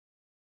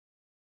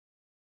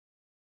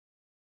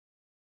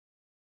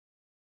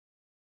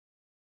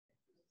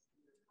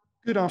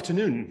Good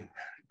afternoon.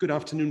 Good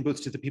afternoon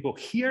both to the people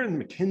here in the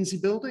Mackenzie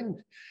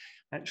building.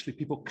 Actually,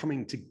 people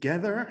coming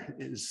together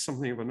is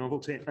something of a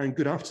novelty. And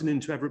good afternoon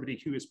to everybody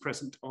who is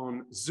present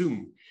on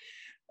Zoom.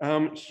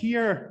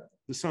 Here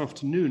this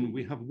afternoon,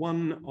 we have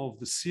one of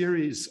the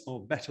series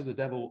of Better the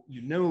Devil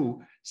You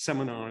Know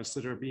seminars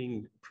that are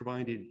being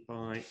provided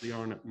by the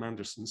Arnott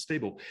Manderson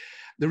Stable.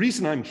 The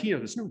reason I'm here,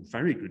 there's no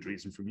very good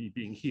reason for me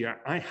being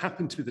here. I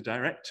happen to be the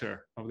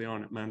director of the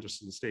Arnott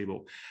Manderson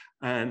Stable.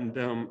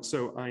 And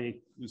so I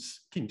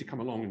was keen to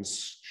come along and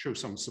show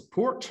some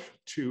support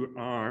to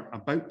our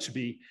about to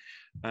be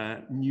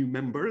new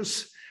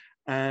members,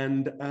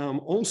 and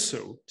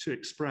also to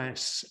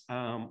express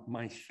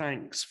my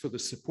thanks for the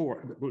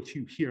support that both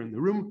you here in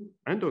the room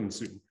and on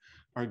Zoom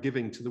are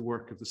giving to the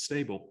work of the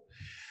stable.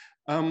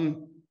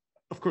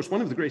 Of course,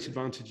 one of the great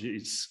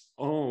advantages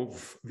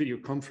of video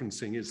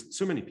conferencing is that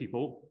so many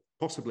people,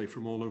 possibly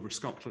from all over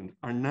Scotland,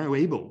 are now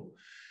able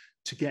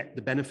to get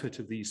the benefit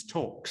of these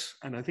talks.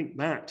 And I think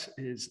that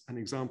is an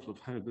example of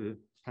how the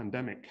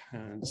pandemic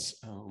has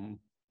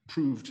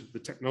proved the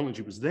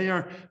technology was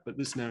there, but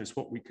this now is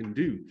what we can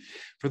do.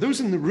 For those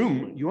in the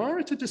room, you are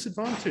at a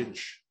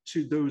disadvantage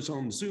to those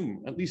on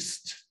Zoom, at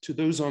least to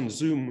those on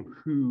Zoom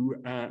who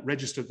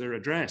registered their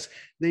address.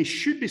 They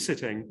should be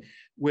sitting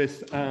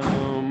with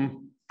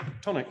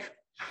tonic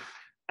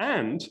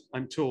and,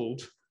 I'm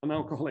told, an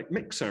alcoholic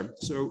mixer.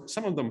 So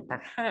some of them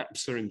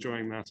perhaps are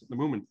enjoying that at the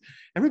moment.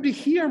 Everybody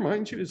here,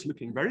 mind you, is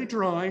looking very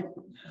dry.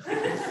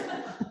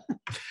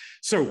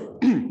 So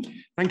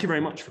thank you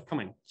very much for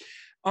coming.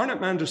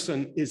 Arnott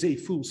Manderson is a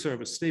full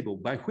service stable,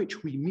 by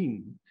which we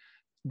mean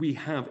we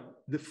have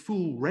the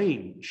full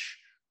range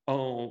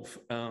of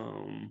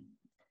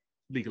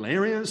legal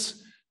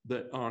areas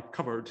that are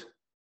covered,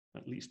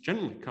 at least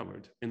generally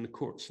covered, in the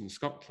courts in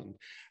Scotland.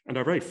 And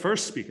our very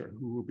first speaker,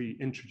 who will be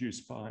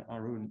introduced by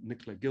our own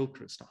Nicola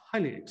Gilchrist, a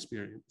highly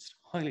experienced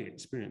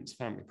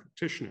family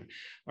practitioner.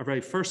 Our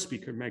very first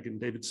speaker, Megan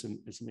Davidson,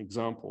 is an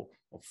example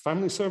of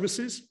family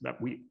services that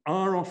we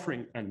are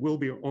offering and will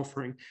be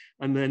offering.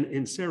 And then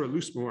in Sarah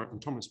Loosemore and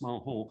Thomas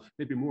Mulhall,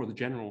 maybe more of the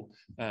general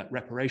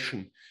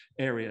reparation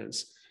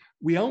areas.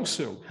 We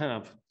also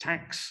have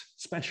tax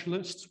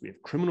specialists, we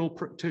have criminal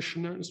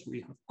practitioners, we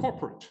have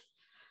corporate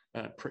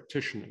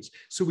practitioners.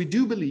 So we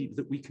do believe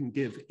that we can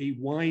give a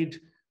wide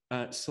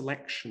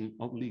selection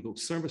of legal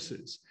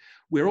services.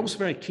 We're also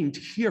very keen to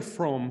hear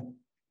from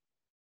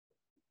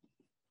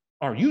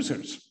our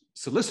users,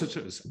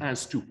 solicitors,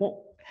 as to what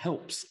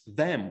helps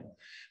them.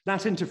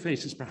 That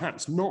interface is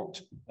perhaps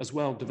not as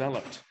well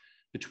developed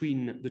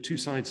between the two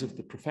sides of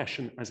the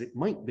profession as it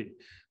might be,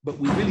 but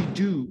we really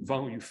do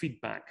value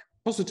feedback,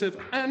 positive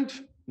and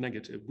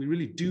negative. We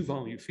really do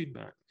value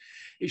feedback.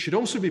 It should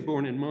also be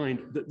borne in mind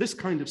that this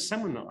kind of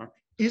seminar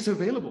is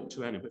available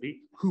to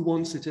anybody who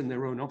wants it in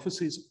their own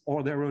offices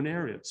or their own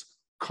areas.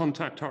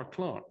 Contact our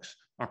clerks.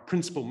 Our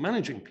principal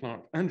managing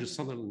clerk, Andrew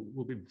Sutherland,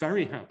 will be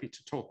very happy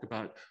to talk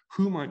about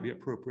who might be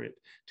appropriate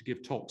to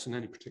give talks in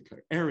any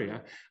particular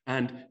area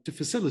and to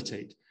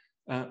facilitate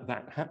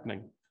that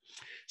happening.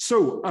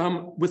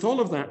 So with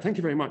all of that, thank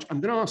you very much. I'm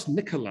going to ask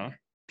Nicola,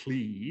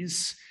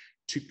 please,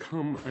 to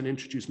come and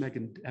introduce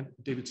Megan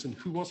Davidson,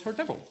 who was her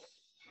devil.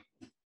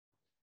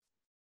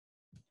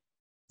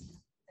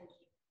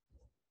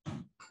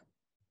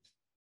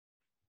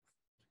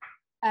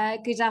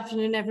 Good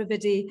afternoon,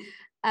 everybody.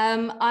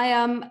 I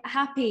am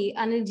happy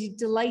and indeed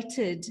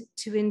delighted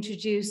to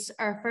introduce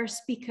our first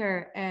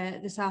speaker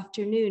this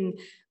afternoon,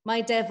 my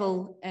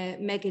devil,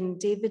 Megan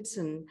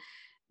Davidson.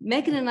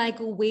 Megan and I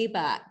go way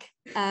back,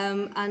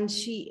 and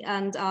she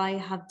and I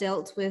have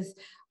dealt with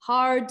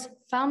hard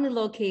family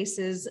law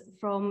cases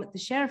from the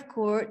Sheriff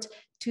Court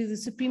to the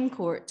Supreme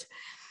Court.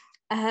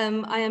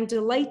 I am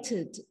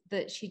delighted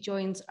that she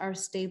joins our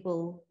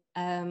stable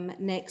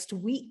next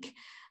week,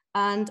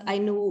 and I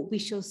know we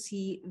shall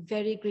see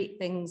very great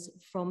things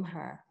from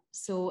her.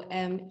 So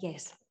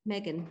yes,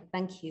 Megan,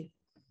 thank you.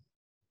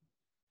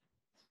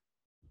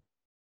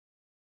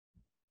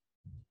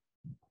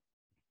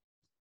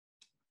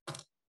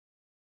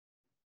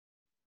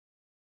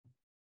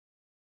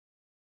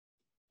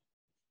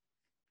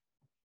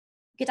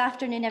 Good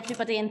afternoon,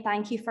 everybody, and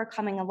thank you for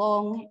coming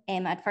along.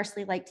 I'd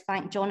firstly like to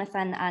thank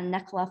Jonathan and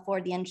Nicola for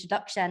the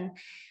introduction,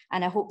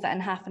 and I hope that in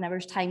half an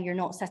hour's time you're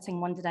not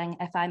sitting wondering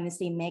if I'm the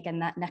same Megan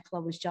that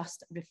Nicola was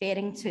just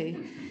referring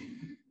to.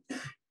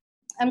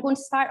 I'm going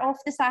to start off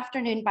this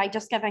afternoon by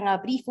just giving a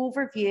brief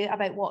overview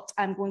about what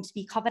I'm going to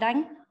be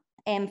covering.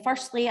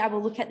 Firstly, I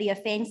will look at the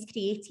offence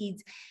created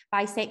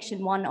by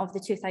Section 1 of the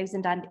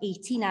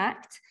 2018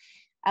 Act.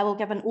 I will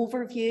give an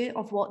overview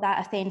of what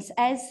that offence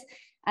is,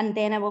 and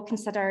then I will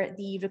consider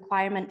the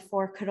requirement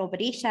for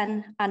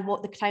corroboration and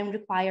what the Crown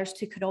requires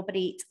to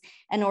corroborate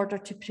in order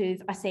to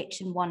prove a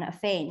Section 1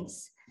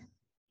 offence.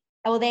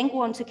 I will then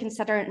go on to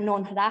consider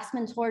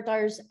non-harassment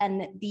orders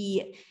in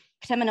the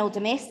criminal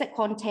domestic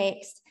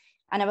context,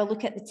 and I will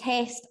look at the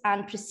test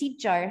and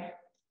procedure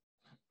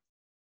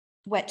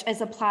which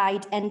is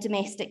applied in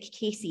domestic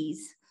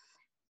cases.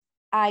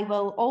 I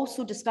will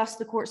also discuss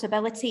the court's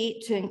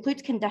ability to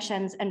include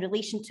conditions in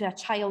relation to a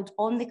child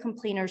on the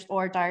complainant's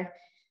order.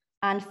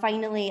 And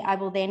finally, I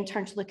will then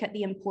turn to look at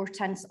the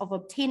importance of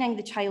obtaining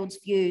the child's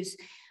views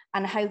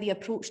and how the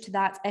approach to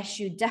that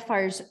issue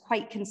differs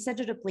quite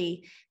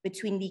considerably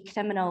between the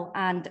criminal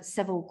and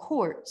civil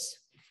courts.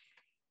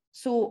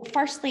 So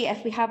firstly,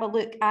 if we have a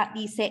look at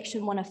the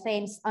Section 1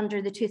 offence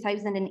under the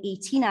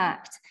 2018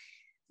 Act,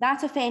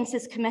 that offence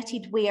is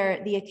committed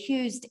where the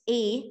accused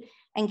A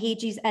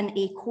engages in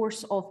a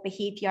course of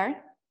behaviour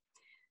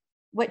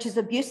which is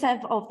abusive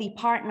of the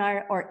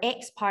partner or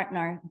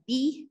ex-partner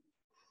B,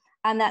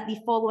 and that the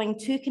following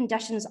two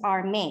conditions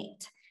are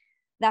met: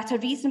 that a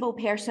reasonable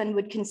person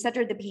would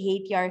consider the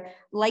behaviour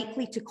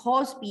likely to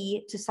cause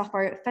B to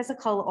suffer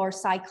physical or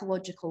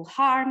psychological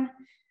harm,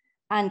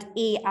 and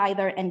A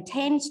either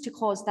intends to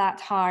cause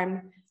that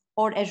harm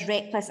or is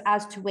reckless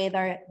as to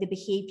whether the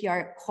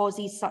behaviour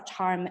causes such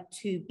harm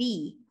to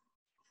B.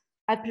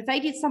 I've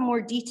provided some more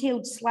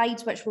detailed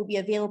slides which will be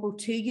available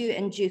to you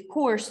in due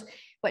course,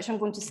 which I'm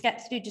going to skip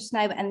through just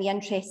now in the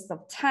interests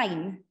of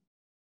time.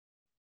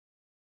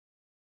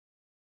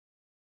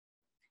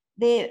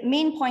 The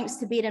main points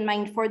to bear in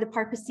mind for the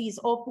purposes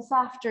of this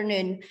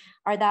afternoon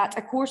are that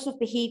a course of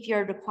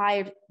behaviour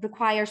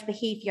requires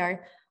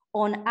behaviour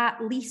on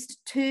at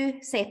least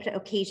two separate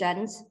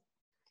occasions,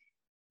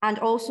 and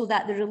also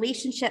that the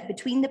relationship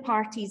between the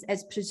parties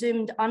is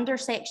presumed under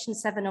Section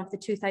 7 of the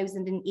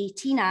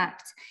 2018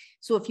 Act.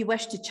 So if you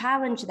wish to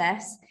challenge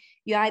this,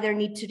 you either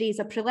need to raise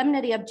a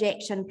preliminary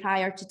objection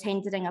prior to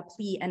tendering a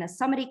plea in a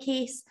summary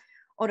case,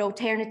 or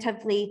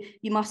alternatively,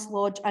 you must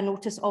lodge a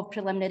notice of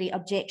preliminary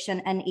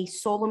objection in a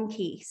solemn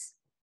case.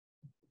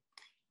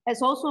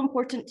 It's also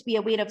important to be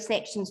aware of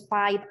Sections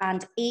 5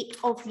 and 8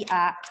 of the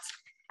Act.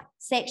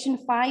 Section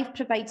 5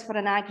 provides for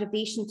an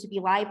aggravation to be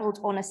libelled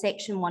on a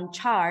Section 1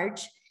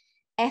 charge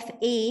if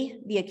A,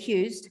 the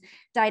accused,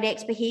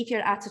 directs behaviour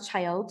at a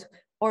child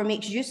or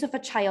makes use of a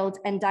child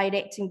in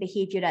directing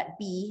behaviour at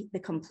B, the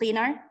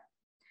complainer,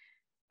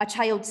 a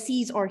child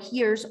sees or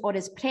hears or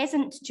is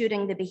present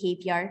during the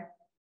behaviour,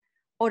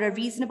 or a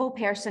reasonable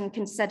person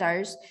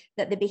considers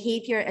that the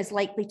behaviour is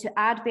likely to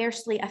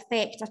adversely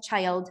affect a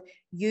child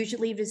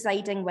usually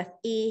residing with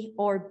A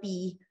or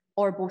B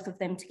or both of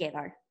them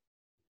together.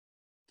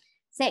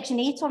 Section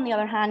 8, on the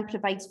other hand,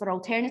 provides for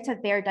alternative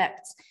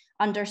verdicts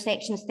under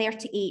Sections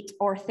 38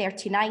 or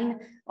 39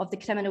 of the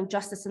Criminal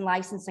Justice and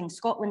Licensing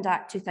Scotland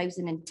Act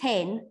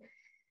 2010.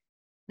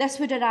 This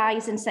would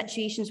arise in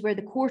situations where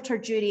the court or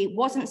jury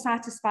wasn't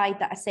satisfied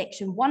that a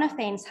Section 1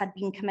 offence had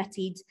been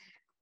committed,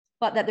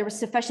 but that there was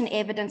sufficient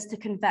evidence to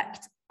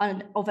convict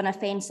of an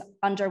offence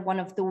under one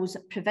of those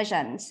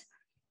provisions.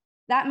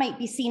 That might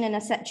be seen in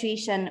a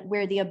situation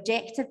where the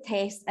objective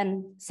test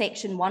in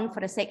Section 1 for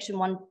a Section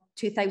 1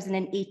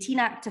 2018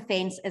 Act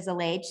offence is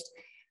alleged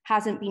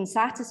hasn't been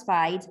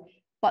satisfied,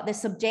 but the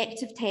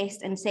subjective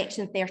test in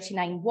Section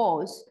 39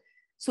 was.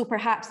 So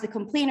perhaps the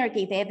complainer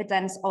gave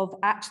evidence of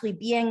actually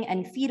being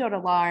in fear or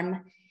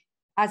alarm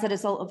as a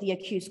result of the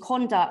accused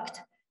conduct,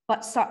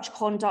 but such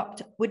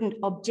conduct wouldn't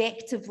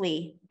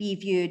objectively be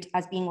viewed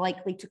as being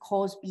likely to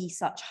cause B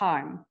such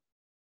harm.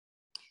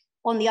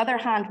 On the other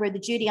hand, where the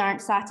jury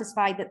aren't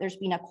satisfied that there's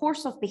been a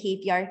course of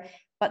behaviour,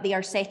 but they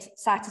are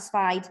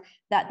satisfied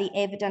that the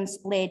evidence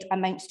led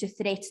amounts to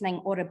threatening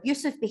or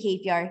abusive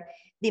behaviour,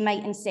 they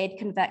might instead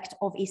convict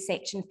of a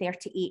Section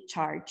 38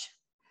 charge.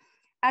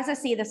 As I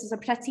say, this is a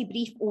pretty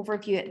brief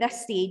overview at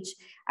this stage,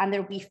 and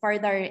there will be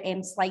further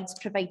slides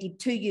provided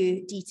to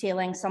you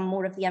detailing some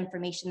more of the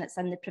information that's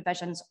in the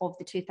provisions of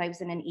the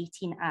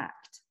 2018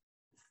 Act.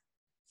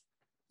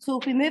 So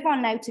if we move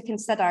on now to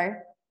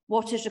consider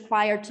what is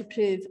required to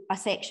prove a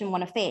Section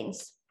 1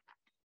 offence.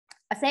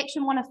 A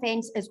Section 1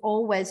 offence is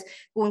always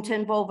going to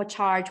involve a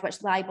charge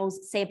which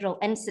libels several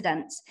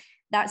incidents.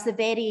 That's the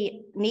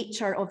very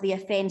nature of the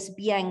offence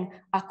being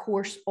a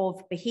course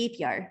of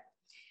behaviour.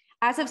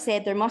 As I've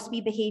said, there must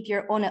be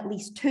behaviour on at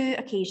least two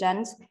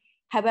occasions.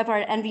 However,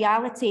 in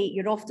reality,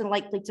 you're often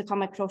likely to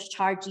come across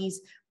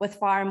charges with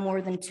far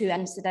more than two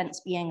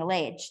incidents being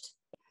alleged.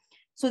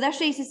 So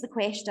this raises the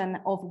question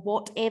of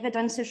what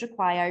evidence is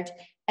required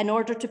in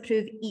order to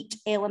prove each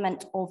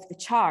element of the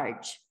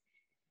charge.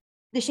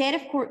 The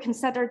Sheriff Court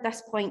considered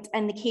this point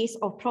in the case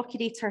of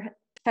Procurator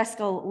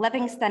Fiscal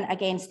Livingston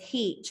against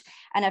H,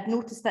 and I've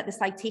noticed that the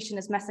citation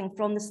is missing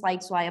from the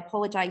slide, so I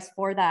apologise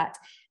for that.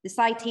 The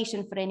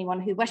citation, for anyone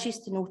who wishes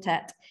to note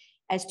it,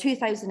 is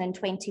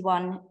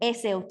 2021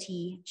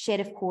 SLT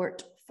Sheriff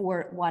Court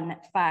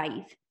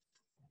 415.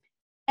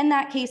 In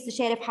that case, the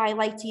Sheriff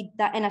highlighted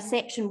that in a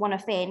Section 1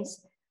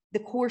 offence, the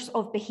course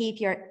of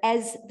behaviour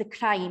is the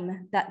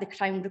crime that the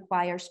Crown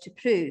requires to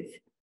prove.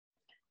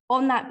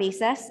 On that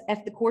basis,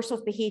 if the course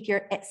of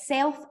behaviour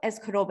itself is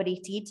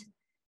corroborated,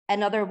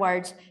 in other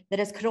words,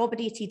 there is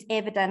corroborated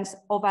evidence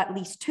of at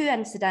least two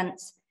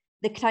incidents,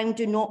 the Crown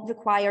do not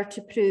require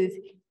to prove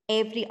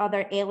every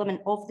other element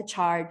of the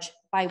charge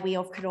by way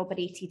of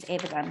corroborated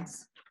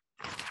evidence.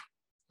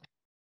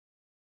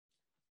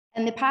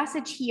 In the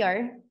passage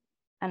here,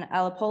 And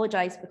I'll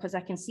apologise because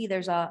I can see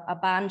there's a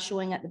band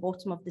showing at the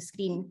bottom of the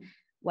screen,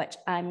 which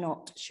I'm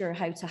not sure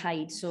how to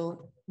hide.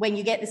 So when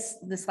you get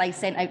the slide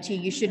sent out to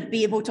you, you should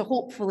be able to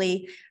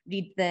hopefully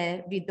read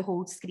the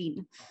whole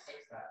screen.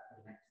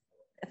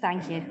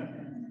 Thank you.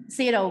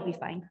 Sarah will be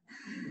fine.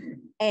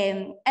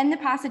 In the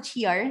passage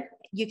here,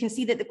 you can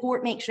see that the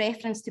court makes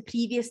reference to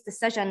previous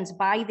decisions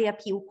by the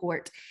appeal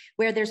court,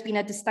 where there's been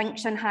a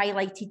distinction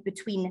highlighted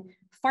between,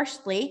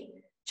 firstly,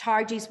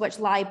 charges which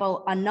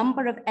libel a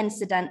number of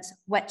incidents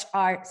which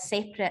are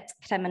separate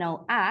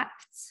criminal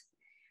acts,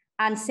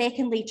 and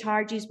secondly,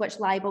 charges which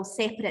libel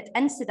separate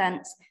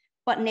incidents,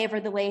 but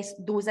nevertheless,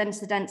 those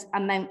incidents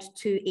amount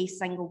to a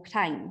single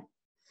crime.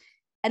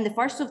 In the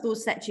first of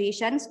those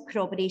situations,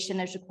 corroboration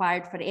is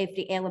required for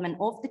every element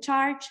of the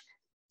charge.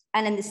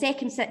 And in the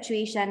second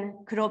situation,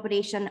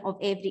 corroboration of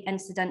every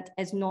incident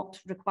is not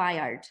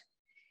required.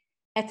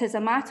 It is a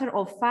matter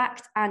of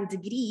fact and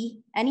degree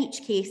in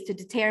each case to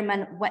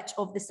determine which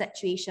of the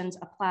situations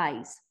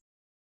applies.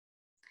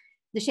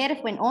 The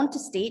Sheriff went on to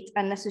state,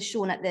 and this is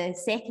shown at the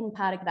second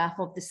paragraph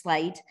of the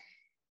slide,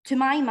 to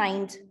my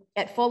mind,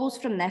 it follows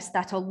from this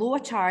that although a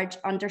charge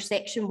under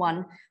Section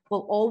 1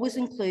 will always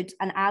include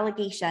an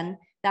allegation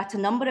that a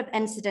number of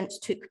incidents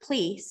took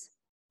place,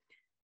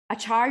 a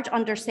charge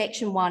under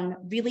Section 1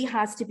 really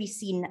has to be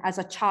seen as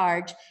a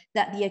charge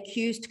that the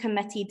accused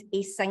committed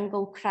a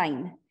single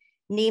crime,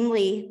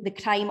 namely the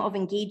crime of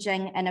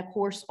engaging in a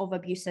course of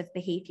abusive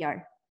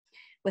behaviour.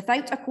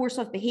 Without a course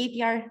of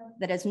behaviour,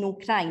 there is no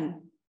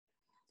crime.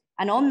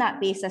 And on that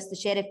basis, the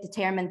Sheriff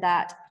determined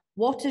that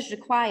what is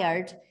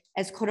required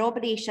is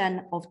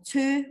corroboration of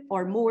 2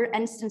 or more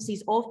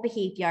instances of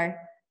behaviour,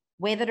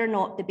 whether or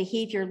not the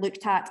behaviour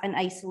looked at in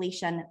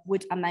isolation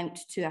would amount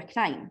to a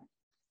crime.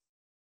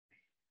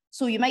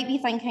 So you might be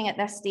thinking at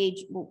this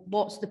stage, well,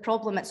 what's the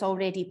problem? It's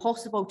already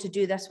possible to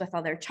do this with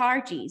other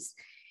charges,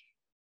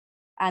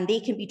 and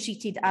they can be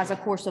treated as a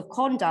course of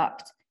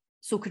conduct,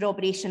 so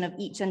corroboration of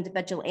each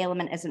individual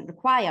element isn't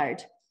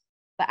required.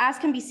 But as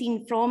can be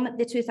seen from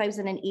the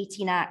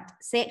 2018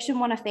 Act, Section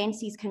 1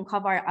 offences can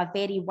cover a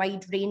very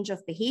wide range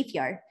of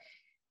behaviour.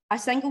 A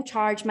single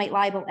charge might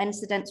libel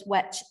incidents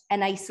which,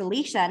 in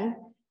isolation,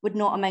 would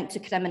not amount to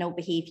criminal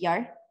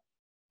behaviour,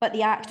 but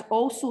the Act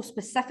also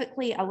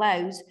specifically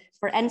allows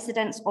for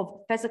incidents of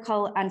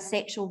physical and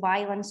sexual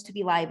violence to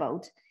be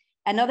libelled.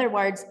 In other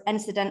words,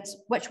 incidents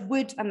which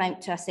would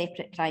amount to a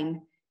separate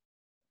crime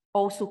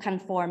also can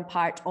form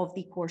part of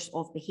the course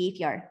of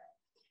behaviour.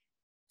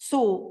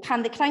 So,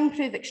 can the crime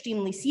prove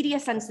extremely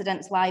serious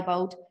incidents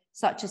libelled,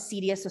 such as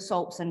serious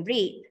assaults and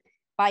rape,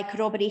 by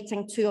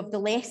corroborating 2 of the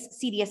less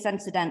serious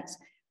incidents,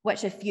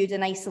 which if viewed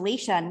in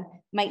isolation,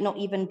 might not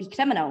even be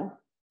criminal?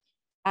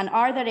 And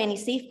are there any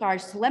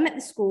safeguards to limit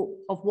the scope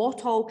of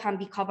what all can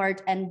be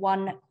covered in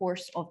one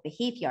course of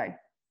behaviour?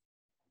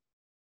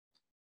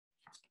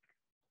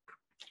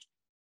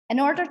 In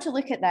order to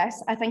look at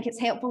this, I think it's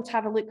helpful to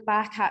have a look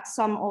back at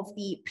some of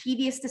the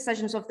previous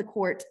decisions of the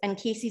court in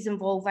cases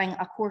involving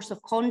a course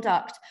of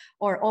conduct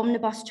or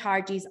omnibus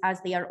charges,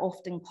 as they are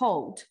often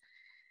called.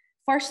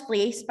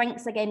 Firstly,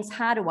 Spinks against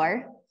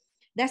Harrower.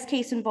 This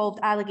case involved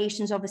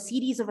allegations of a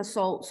series of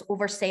assaults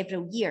over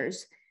several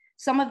years.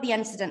 Some of the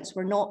incidents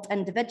were not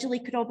individually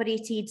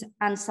corroborated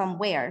and some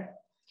were.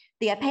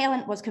 The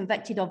appellant was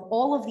convicted of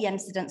all of the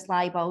incidents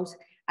libelled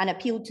and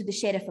appealed to the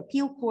Sheriff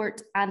Appeal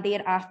Court and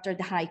thereafter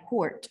the High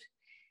Court.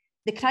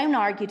 The Crown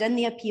argued in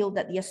the appeal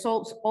that the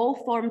assaults all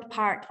formed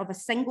part of a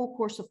single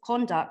course of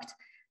conduct,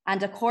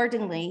 and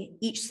accordingly,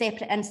 each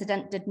separate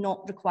incident did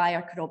not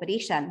require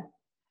corroboration.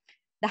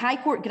 The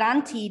High Court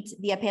granted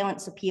the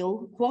appellant's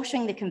appeal,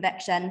 quashing the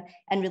conviction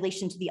in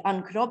relation to the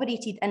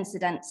uncorroborated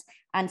incidents,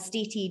 and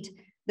stated,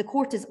 the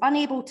court is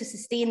unable to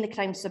sustain the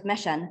Crown's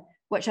submission,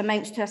 which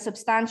amounts to a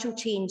substantial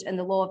change in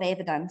the law of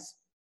evidence.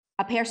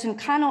 A person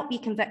cannot be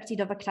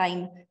convicted of a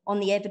crime on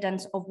the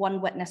evidence of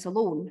one witness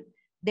alone.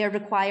 There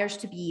requires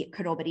to be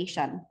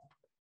corroboration.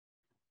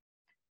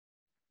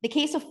 The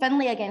case of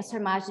Finlay against Her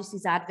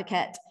Majesty's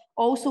Advocate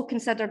also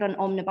considered an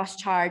omnibus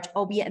charge,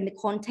 albeit in the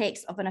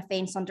context of an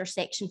offence under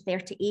Section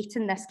 38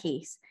 in this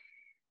case.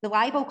 The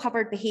libel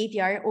covered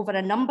behaviour over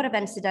a number of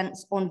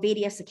incidents on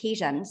various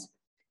occasions,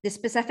 the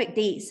specific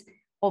dates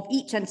of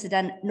each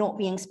incident not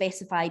being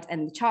specified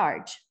in the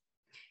charge.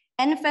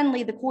 In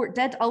Finlay, the court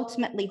did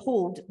ultimately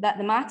hold that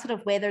the matter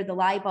of whether the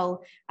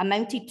libel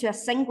amounted to a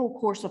single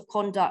course of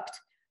conduct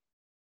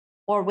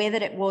or whether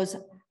it was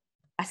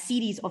a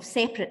series of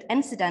separate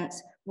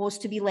incidents was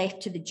to be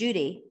left to the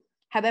jury.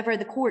 However,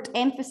 the court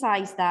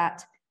emphasised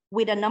that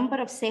where a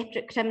number of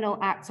separate criminal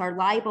acts are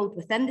libelled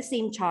within the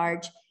same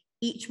charge,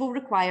 each will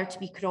require to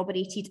be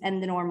corroborated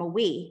in the normal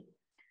way.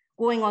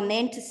 Going on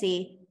then to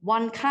say,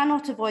 one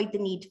cannot avoid the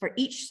need for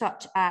each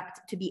such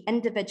act to be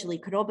individually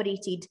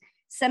corroborated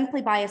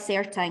simply by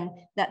asserting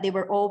that they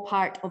were all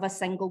part of a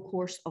single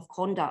course of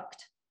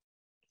conduct.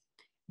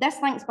 This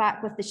links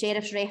back with the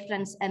Sheriff's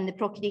reference in the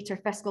Procurator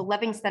Fiscal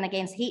Livingston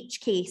against H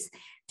case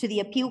to the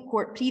appeal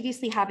court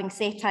previously having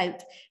set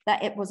out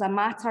that it was a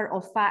matter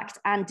of fact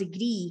and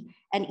degree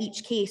in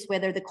each case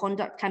whether the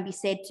conduct can be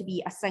said to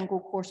be a single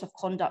course of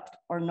conduct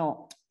or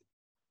not.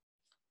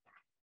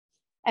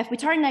 If we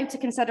turn now to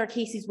consider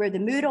cases where the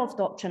Mulhall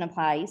doctrine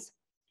applies,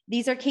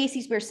 these are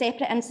cases where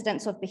separate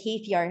incidents of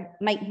behaviour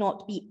might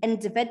not be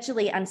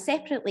individually and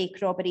separately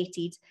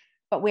corroborated,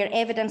 but where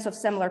evidence of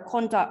similar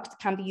conduct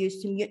can be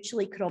used to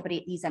mutually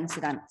corroborate these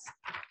incidents.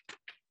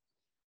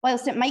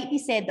 Whilst it might be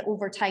said that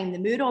over time the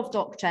Mulhall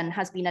doctrine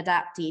has been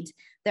adapted,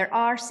 there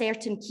are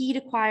certain key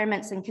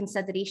requirements and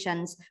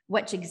considerations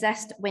which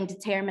exist when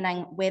determining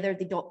whether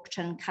the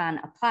doctrine can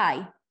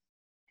apply.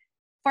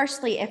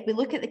 Firstly, if we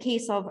look at the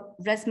case of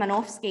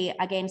Rizmanovsky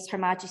against Her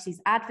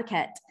Majesty's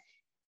Advocate,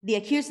 the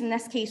accused in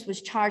this case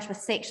was charged with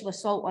sexual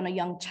assault on a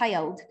young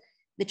child.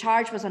 The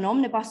charge was an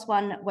omnibus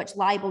one which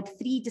libelled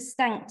 3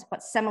 distinct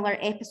but similar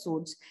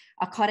episodes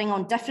occurring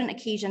on different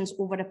occasions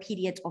over a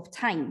period of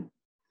time.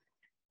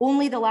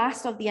 Only the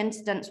last of the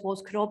incidents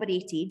was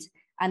corroborated,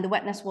 and the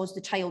witness was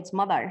the child's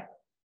mother.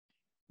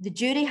 The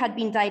jury had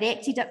been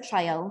directed at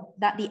trial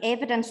that the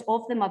evidence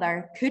of the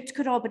mother could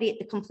corroborate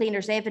the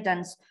complainer's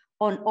evidence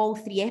on all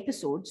 3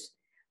 episodes,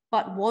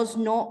 but was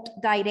not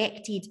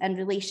directed in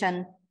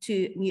relation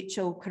to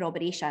mutual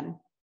corroboration.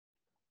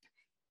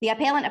 The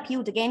appellant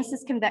appealed against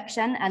this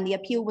conviction, and the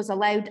appeal was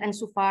allowed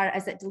insofar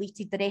as it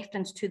deleted the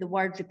reference to the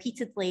word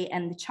repeatedly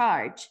in the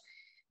charge,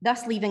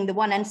 thus leaving the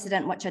one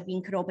incident which had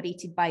been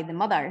corroborated by the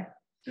mother.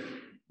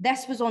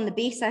 This was on the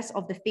basis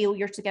of the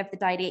failure to give the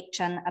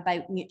direction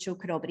about mutual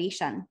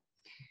corroboration.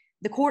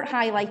 The court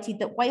highlighted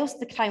that whilst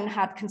the Crown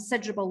had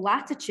considerable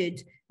latitude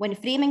when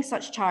framing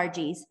such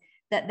charges,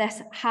 that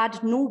this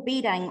had no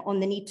bearing on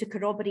the need to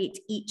corroborate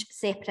each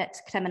separate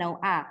criminal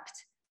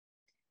act.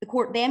 The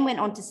court then went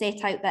on to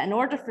set out that in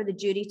order for the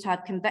jury to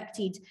have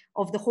convicted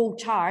of the whole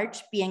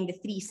charge, being the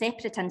 3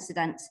 separate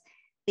incidents,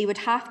 they would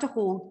have to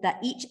hold that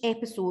each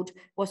episode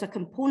was a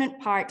component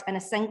part in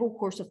a single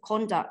course of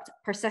conduct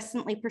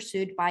persistently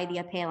pursued by the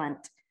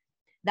appellant.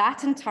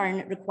 That in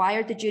turn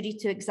required the jury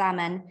to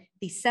examine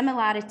the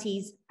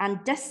similarities and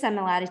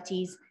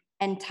dissimilarities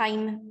in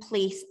time,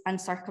 place, and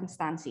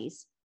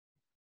circumstances.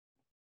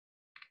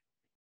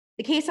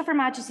 The case of Her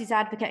Majesty's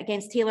Advocate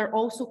against Taylor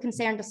also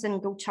concerned a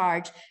single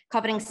charge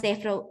covering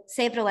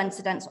several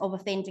incidents of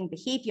offending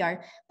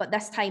behaviour, but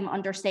this time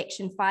under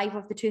Section 5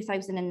 of the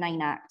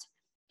 2009 Act.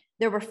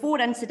 There were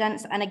 4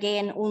 incidents, and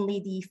again, only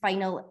the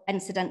final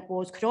incident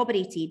was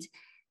corroborated.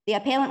 The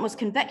appellant was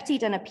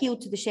convicted and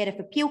appealed to the Sheriff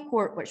Appeal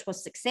Court, which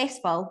was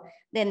successful.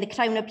 Then the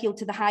Crown appealed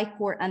to the High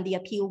Court and the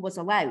appeal was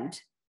allowed.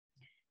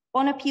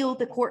 On appeal,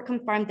 the court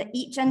confirmed that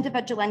each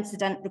individual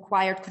incident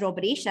required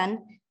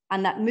corroboration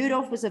and that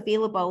Mulhall was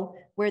available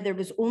where there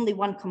was only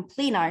one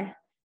complainer,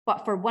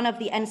 but for one of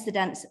the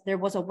incidents, there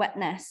was a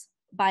witness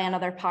by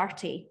another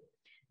party.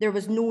 There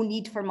was no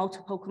need for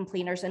multiple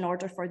complainers in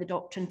order for the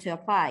doctrine to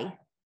apply.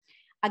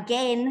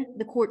 Again,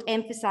 the court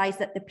emphasised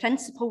that the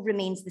principle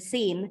remains the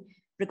same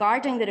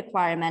regarding the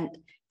requirement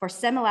for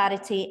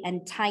similarity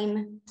in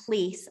time,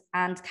 place,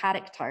 and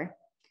character.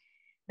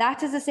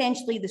 That is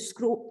essentially the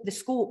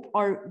scope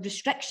or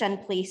restriction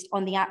placed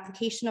on the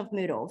application of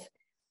Mulhall,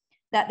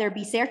 that there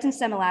be certain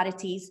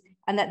similarities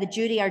and that the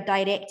jury are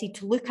directed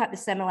to look at the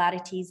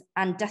similarities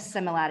and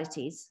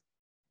dissimilarities.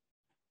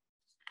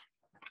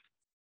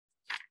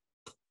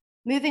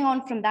 Moving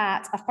on from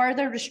that, a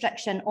further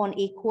restriction on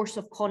a course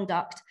of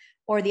conduct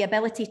or the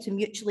ability to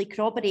mutually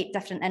corroborate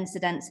different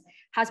incidents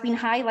has been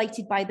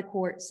highlighted by the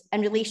courts in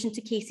relation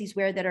to cases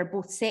where there are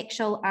both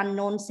sexual and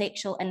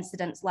non-sexual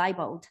incidents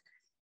libelled.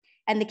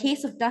 In the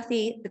case of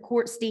Duthie, the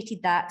court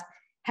stated that,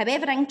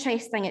 however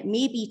interesting it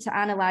may be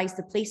to analyse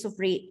the place of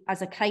rape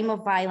as a crime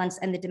of violence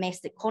in the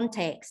domestic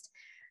context,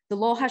 the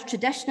law has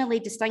traditionally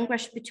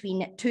distinguished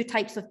between 2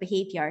 types of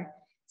behaviour,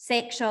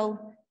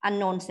 sexual and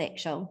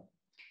non-sexual,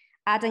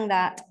 adding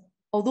that,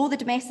 although the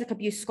Domestic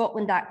Abuse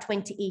Scotland Act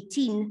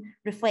 2018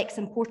 reflects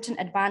important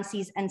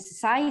advances in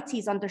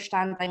society's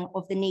understanding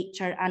of the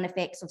nature and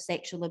effects of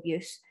sexual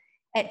abuse,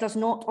 it does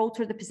not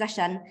alter the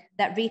position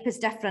that rape is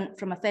different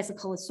from a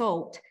physical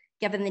assault,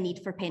 given the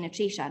need for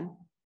penetration.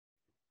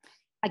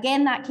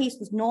 Again, that case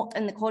was not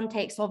in the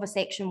context of a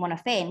Section 1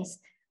 offence,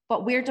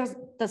 but where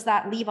does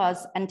that leave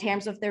us in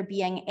terms of there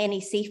being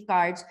any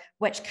safeguards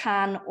which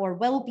can or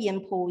will be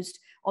imposed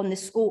on the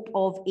scope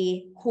of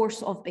a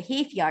course of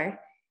behaviour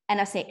in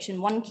a Section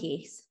 1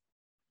 case?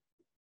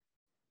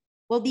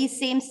 Will these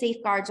same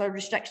safeguards or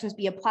restrictions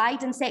be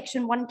applied in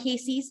Section 1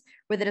 cases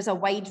where there is a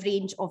wide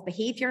range of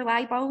behaviour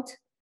libelled?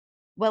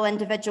 Will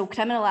individual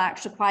criminal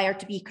acts require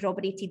to be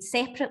corroborated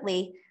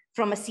separately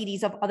from a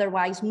series of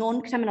otherwise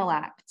non-criminal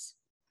acts?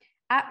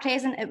 At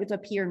present, it would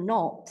appear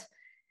not.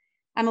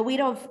 I'm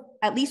aware of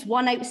at least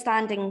one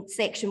outstanding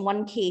Section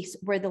 1 case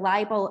where the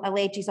libel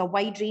alleges a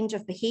wide range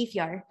of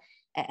behaviour.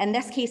 In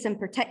this case in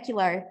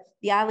particular,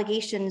 the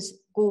allegations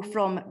go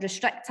from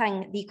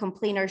restricting the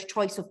complainer's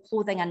choice of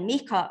clothing and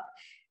makeup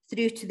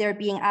through to there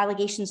being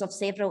allegations of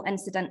several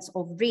incidents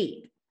of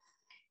rape.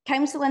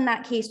 Counsel in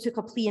that case took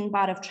a plea in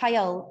bar of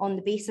trial on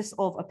the basis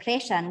of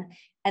oppression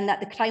and that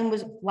the Crown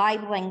was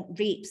libelling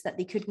rapes that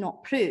they could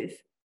not prove.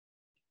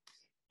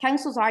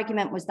 Counsel's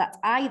argument was that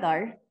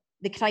either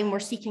the Crown were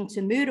seeking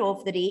to moor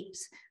off the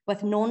rapes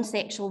with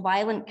non-sexual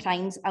violent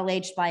crimes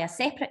alleged by a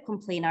separate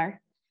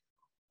complainer,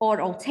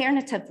 or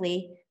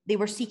alternatively, they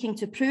were seeking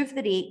to prove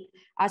the rape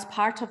as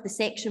part of the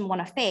Section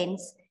 1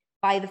 offence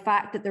by the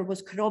fact that there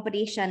was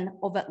corroboration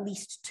of at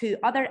least 2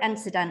 other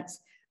incidents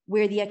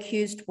where the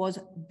accused was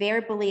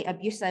verbally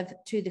abusive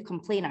to the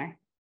complainer.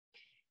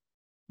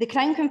 The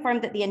Crown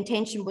confirmed that the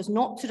intention was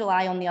not to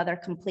rely on the other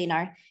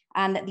complainer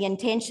and that the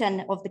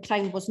intention of the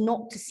Crown was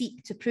not to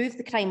seek to prove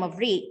the crime of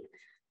rape,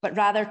 but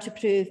rather to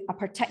prove a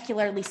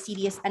particularly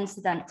serious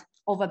incident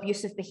of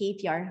abusive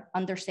behaviour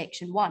under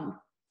Section 1.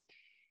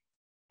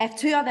 If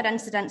 2 other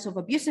incidents of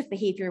abusive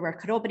behaviour were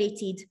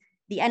corroborated,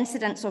 the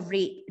incidents of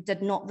rape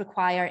did not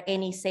require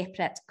any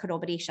separate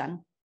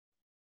corroboration.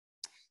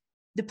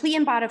 The plea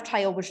in bar of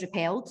trial was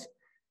repelled.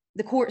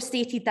 The court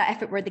stated that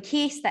if it were the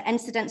case that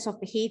incidents of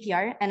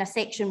behaviour in a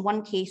Section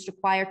 1 case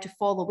required to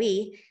fall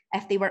away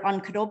if they were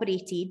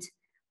uncorroborated,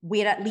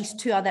 where at least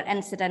 2 other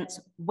incidents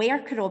were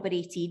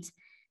corroborated,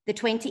 the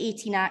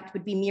 2018 Act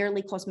would be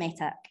merely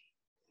cosmetic.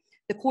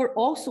 The court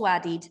also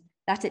added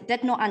that it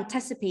did not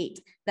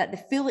anticipate that the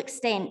full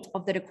extent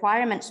of the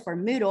requirements for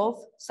moor-of,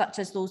 such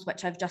as those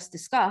which I've just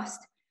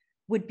discussed,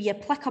 would be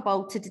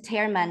applicable to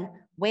determine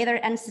whether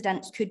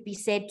incidents could be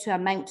said to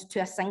amount to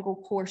a single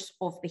course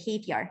of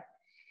behaviour.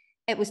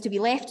 It was to be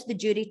left to the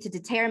jury to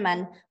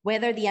determine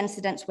whether the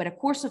incidents were a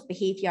course of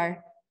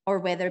behaviour or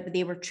whether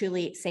they were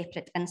truly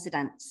separate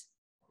incidents.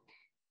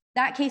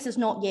 That case has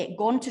not yet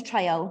gone to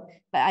trial,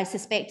 but I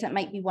suspect it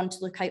might be one to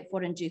look out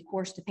for in due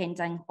course,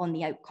 depending on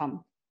the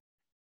outcome.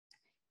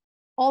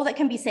 All that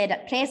can be said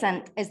at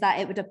present is that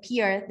it would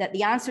appear that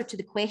the answer to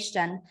the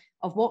question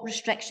of what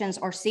restrictions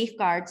or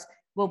safeguards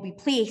will be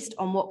placed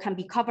on what can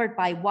be covered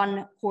by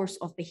one course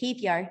of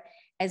behaviour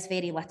is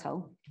very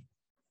little.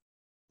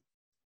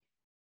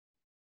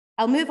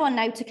 I'll move on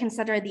now to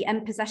consider the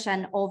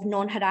imposition of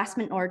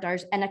non-harassment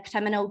orders in a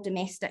criminal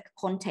domestic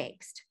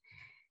context.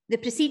 The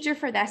procedure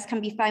for this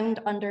can be found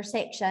under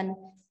Section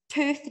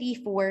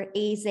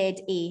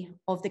 234AZA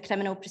of the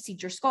Criminal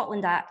Procedure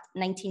Scotland Act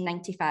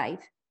 1995.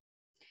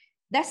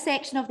 This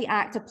section of the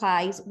Act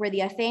applies where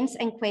the offence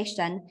in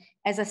question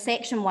is a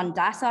Section 1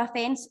 DASA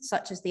offence,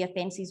 such as the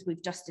offences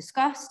we've just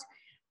discussed,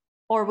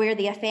 or where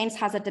the offence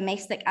has a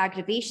domestic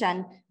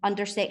aggravation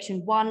under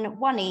Section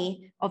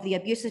 1(1)A of the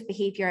Abusive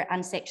Behaviour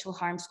and Sexual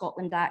Harm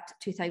Scotland Act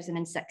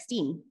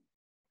 2016.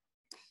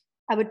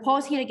 I would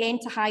pause here again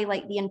to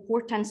highlight the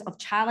importance of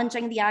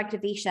challenging the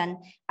aggravation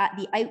at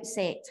the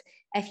outset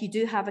if you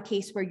do have a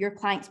case where your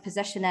client's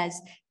position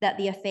is that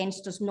the offence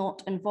does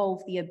not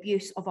involve the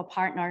abuse of a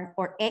partner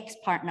or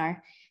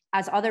ex-partner,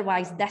 as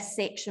otherwise this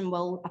section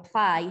will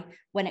apply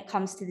when it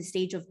comes to the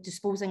stage of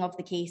disposing of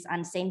the case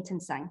and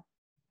sentencing.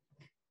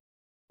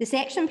 The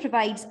section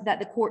provides that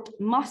the court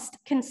must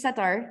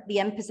consider the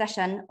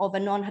imposition of a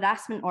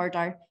non-harassment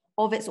order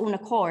of its own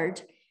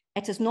accord.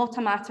 It is not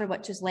a matter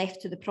which is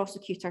left to the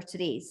prosecutor to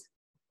raise.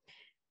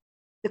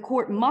 The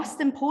court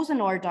must impose an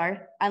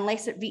order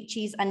unless it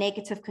reaches a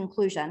negative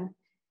conclusion,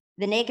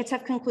 the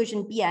negative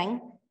conclusion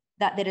being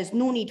that there is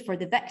no need for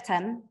the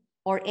victim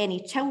or any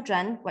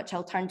children, which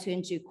I'll turn to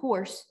in due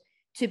course,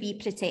 to be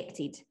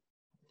protected.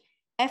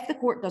 If the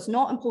court does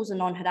not impose a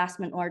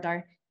non-harassment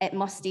order, it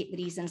must state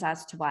the reasons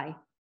as to why.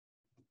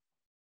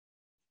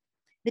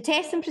 The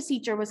test and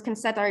procedure was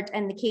considered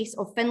in the case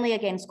of Finlay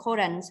against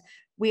Corrins,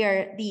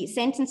 where the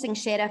sentencing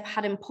sheriff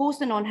had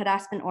imposed a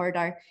non-harassment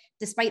order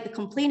despite the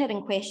complainant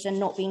in question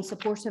not being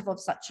supportive of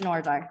such an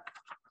order.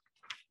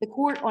 The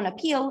court on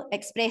appeal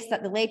expressed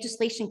that the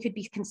legislation could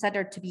be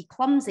considered to be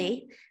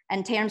clumsy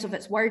in terms of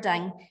its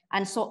wording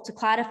and sought to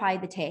clarify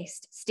the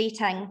test,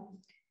 stating,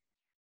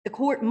 "The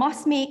court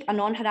must make a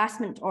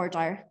non-harassment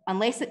order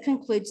unless it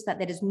concludes that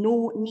there is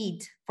no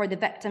need for the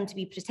victim to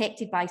be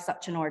protected by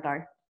such an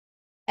order.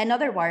 In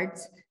other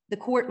words, the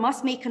court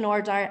must make an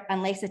order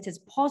unless it is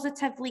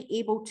positively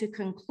able to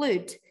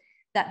conclude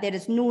that there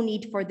is no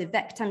need for the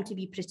victim to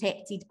be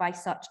protected by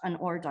such an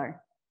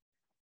order."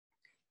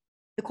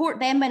 The court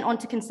then went on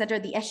to consider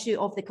the issue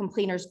of the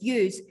complainer's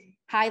views,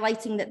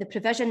 highlighting that the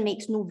provision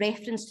makes no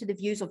reference to the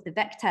views of the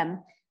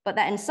victim, but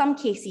that in some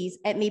cases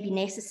it may be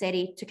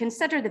necessary to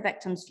consider the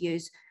victim's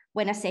views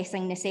when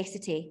assessing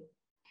necessity.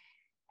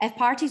 If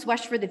parties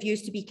wish for the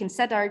views to be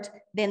considered,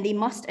 then they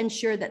must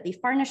ensure that they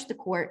furnish the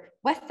court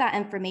with that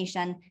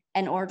information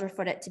in order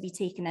for it to be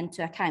taken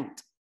into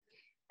account.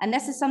 And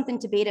this is something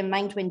to bear in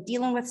mind when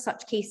dealing with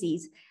such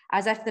cases,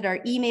 as if there are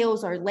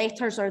emails or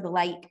letters or the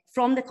like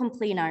from the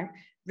complainer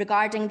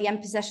regarding the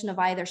imposition of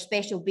either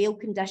special bail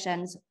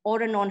conditions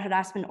or a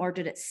non-harassment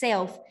order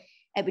itself,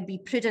 it would be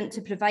prudent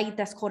to provide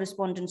this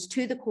correspondence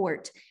to the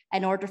court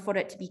in order for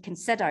it to be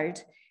considered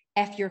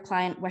if your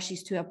client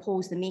wishes to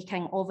oppose the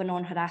making of a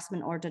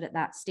non-harassment order at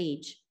that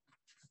stage.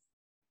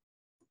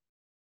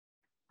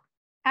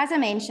 As I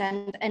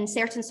mentioned, in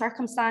certain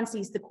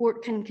circumstances, the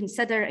court can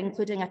consider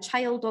including a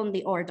child on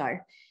the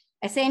order.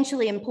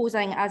 essentially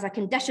imposing as a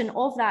condition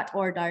of that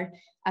order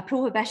a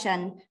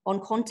prohibition on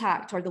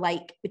contact or the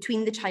like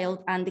between the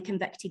child and the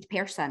convicted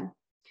person.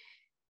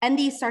 In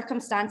these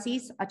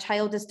circumstances, a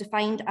child is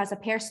defined as a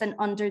person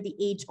under the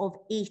age of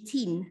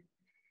 18.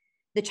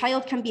 The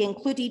child can be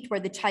included where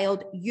the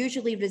child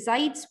usually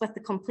resides with the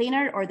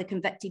complainer or the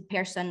convicted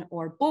person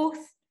or both,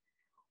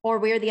 or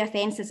where the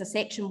offence is a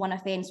Section 1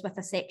 offence with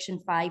a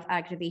Section 5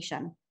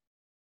 aggravation.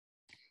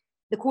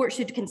 The court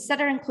should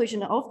consider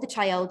inclusion of the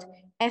child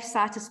if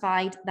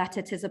satisfied that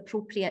it is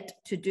appropriate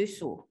to do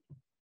so.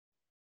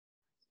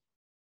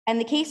 In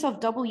the case of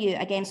W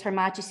against Her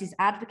Majesty's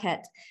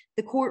Advocate,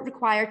 the court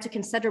required to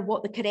consider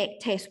what the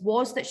correct test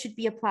was that should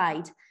be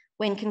applied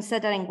when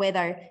considering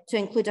whether to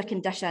include a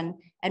condition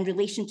in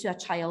relation to a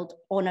child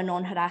on a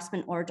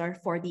non-harassment order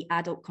for the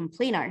adult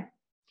complainer.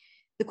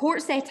 The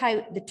court set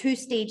out the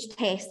two-stage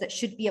test that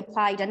should be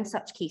applied in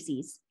such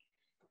cases.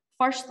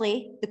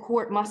 Firstly, the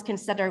court must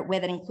consider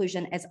whether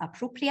inclusion is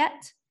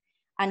appropriate.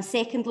 And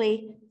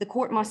secondly, the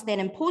court must then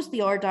impose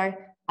the order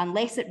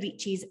unless it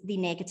reaches the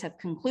negative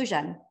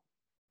conclusion.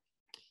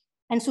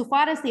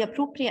 Insofar as the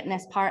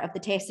appropriateness part of the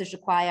test is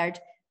required,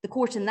 the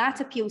court in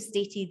that appeal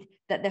stated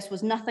that this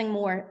was nothing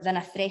more than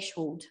a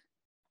threshold.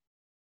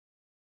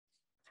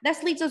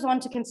 This leads us on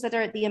to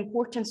consider the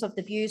importance of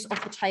the views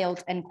of the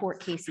child in court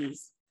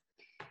cases.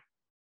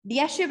 The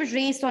issue was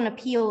raised on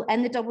appeal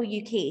in the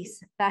W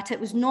case that it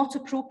was not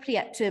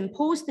appropriate to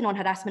impose the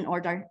non-harassment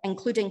order,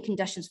 including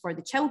conditions for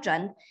the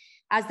children,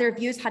 as their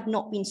views had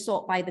not been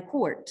sought by the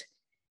court.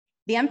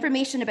 The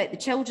information about the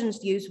children's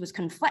views was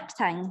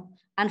conflicting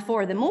and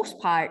for the most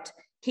part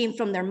came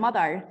from their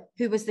mother,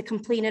 who was the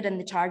complainer in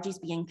the charges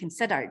being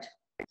considered.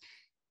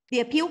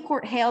 The appeal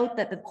court held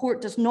that the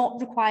court does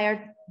not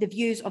require the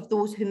views of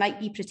those who might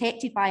be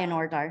protected by an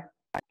order,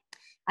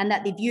 and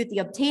that they viewed the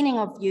obtaining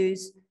of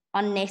views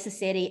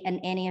unnecessary in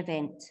any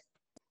event.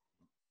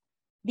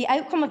 The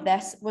outcome of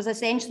this was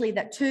essentially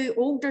that two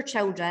older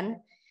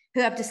children,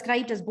 who I've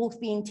described as both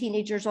being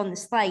teenagers on the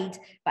slide,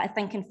 but I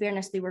think in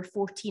fairness they were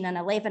 14 and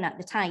 11 at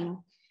the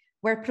time,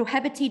 were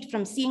prohibited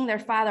from seeing their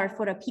father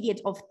for a period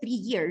of 3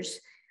 years,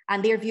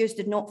 and their views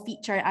did not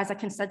feature as a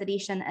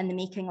consideration in the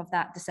making of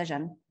that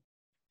decision.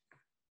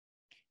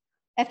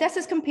 If this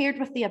is compared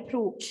with the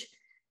approach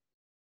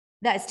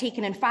that is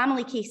taken in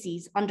family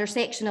cases under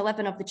Section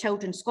 11 of the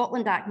Children's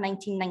Scotland Act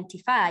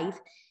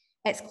 1995,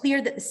 it's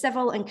clear that the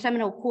civil and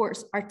criminal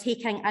courts are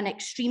taking an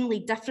extremely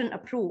different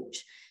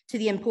approach to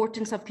the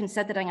importance of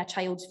considering a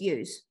child's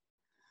views.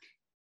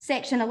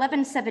 Section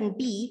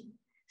 11(7)(b)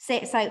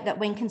 sets out that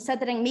when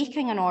considering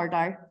making an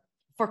order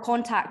for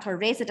contact or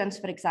residence,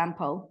 for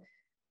example,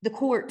 the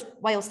court,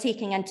 whilst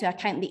taking into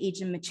account the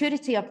age and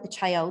maturity of the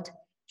child,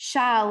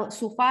 shall,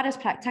 so far as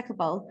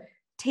practicable,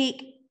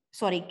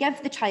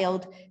 give the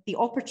child the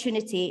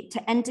opportunity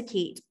to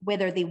indicate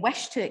whether they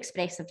wish to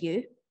express a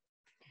view.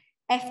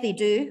 If they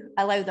do,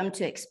 allow them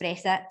to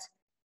express it,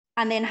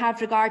 and then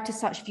have regard to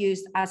such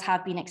views as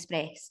have been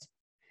expressed.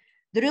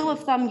 The rule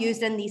of thumb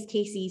used in these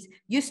cases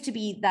used to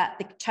be that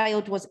the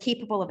child was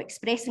capable of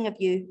expressing a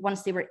view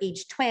once they were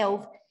aged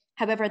 12.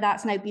 However,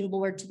 that's now been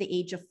lowered to the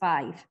age of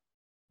 5.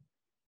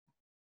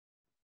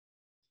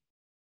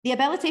 The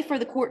ability for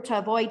the court to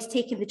avoid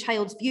taking the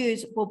child's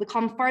views will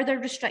become further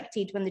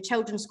restricted when the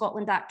Children's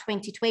Scotland Act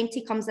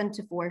 2020 comes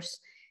into force.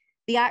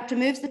 The Act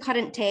removes the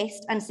current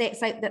test and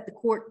sets out that the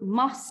court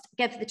must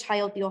give the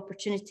child the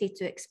opportunity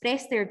to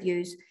express their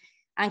views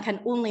and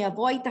can only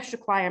avoid this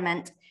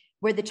requirement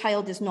where the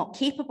child is not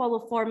capable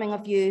of forming a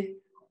view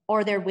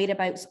or their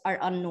whereabouts are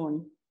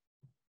unknown.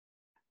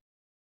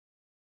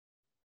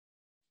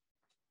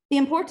 The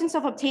importance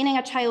of obtaining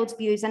a child's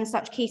views in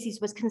such cases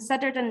was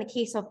considered in the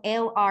case of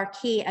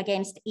LRK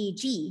against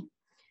AG.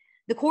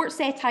 The court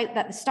set out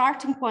that the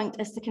starting point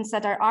is to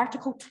consider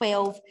Article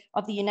 12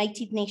 of the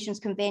United Nations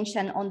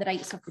Convention on the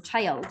Rights of the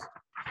Child.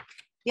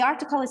 The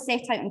article is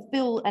set out in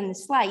full in the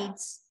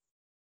slides,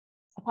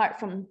 apart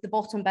from the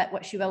bottom bit,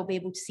 which you will be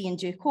able to see in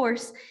due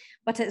course,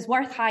 but it's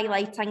worth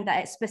highlighting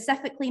that it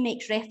specifically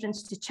makes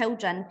reference to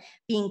children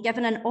being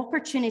given an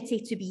opportunity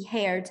to be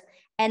heard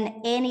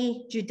in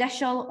any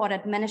judicial or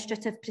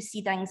administrative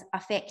proceedings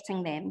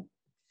affecting them.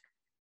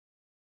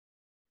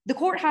 The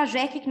court has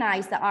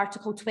recognised that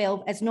Article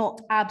 12 is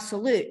not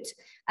absolute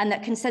and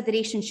that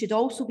consideration should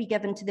also be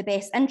given to the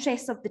best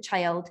interests of the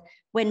child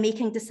when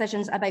making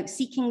decisions about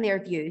seeking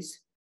their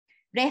views.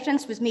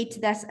 Reference was made to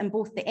this in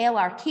both the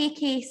LRK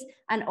case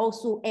and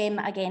also M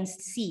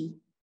against C.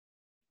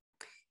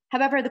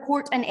 However, the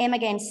court in M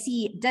against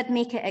C did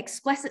make it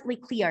explicitly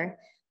clear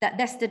that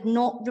this did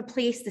not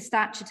replace the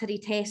statutory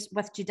test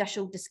with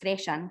judicial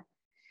discretion.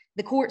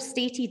 The court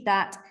stated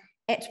that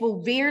it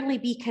will rarely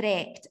be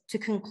correct to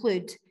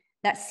conclude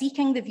that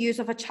seeking the views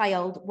of a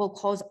child will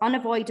cause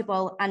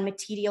unavoidable and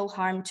material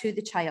harm to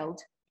the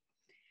child,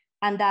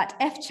 and that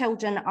if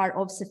children are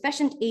of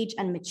sufficient age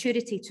and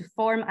maturity to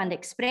form and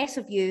express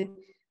a view,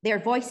 their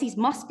voices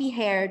must be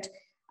heard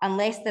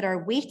unless there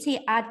are weighty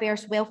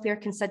adverse welfare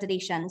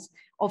considerations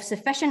of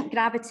sufficient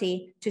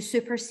gravity to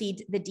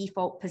supersede the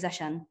default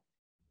position.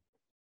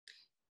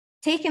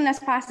 Taking this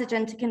passage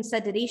into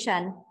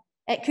consideration,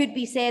 it could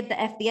be said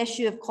that if the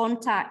issue of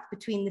contact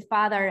between the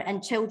father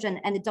and children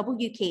in the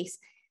W case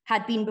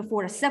had been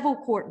before a civil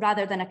court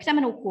rather than a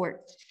criminal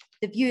court,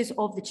 the views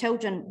of the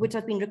children would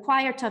have been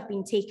required to have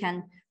been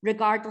taken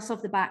regardless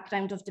of the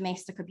background of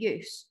domestic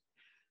abuse.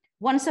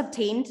 Once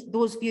obtained,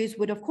 those views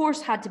would of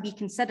course had to be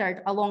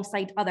considered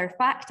alongside other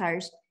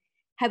factors.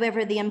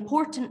 However, the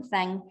important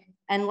thing,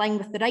 in line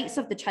with the rights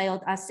of the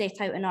child as set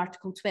out in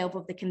Article 12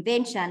 of the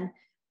Convention,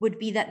 would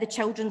be that the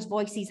children's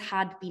voices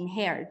had been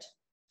heard.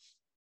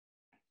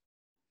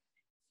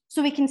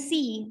 So we can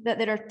see that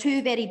there are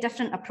two very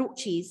different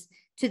approaches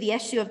to the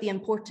issue of the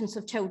importance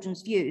of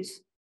children's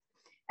views.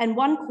 In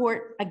one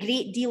court, a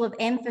great deal of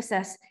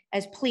emphasis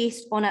is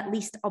placed on at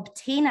least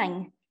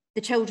obtaining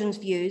the children's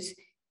views,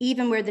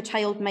 even where the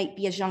child might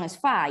be as young as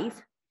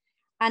 5.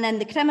 And in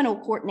the criminal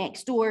court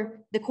next door,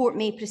 the court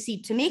may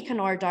proceed to make an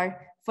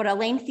order for a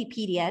lengthy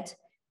period,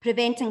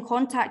 preventing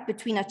contact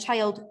between a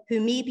child who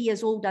may be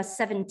as old as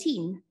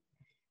 17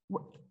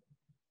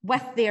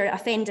 with their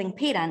offending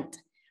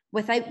parent,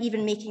 without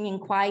even making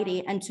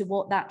inquiry into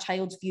what that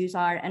child's views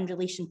are in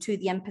relation to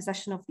the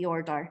imposition of the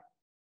order.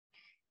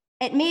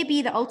 It may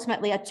be that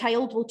ultimately a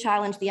child will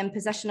challenge the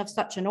imposition of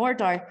such an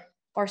order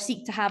or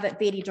seek to have it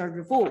varied or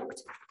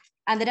revoked.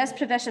 And there is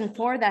provision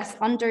for this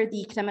under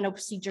the Criminal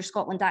Procedure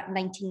Scotland Act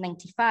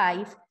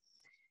 1995.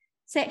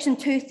 Section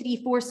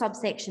 234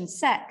 subsection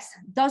 6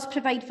 does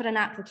provide for an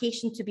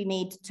application to be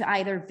made to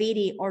either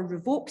vary or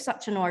revoke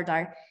such an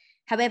order.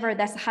 However,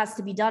 this has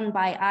to be done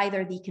by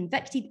either the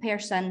convicted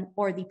person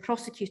or the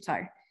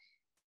prosecutor.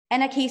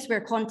 In a case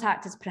where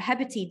contact is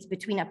prohibited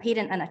between a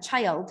parent and a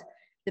child,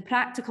 the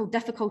practical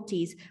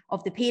difficulties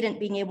of the parent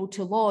being able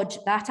to lodge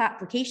that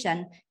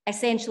application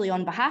essentially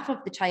on behalf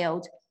of the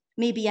child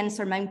may be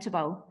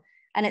insurmountable.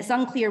 And it's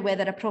unclear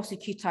whether a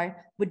prosecutor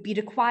would be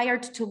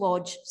required to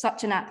lodge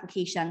such an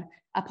application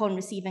upon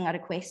receiving a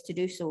request to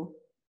do so.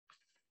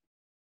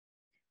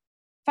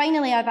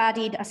 Finally, I've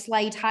added a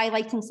slide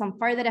highlighting some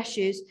further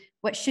issues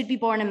which should be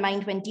borne in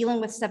mind when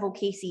dealing with civil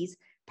cases,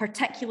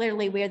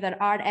 particularly where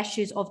there are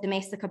issues of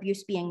domestic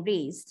abuse being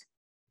raised.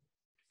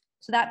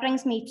 So that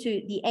brings me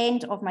to the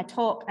end of my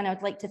talk, and I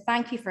would like to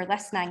thank you for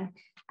listening,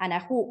 and I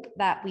hope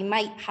that we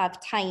might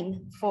have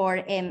time for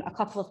a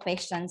couple of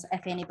questions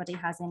if anybody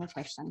has any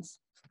questions.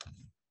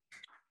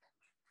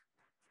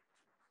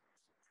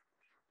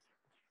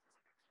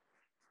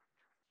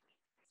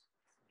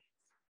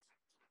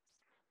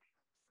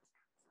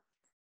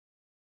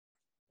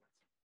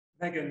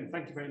 Megan,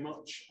 thank you very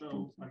much.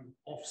 I'm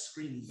off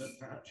screen, but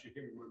perhaps you're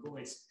hearing my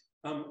voice.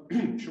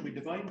 Shall we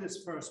divide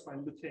this first by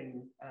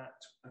looking at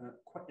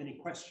any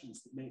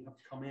questions that may have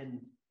come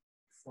in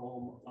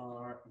from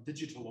our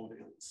digital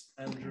audience?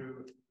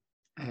 Andrew?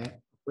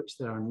 Which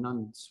there are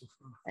none so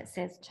far.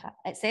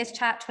 It says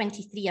chat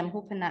 23. I'm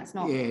hoping that's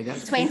not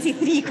that's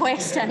 23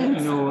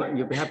 questions. No,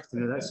 you'll be happy to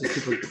know that's just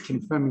people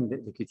confirming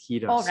that they could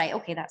hear us. All right,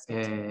 okay, that's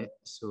good.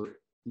 So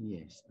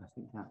yes, I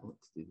think that ought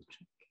to do the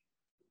trick.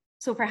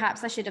 So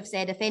perhaps I should have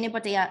said, if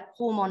anybody at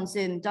home on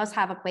Zoom does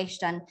have a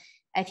question,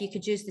 if you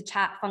could use the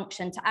chat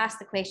function to ask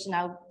the question,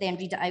 I'll then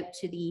read it out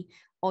to the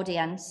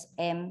audience.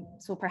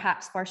 So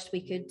perhaps first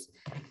we could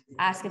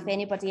ask if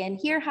anybody in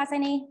here has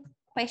any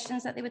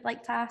questions that they would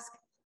like to ask.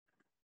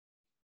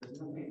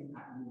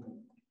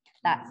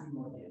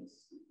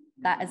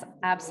 That is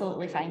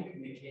absolutely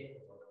fine.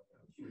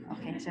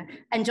 Okay, sure.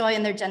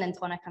 Enjoying their gin and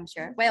tonic, I'm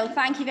sure. Well,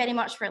 thank you very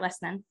much for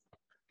listening.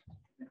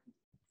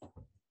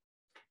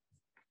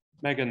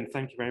 Megan,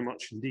 thank you very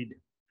much indeed.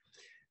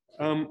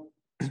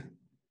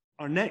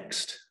 Our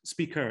next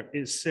speaker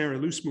is Sarah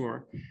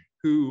Loosemore,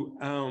 who,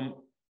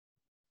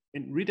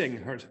 in reading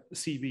her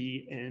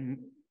CV and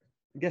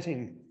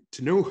getting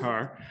to know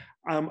her,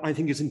 I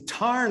think is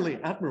entirely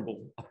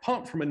admirable,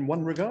 apart from in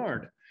one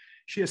regard.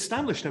 She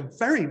established a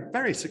very,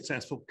 very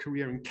successful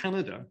career in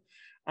Canada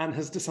and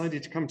has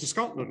decided to come to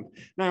Scotland.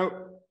 Now,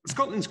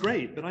 Scotland's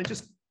great, but I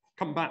just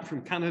come back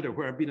from Canada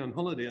where I've been on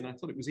holiday and I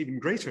thought it was even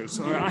greater.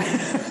 So I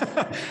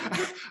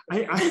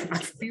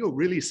feel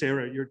really,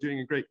 Sarah, you're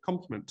doing a great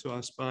compliment to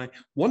us by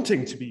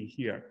wanting to be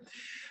here.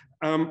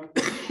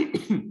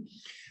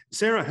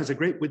 Sarah has a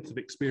great width of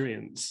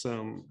experience,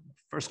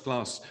 first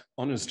class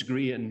honours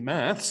degree in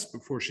maths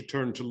before she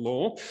turned to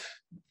law.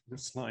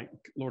 It's like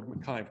Lord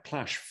Mackay of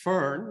Clash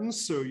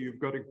Ferns, so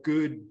you've got a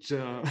good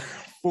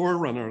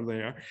forerunner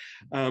there.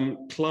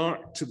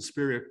 Clerk to the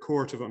Superior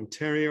Court of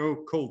Ontario,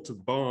 called to the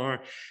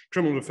bar,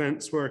 criminal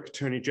defence work,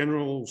 Attorney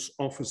General's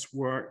office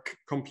work,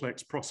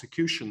 complex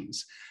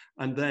prosecutions,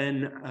 and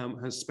then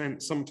has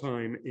spent some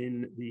time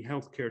in the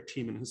healthcare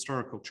team and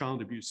historical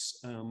child abuse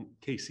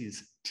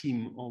cases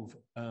team of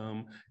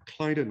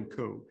Clyde &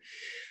 Co.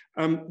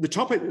 The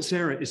topic that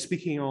Sarah is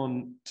speaking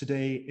on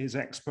today is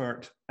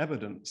expert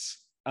evidence.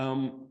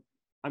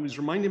 I was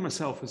reminding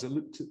myself as I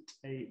looked at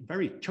a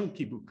very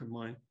chunky book on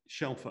my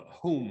shelf at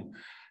home,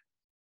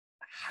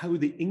 how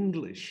the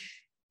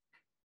English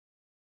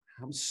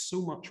have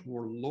so much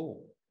more law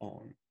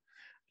on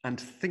and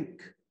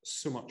think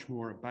so much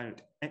more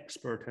about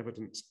expert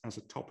evidence as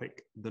a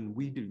topic than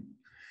we do.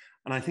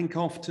 And I think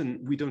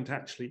often we don't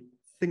actually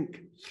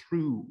think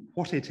through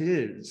what it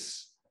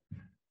is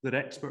that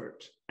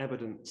expert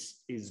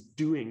evidence is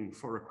doing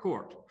for a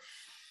court.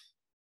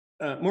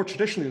 More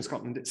traditionally in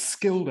Scotland, it's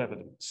skilled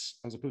evidence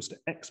as opposed to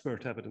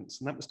expert evidence.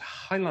 And that was to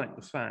highlight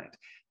the fact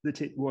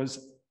that it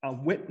was a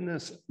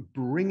witness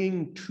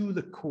bringing to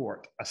the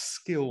court a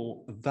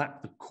skill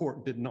that the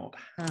court did not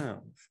have.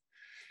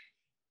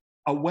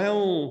 A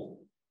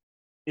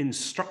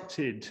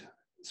well-constructed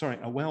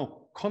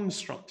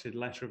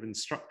letter of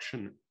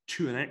instruction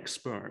to an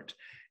expert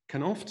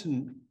can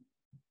often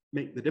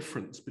make the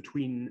difference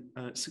between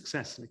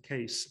success in a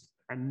case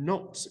and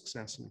not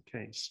success in a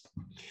case.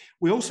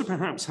 We also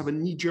perhaps have a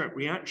knee-jerk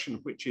reaction,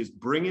 which is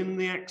bring in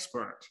the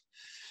expert.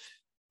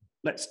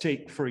 Let's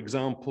take, for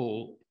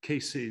example,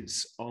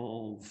 cases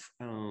of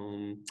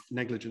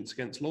negligence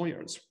against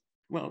lawyers.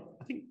 Well,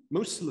 I think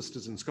most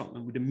solicitors in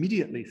Scotland would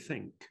immediately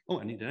think, oh,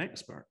 I need an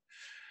expert.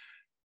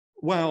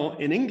 Well,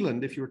 in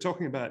England, if you were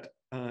talking about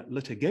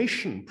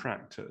litigation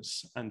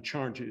practice and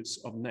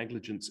charges of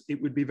negligence,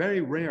 it would be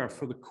very rare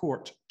for the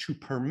court to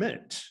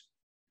permit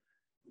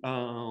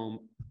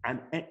an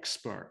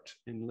expert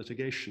in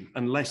litigation,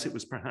 unless it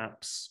was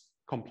perhaps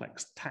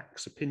complex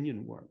tax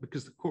opinion work,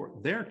 because the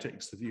court there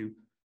takes the view,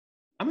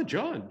 I'm a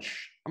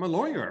judge, I'm a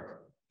lawyer,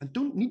 and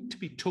don't need to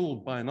be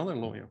told by another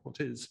lawyer what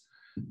is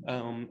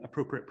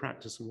appropriate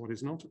practice and what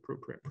is not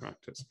appropriate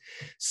practice.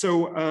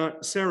 So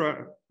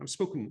Sarah, I've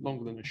spoken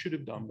longer than I should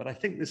have done, but I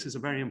think this is a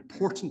very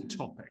important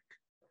topic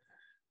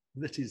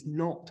that is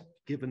not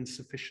given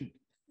sufficient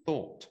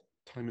thought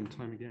time and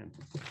time again.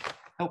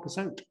 Help us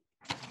out.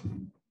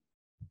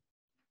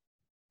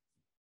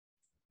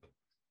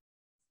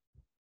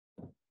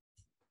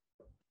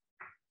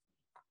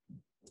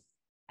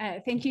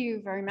 Thank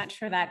you very much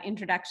for that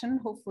introduction.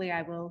 Hopefully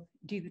I will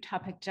do the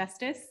topic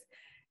justice.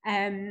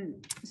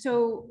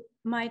 So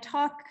my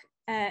talk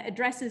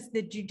addresses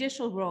the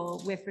judicial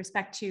role with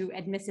respect to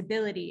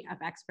admissibility of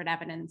expert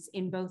evidence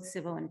in both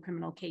civil and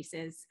criminal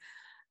cases.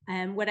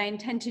 What I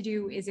intend to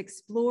do is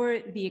explore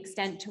the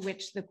extent to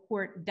which the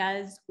court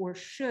does or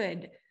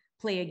should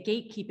play a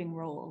gatekeeping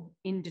role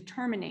in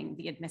determining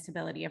the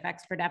admissibility of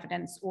expert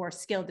evidence, or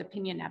skilled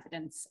opinion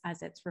evidence,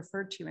 as it's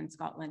referred to in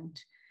Scotland.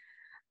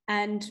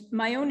 And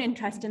my own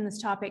interest in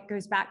this topic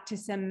goes back to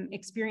some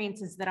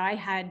experiences that I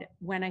had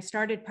when I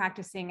started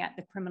practicing at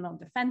the criminal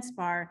defense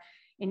bar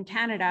in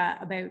Canada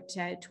about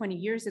 20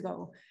 years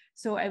ago.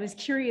 So I was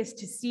curious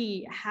to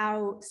see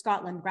how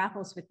Scotland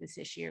grapples with this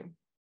issue.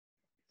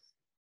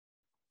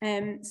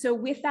 So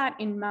with that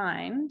in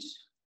mind,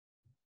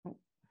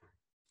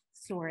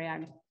 sorry,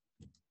 I'm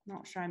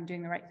not sure I'm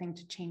doing the right thing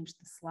to change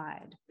the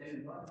slide.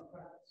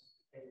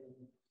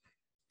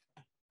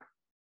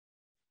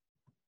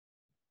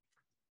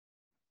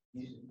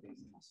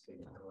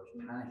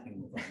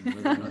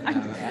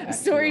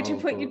 Sorry to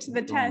put you to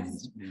the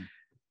test.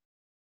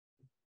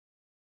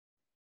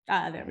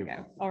 There we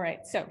go. All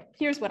right, so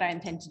here's what I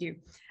intend to do.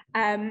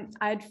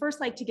 I'd first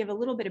like to give a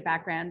little bit of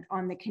background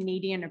on the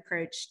Canadian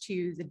approach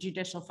to the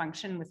judicial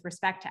function with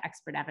respect to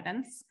expert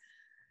evidence.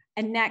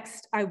 And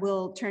next, I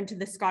will turn to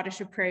the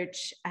Scottish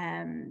approach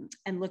and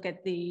look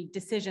at the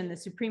decision, the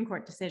Supreme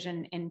Court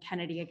decision in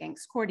Kennedy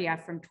against Cordia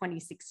from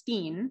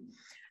 2016,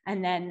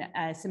 and then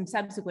some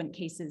subsequent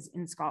cases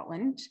in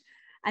Scotland.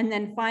 And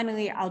then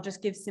finally, I'll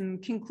just give some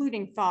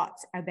concluding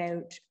thoughts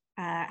about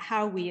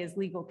how we as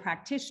legal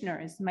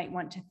practitioners might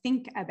want to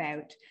think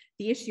about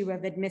the issue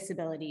of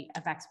admissibility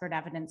of expert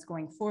evidence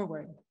going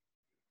forward.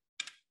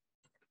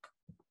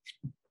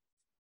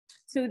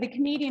 So the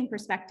Canadian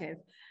perspective.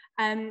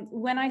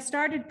 When I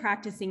started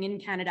practicing in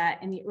Canada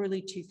in the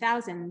early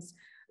 2000s,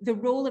 the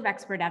role of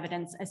expert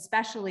evidence,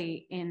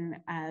 especially in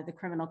the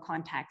criminal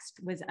context,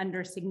 was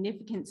under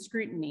significant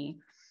scrutiny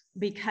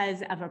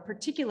because of a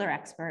particular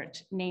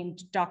expert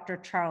named Dr.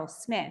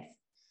 Charles Smith.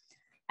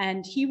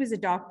 And he was a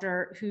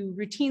doctor who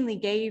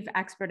routinely gave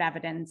expert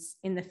evidence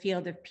in the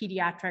field of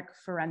pediatric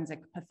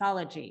forensic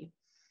pathology.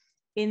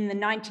 In the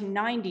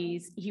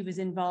 1990s, he was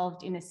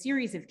involved in a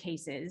series of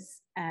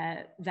cases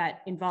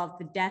that involved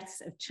the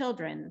deaths of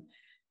children,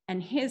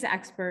 and his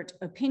expert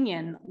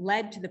opinion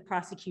led to the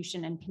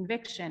prosecution and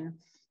conviction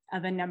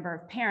of a number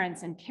of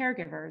parents and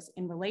caregivers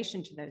in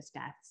relation to those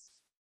deaths.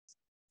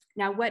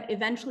 Now, what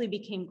eventually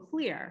became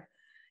clear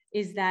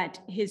is that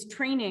his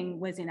training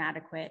was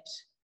inadequate.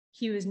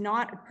 He was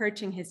not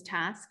approaching his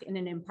task in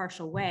an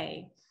impartial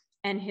way,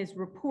 and his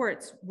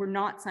reports were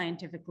not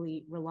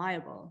scientifically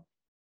reliable.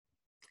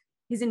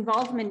 His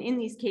involvement in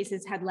these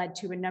cases had led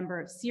to a number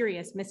of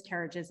serious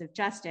miscarriages of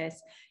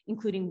justice,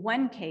 including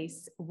one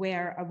case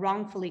where a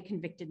wrongfully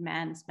convicted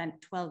man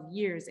spent 12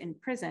 years in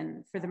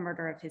prison for the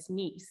murder of his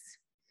niece.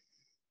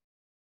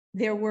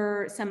 There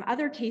were some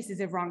other cases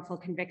of wrongful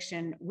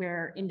conviction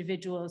where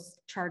individuals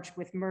charged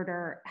with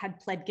murder had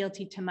pled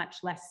guilty to much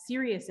less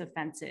serious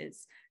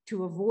offenses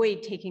to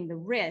avoid taking the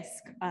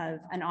risk of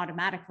an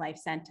automatic life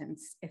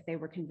sentence if they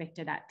were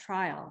convicted at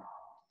trial.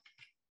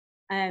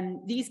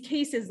 These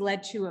cases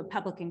led to a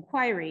public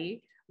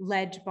inquiry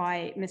led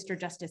by Mr.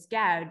 Justice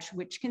Gouge,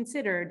 which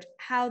considered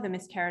how the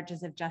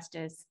miscarriages of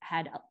justice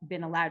had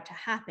been allowed to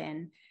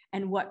happen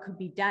and what could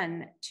be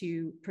done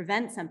to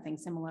prevent something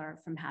similar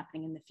from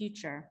happening in the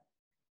future.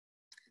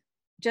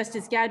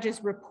 Justice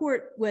Gouge's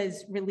report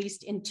was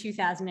released in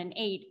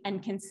 2008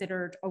 and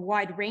considered a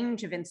wide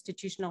range of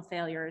institutional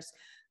failures,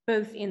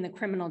 both in the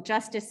criminal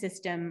justice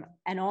system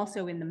and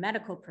also in the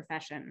medical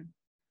profession.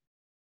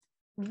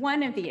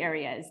 One of the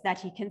areas that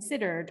he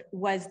considered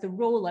was the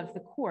role of the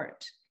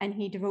court, and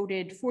he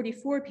devoted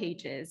 44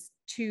 pages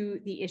to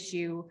the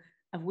issue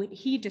of what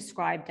he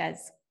described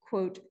as,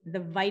 quote, the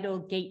vital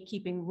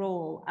gatekeeping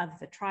role of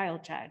the trial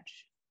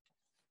judge.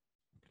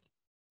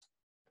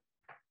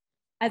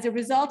 As a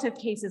result of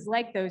cases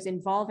like those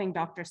involving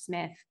Dr.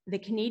 Smith, the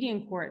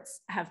Canadian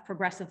courts have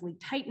progressively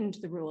tightened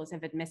the rules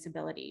of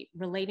admissibility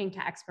relating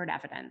to expert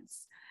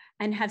evidence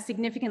and have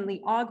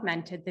significantly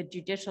augmented the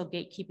judicial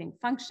gatekeeping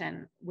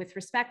function with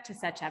respect to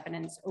such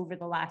evidence over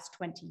the last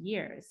 20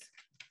 years.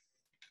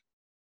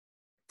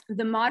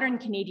 The modern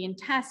Canadian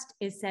test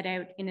is set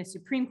out in a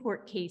Supreme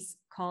Court case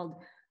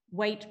called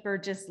White,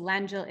 Burgess,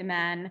 Langell,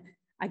 Iman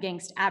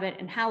against Abbott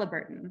and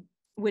Halliburton,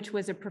 which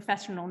was a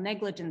professional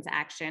negligence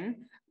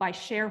action by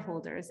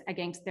shareholders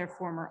against their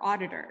former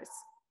auditors.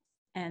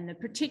 And the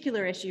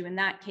particular issue in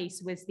that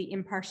case was the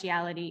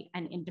impartiality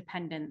and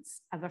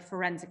independence of a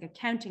forensic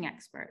accounting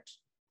expert.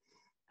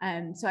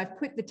 So I've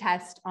put the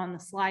test on the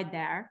slide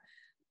there.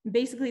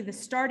 Basically, the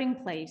starting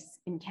place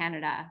in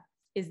Canada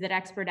is that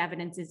expert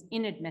evidence is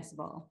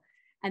inadmissible,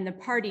 and the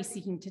party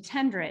seeking to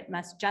tender it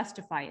must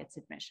justify its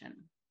admission.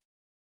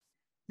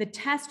 The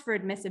test for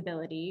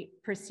admissibility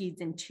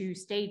proceeds in two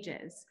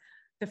stages.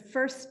 The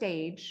first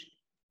stage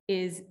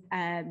is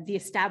the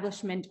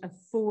establishment of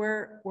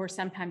 4 or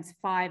sometimes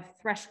 5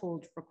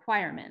 threshold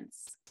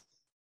requirements.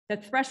 The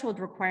threshold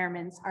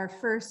requirements are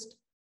first,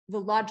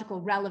 the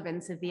logical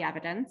relevance of the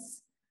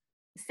evidence.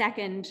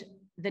 Second,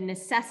 the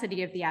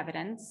necessity of the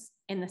evidence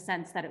in the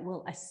sense that it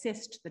will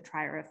assist the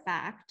trier of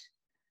fact.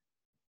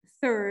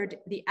 Third,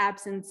 the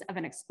absence of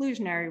an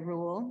exclusionary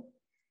rule.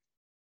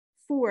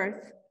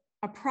 Fourth,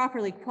 a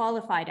properly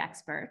qualified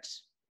expert.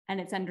 And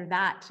it's under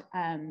that,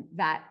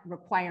 that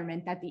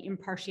requirement that the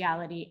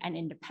impartiality and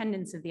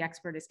independence of the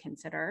expert is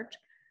considered.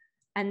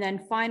 And then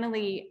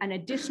finally, an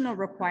additional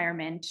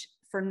requirement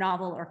for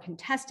novel or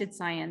contested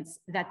science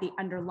that the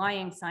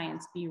underlying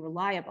science be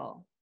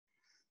reliable.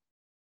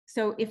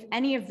 So if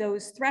any of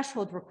those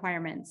threshold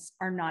requirements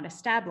are not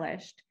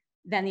established,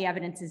 then the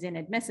evidence is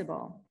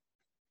inadmissible.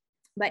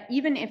 But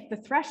even if the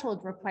threshold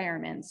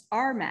requirements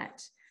are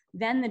met,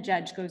 then the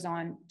judge goes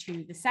on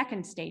to the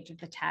second stage of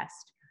the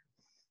test.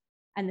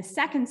 And the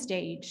second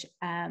stage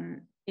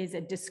is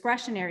a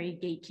discretionary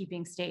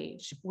gatekeeping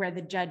stage where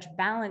the judge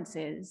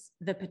balances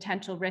the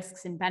potential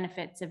risks and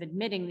benefits of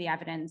admitting the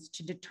evidence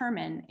to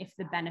determine if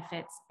the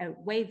benefits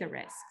outweigh the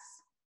risks.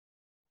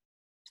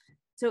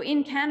 So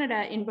in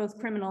Canada, in both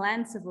criminal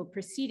and civil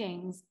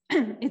proceedings,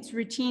 it's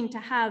routine to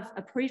have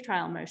a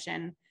pretrial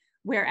motion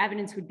where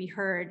evidence would be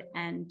heard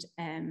and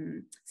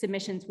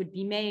submissions would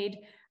be made,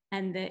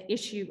 and the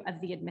issue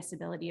of the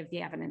admissibility of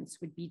the evidence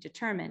would be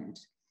determined.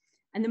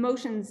 And the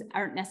motions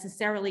aren't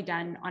necessarily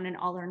done on an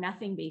all or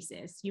nothing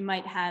basis. You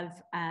might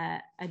have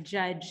a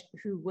judge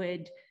who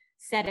would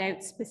set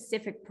out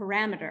specific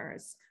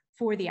parameters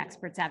for the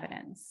expert's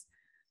evidence.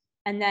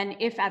 And then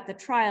if at the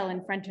trial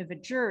in front of a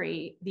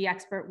jury, the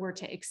expert were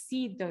to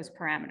exceed those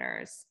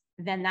parameters,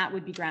 then that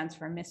would be grounds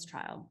for a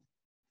mistrial.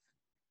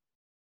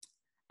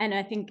 And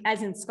I think,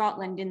 as in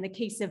Scotland, in the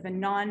case of a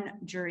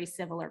non-jury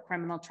civil or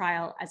criminal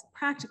trial, as a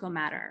practical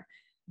matter,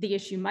 the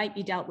issue might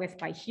be dealt with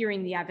by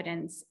hearing the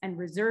evidence and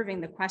reserving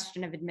the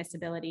question of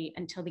admissibility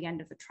until the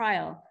end of the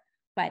trial,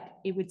 but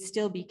it would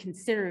still be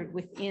considered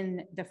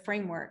within the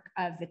framework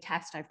of the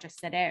test I've just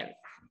set out.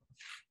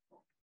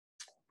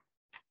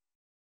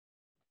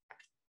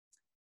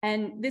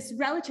 And this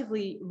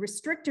relatively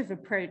restrictive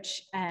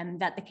approach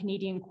that the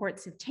Canadian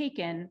courts have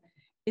taken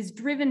is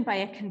driven by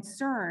a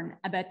concern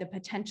about the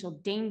potential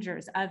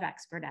dangers of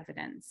expert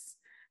evidence.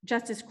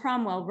 Justice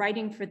Cromwell,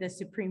 writing for the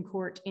Supreme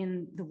Court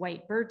in the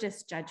White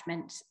Burgess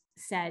judgment,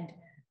 said,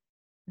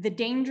 "The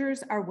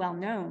dangers are well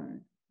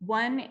known.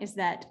 One is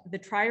that the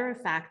trier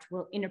of fact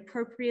will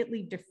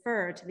inappropriately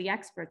defer to the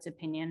expert's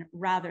opinion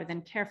rather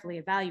than carefully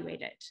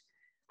evaluate it.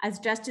 As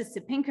Justice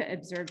Sapinka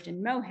observed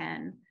in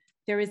Mulhall,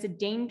 there is a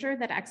danger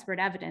that expert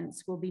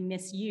evidence will be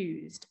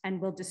misused and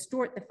will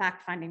distort the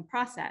fact-finding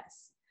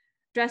process.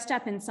 Dressed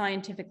up in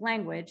scientific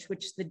language,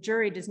 which the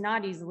jury does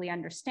not easily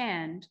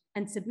understand,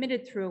 and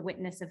submitted through a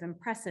witness of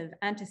impressive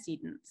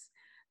antecedents.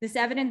 This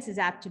evidence is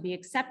apt to be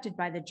accepted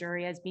by the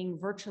jury as being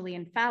virtually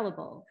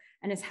infallible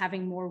and as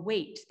having more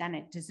weight than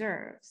it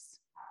deserves."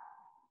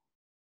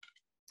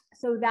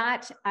 So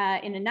that,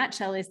 in a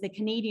nutshell, is the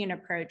Canadian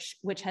approach,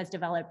 which has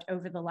developed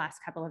over the last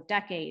couple of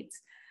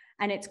decades.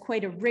 And it's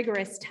quite a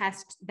rigorous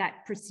test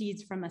that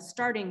proceeds from a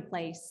starting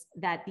place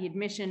that the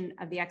admission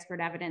of the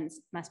expert evidence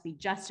must be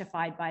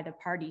justified by the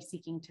party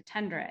seeking to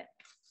tender it.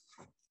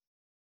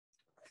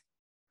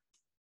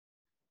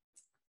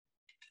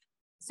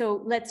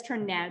 So let's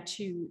turn now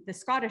to the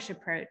Scottish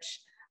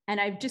approach. And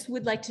I just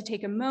would like to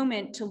take a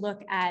moment to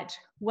look at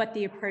what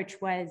the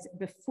approach was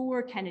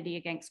before Kennedy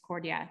against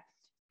Cordia.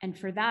 And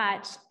for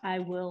that, I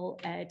will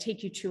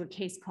take you to a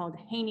case called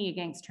Haney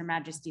against Her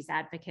Majesty's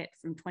Advocate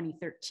from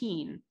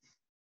 2013.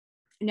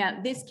 Now,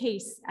 this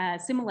case,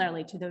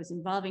 similarly to those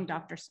involving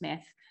Dr.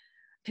 Smith,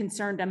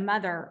 concerned a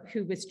mother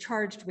who was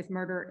charged with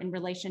murder in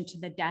relation to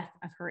the death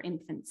of her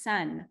infant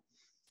son.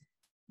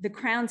 The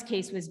Crown's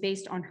case was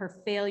based on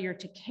her failure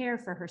to care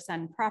for her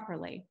son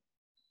properly.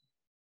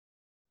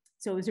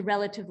 So it was a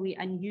relatively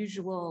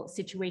unusual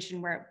situation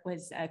where it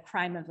was a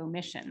crime of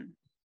omission.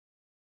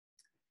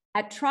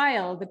 At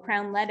trial, the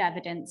Crown led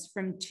evidence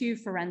from 2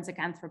 forensic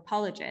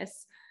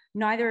anthropologists,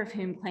 neither of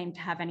whom claimed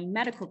to have any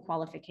medical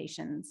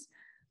qualifications.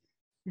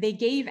 They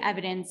gave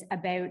evidence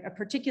about a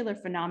particular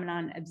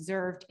phenomenon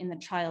observed in the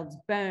child's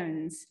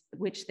bones,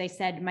 which they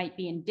said might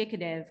be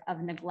indicative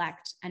of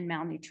neglect and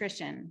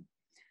malnutrition.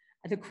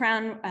 The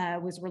Crown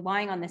was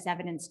relying on this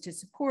evidence to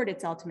support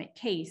its ultimate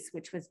case,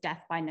 which was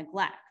death by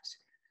neglect.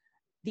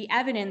 The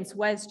evidence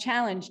was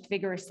challenged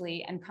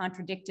vigorously and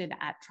contradicted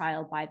at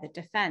trial by the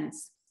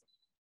defense.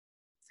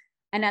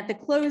 And at the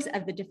close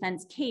of the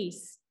defense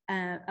case,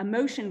 a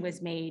motion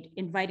was made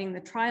inviting the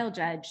trial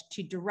judge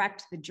to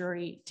direct the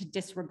jury to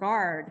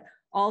disregard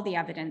all the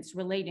evidence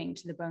relating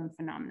to the bone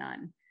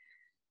phenomenon.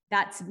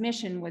 That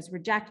submission was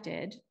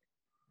rejected.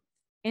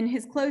 In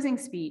his closing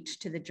speech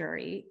to the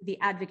jury, the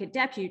advocate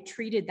depute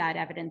treated that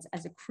evidence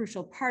as a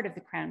crucial part of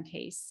the Crown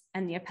case,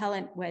 and the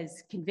appellant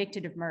was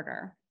convicted of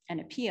murder and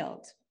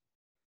appealed.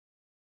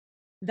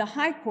 The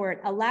High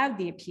Court allowed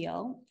the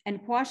appeal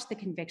and quashed the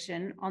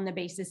conviction on the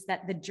basis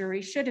that the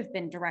jury should have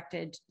been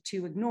directed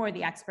to ignore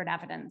the expert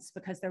evidence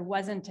because there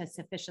wasn't a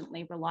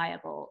sufficiently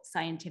reliable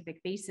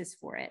scientific basis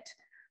for it.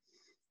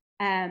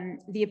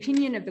 The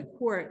opinion of the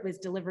court was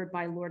delivered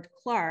by Lord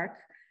Clark,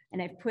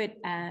 and I've put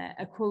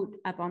a quote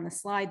up on the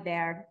slide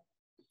there.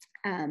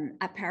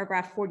 At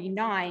paragraph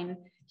 49,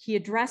 he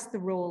addressed the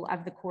role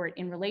of the court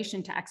in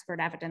relation to expert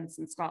evidence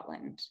in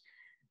Scotland.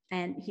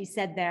 And he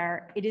said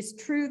there, "It is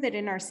true that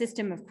in our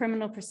system of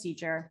criminal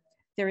procedure,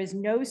 there is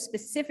no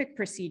specific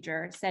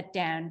procedure set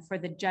down for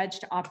the judge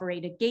to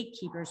operate a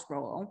gatekeeper's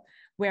role,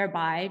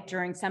 whereby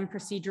during some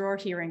procedure or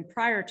hearing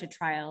prior to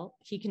trial,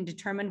 he can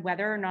determine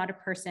whether or not a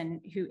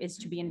person who is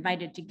to be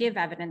invited to give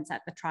evidence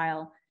at the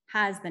trial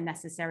has the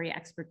necessary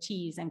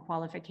expertise and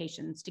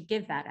qualifications to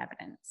give that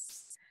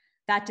evidence.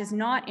 That does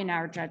not, in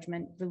our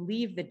judgment,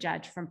 relieve the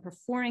judge from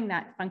performing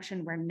that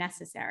function where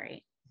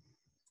necessary."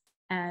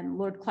 And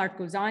Lord Clark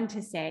goes on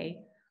to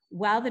say,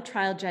 "While the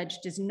trial judge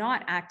does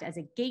not act as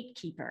a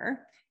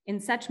gatekeeper,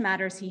 in such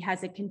matters he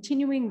has a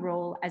continuing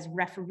role as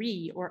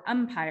referee or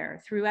umpire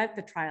throughout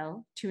the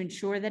trial to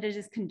ensure that it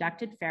is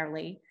conducted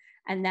fairly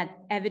and that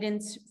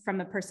evidence from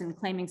a person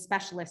claiming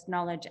specialist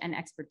knowledge and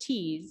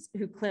expertise,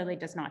 who clearly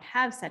does not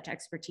have such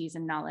expertise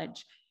and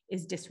knowledge,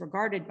 is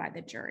disregarded by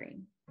the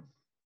jury."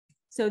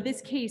 So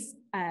this case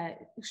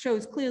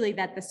shows clearly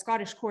that the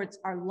Scottish courts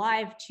are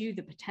live to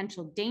the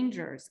potential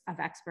dangers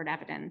of expert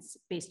evidence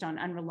based on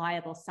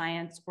unreliable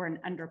science or an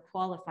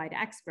underqualified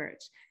expert.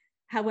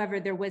 However,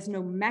 there was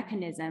no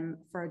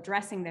mechanism for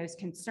addressing those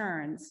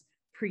concerns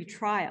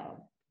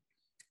pre-trial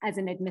as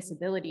an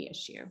admissibility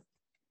issue.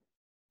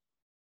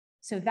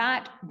 So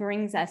that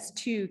brings us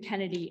to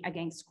Kennedy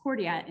against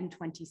Cordia in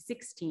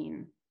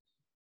 2016.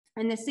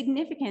 And the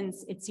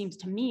significance, it seems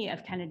to me,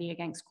 of Kennedy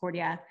against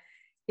Cordia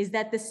is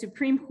that the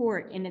Supreme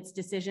Court in its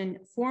decision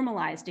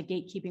formalized a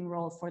gatekeeping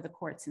role for the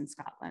courts in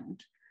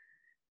Scotland.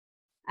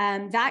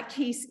 That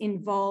case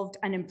involved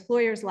an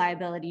employer's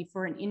liability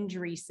for an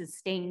injury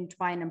sustained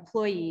by an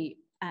employee.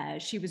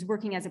 She was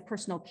working as a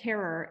personal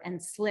carer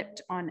and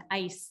slipped on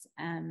ice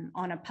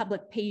on a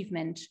public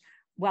pavement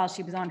while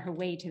she was on her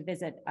way to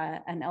visit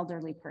an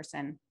elderly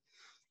person.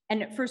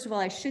 And first of all,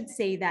 I should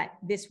say that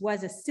this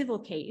was a civil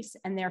case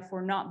and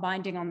therefore not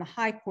binding on the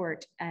High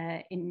Court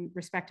in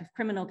respect of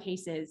criminal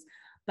cases,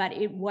 but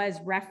it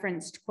was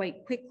referenced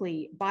quite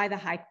quickly by the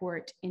High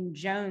Court in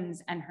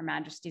Jones and Her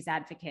Majesty's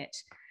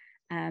Advocate.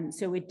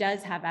 So it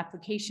does have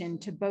application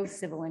to both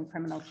civil and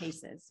criminal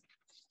cases.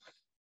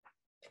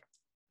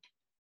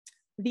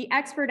 The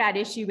expert at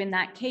issue in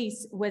that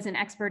case was an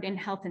expert in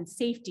health and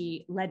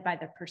safety led by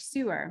the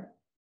pursuer.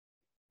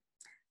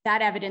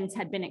 That evidence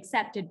had been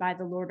accepted by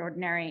the Lord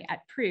Ordinary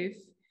at proof.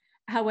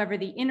 However,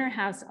 the Inner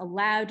House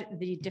allowed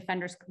the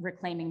defender's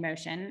reclaiming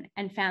motion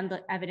and found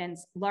the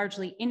evidence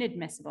largely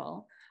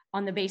inadmissible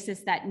on the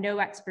basis that no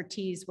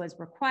expertise was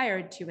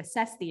required to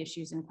assess the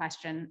issues in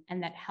question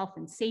and that health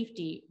and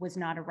safety was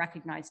not a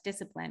recognized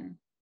discipline.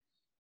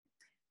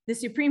 The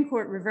Supreme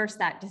Court reversed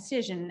that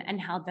decision and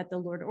held that the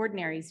Lord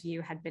Ordinary's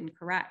view had been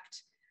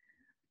correct.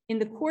 In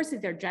the course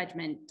of their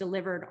judgment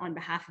delivered on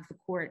behalf of the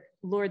court,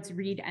 Lords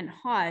Reid and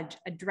Hodge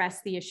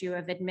addressed the issue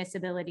of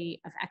admissibility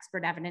of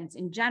expert evidence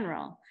in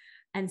general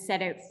and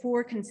set out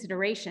 4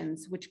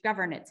 considerations which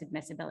govern its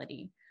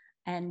admissibility.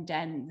 And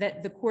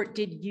the court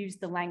did use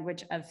the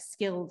language of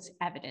skilled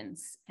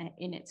evidence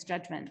in its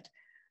judgment.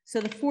 So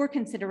the 4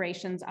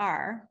 considerations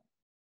are,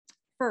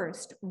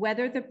 First,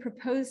 whether the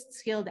proposed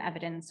skilled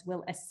evidence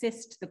will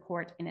assist the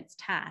court in its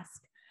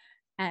task.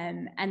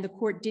 And the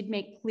court did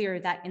make clear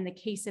that in the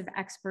case of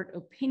expert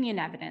opinion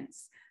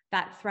evidence,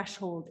 that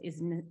threshold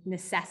is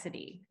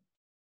necessity.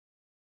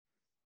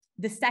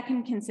 The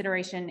second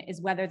consideration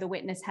is whether the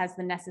witness has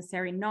the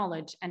necessary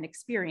knowledge and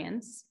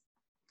experience.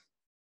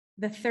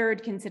 The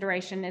third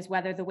consideration is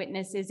whether the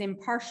witness is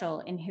impartial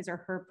in his or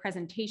her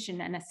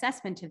presentation and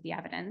assessment of the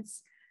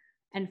evidence.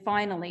 And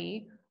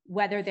finally,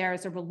 whether there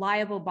is a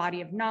reliable body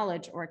of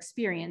knowledge or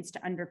experience to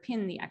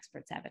underpin the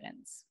expert's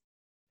evidence.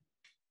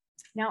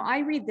 Now, I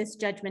read this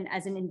judgment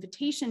as an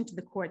invitation to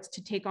the courts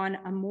to take on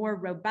a more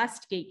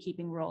robust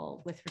gatekeeping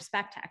role with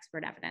respect to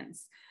expert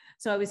evidence.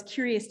 So I was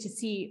curious to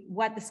see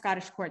what the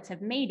Scottish courts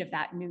have made of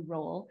that new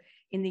role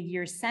in the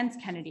years since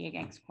Kennedy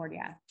against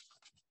Cordia.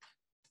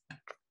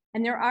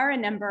 And there are a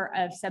number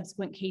of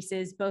subsequent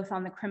cases, both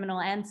on the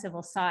criminal and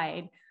civil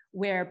side,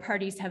 where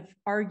parties have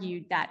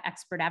argued that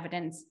expert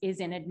evidence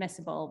is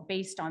inadmissible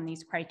based on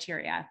these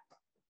criteria.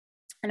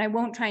 And I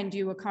won't try and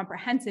do a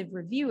comprehensive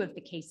review of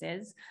the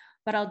cases,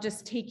 but I'll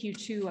just take you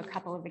to a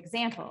couple of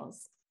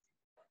examples.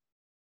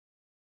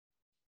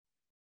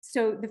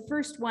 So the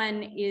first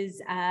one is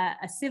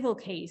a civil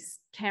case,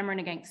 Cameron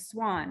against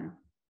Swan.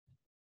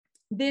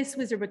 This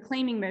was a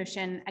reclaiming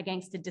motion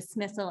against a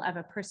dismissal of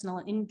a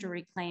personal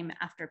injury claim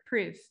after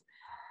proof.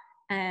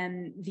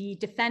 The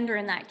defender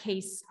in that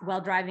case,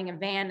 while driving a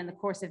van in the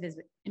course of his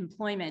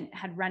employment,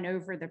 had run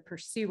over the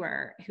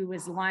pursuer, who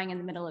was lying in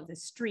the middle of the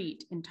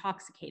street,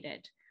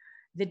 intoxicated.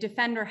 The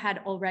defender had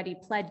already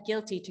pled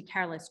guilty to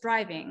careless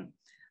driving,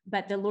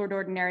 but the Lord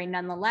Ordinary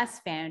nonetheless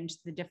found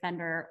the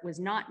defender was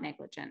not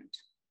negligent.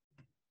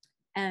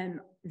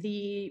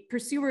 The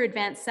pursuer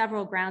advanced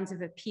several grounds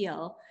of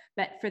appeal,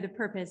 but for the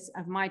purpose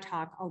of my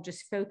talk, I'll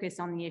just focus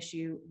on the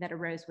issue that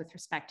arose with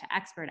respect to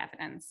expert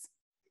evidence.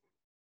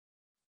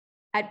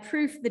 At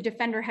proof, the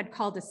defender had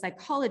called a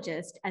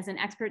psychologist as an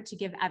expert to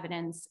give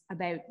evidence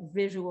about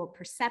visual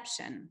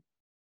perception.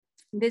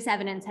 This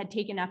evidence had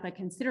taken up a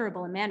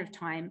considerable amount of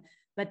time,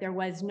 but there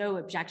was no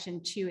objection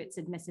to its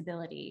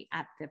admissibility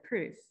at the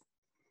proof.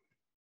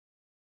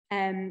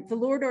 The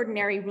Lord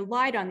Ordinary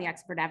relied on the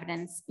expert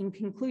evidence in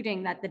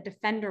concluding that the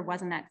defender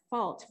wasn't at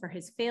fault for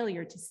his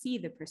failure to see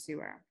the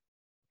pursuer.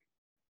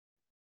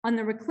 On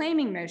the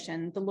reclaiming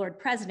motion, the Lord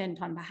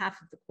President, on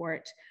behalf of the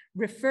court,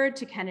 referred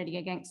to Kennedy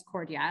against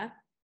Cordia,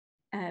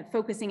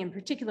 focusing in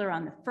particular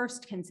on the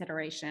first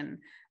consideration,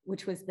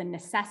 which was the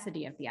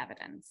necessity of the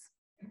evidence.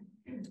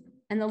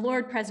 And the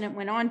Lord President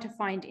went on to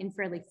find in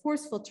fairly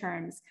forceful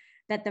terms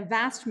that the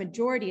vast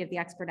majority of the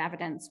expert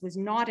evidence was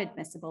not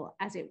admissible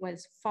as it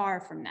was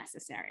far from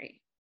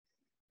necessary.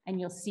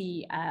 And you'll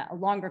see a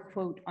longer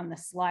quote on the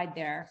slide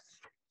there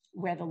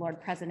where the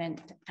Lord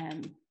President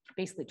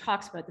basically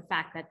talks about the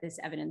fact that this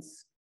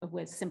evidence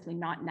was simply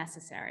not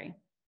necessary.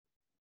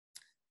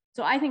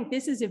 So I think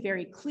this is a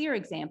very clear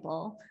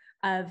example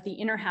of the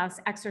inner house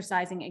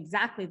exercising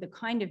exactly the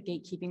kind of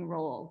gatekeeping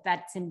role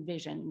that's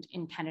envisioned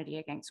in Kennedy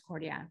against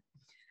Cordia.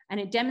 And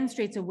it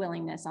demonstrates a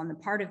willingness on the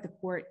part of the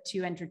court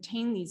to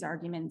entertain these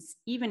arguments,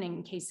 even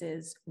in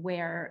cases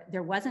where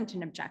there wasn't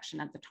an objection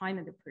at the time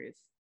of the proof.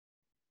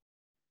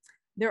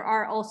 There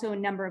are also a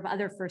number of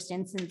other first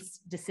instance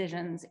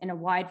decisions in a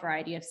wide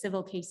variety of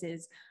civil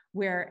cases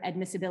where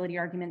admissibility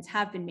arguments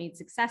have been made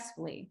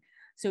successfully.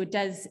 So it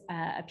does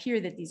appear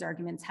that these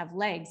arguments have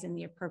legs in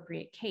the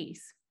appropriate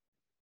case.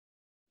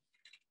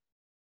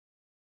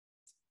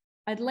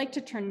 I'd like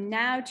to turn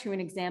now to an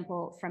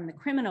example from the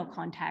criminal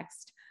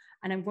context,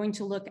 and I'm going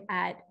to look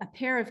at a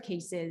pair of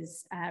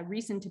cases,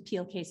 recent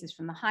appeal cases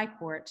from the High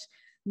Court,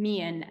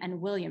 Meehan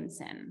and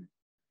Williamson.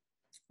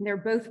 They're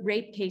both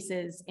rape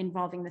cases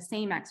involving the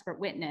same expert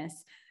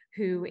witness,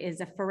 who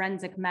is a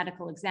forensic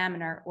medical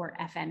examiner, or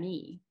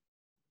FME.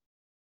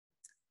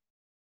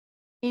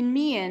 In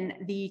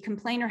Meehan, the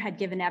complainer had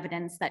given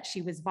evidence that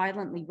she was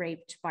violently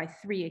raped by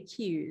 3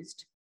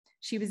 accused.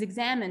 She was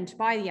examined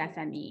by the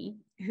FME,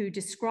 who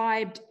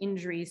described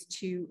injuries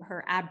to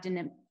her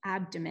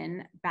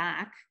abdomen,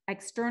 back,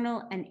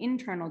 external and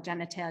internal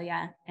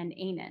genitalia, and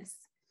anus.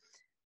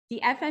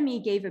 The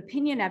FME gave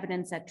opinion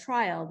evidence at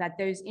trial that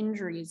those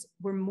injuries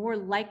were more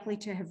likely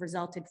to have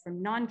resulted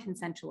from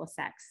non-consensual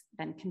sex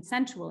than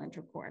consensual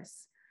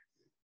intercourse.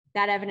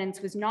 That evidence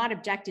was not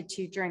objected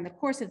to during the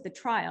course of the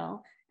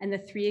trial, and the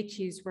 3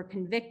 accused were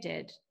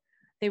convicted.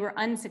 They were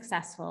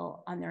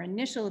unsuccessful on their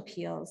initial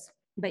appeals,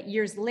 but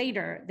years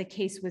later, the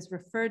case was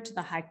referred to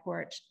the High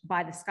Court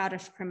by the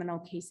Scottish Criminal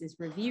Cases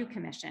Review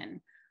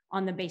Commission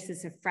on the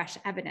basis of fresh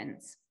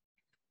evidence.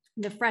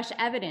 The fresh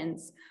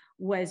evidence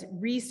was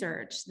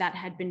research that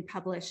had been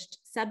published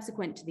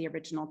subsequent to the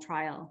original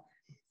trial,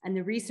 and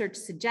the research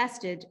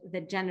suggested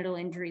that genital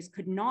injuries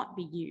could not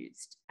be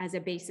used as a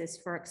basis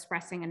for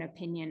expressing an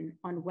opinion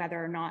on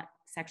whether or not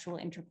sexual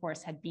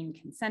intercourse had been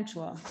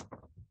consensual.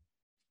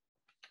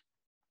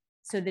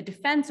 So the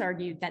defense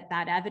argued that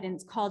that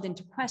evidence called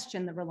into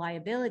question the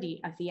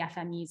reliability of the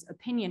FME's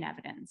opinion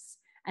evidence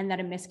and that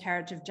a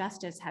miscarriage of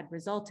justice had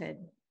resulted.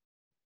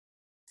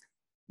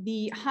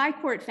 The High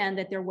Court found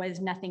that there was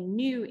nothing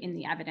new in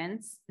the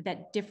evidence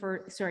that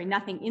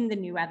nothing in the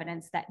new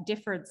evidence that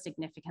differed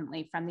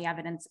significantly from the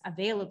evidence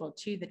available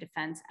to the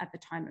defense at the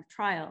time of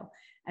trial,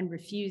 and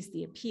refused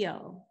the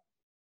appeal.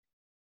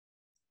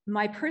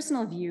 My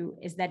personal view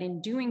is that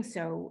in doing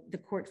so, the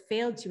court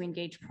failed to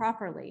engage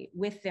properly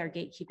with their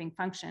gatekeeping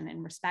function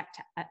in respect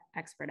to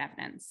expert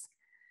evidence.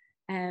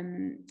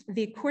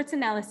 The court's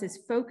analysis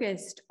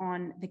focused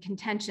on the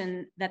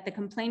contention that the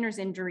complainer's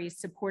injuries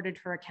supported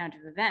her account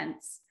of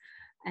events.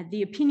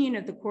 The opinion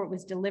of the court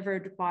was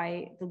delivered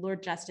by the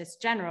Lord Justice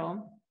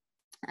General,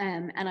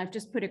 and I've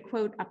just put a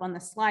quote up on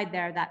the slide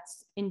there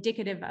that's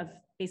indicative of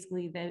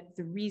basically the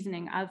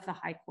reasoning of the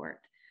High Court.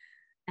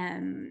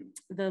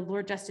 The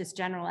Lord Justice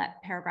General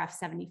at paragraph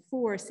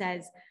 74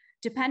 says,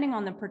 depending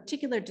on the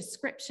particular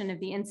description of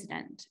the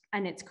incident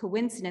and its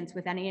coincidence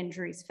with any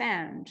injuries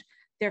found,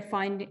 I'm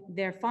going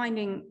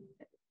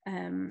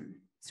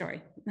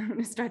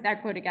to start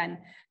that quote again.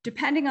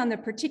 Depending on the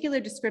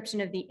particular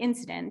description of the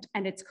incident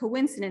and its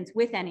coincidence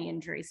with any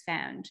injuries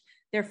found,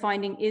 their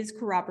finding is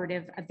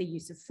corroborative of the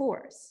use of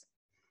force.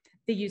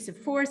 The use of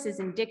force is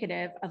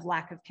indicative of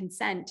lack of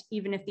consent,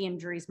 even if the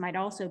injuries might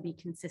also be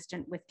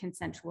consistent with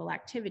consensual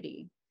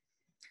activity.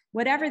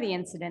 Whatever the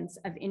incidence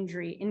of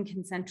injury in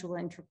consensual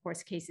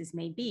intercourse cases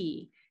may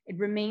be, it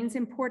remains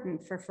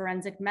important for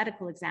forensic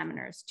medical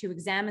examiners to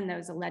examine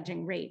those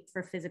alleging rape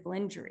for physical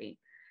injury,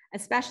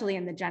 especially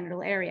in the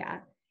genital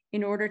area,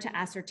 in order to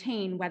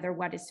ascertain whether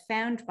what is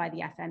found by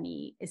the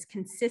FME is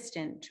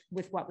consistent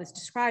with what was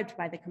described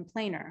by the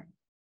complainer.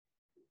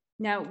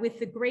 Now, with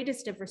the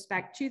greatest of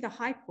respect to the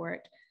High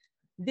Court,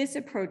 this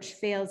approach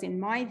fails, in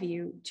my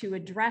view, to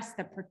address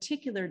the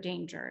particular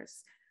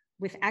dangers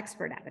with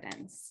expert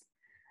evidence.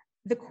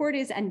 The court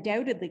is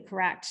undoubtedly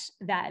correct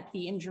that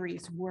the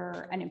injuries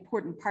were an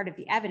important part of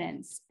the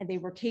evidence, and they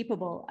were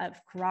capable of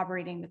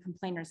corroborating the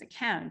complainer's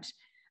account,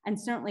 and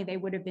certainly they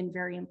would have been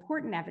very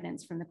important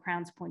evidence from the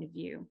Crown's point of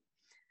view.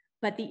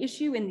 But the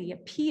issue in the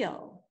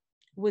appeal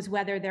was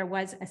whether there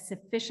was a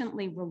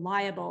sufficiently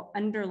reliable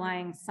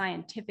underlying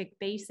scientific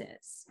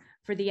basis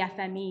for the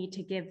FME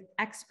to give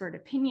expert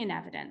opinion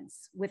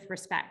evidence with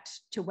respect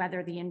to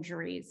whether the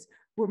injuries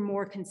were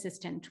more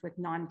consistent with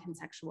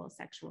non-consensual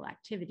sexual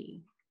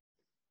activity.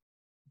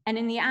 And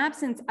in the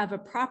absence of a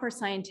proper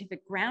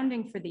scientific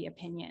grounding for the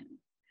opinion,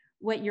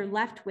 what you're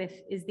left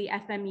with is the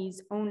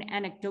FME's own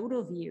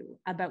anecdotal view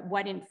about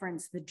what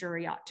inference the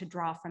jury ought to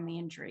draw from the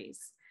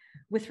injuries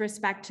with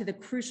respect to the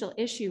crucial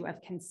issue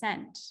of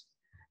consent.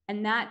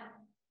 And that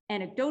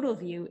anecdotal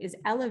view is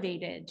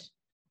elevated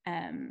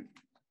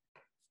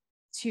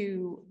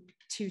to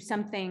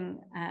something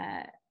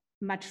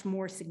much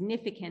more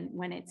significant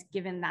when it's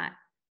given that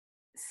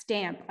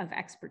stamp of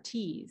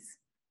expertise.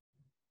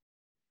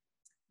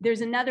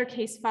 There's another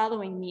case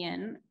following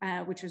Meehan,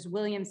 which was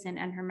Williamson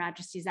and Her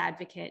Majesty's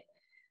Advocate,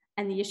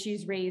 and the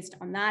issues raised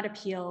on that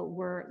appeal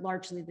were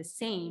largely the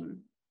same.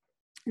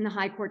 And the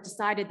High Court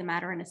decided the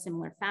matter in a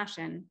similar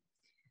fashion.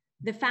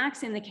 The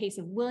facts in the case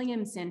of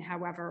Williamson,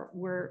 however,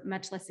 were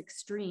much less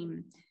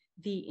extreme.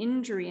 The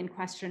injury in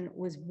question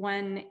was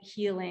one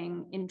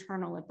healing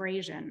internal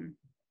abrasion.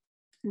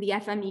 The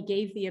FME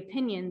gave the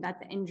opinion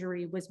that the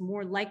injury was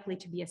more likely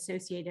to be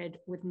associated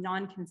with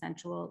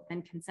non-consensual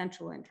than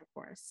consensual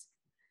intercourse.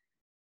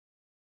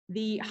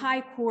 The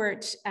High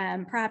Court,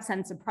 perhaps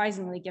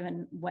unsurprisingly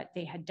given what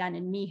they had done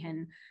in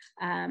Meehan,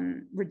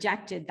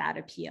 rejected that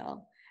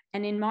appeal.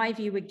 And in my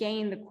view,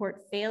 again, the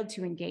court failed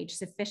to engage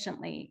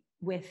sufficiently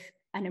with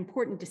an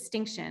important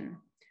distinction,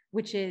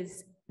 which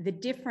is the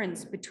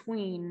difference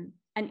between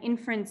an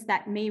inference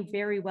that may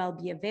very well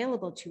be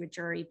available to a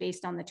jury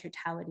based on the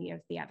totality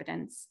of the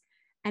evidence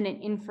and an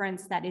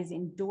inference that is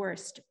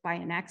endorsed by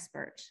an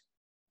expert.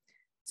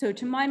 So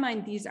to my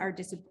mind, these are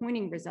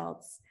disappointing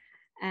results,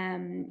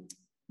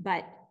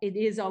 but it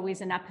is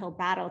always an uphill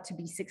battle to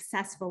be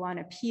successful on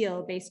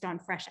appeal based on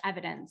fresh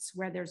evidence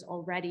where there's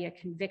already a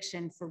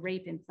conviction for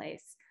rape in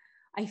place.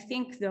 I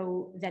think,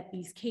 though, that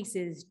these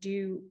cases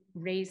do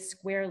raise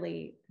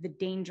squarely the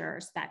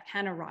dangers that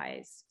can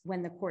arise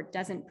when the court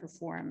doesn't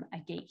perform a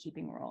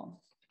gatekeeping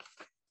role.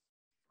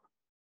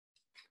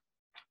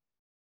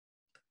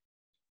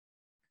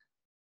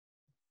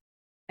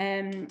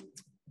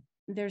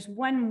 There's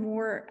one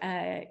more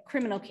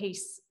criminal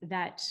case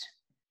that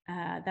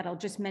I'll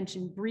just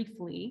mention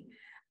briefly.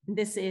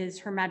 This is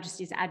Her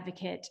Majesty's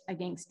Advocate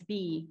against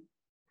B.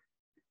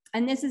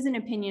 And this is an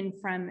opinion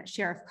from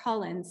Sheriff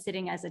Collins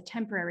sitting as a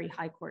temporary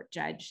High Court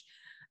judge.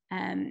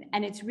 And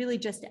it's really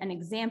just an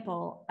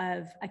example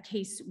of a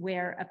case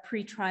where a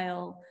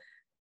pretrial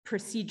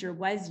procedure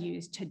was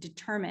used to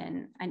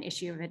determine an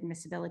issue of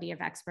admissibility of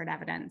expert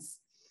evidence.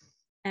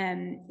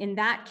 In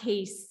that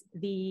case,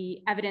 the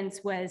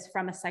evidence was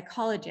from a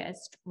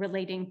psychologist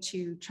relating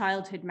to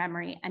childhood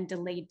memory and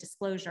delayed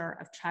disclosure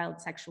of child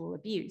sexual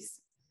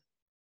abuse.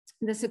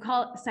 The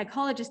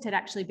psychologist had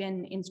actually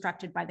been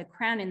instructed by the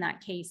Crown in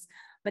that case,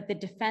 but the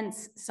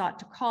defense sought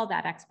to call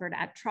that expert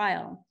at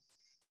trial.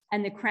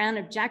 And the Crown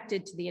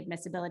objected to the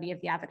admissibility of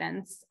the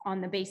evidence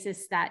on the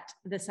basis that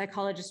the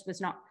psychologist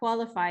was not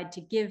qualified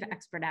to give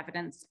expert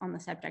evidence on the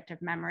subject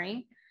of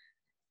memory.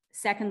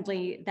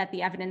 Secondly, that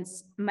the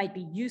evidence might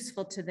be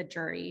useful to the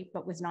jury,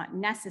 but was not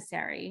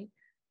necessary.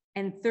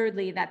 And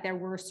thirdly, that there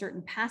were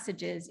certain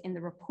passages in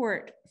the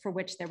report for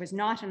which there was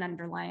not an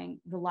underlying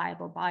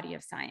reliable body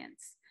of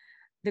science.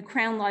 The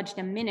Crown lodged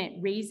a minute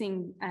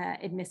raising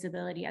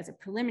admissibility as a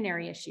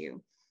preliminary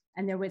issue,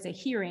 and there was a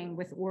hearing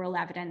with oral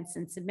evidence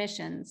and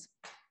submissions.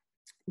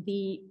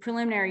 The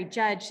preliminary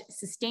judge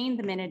sustained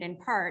the minute in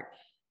part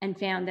and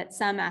found that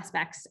some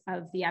aspects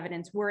of the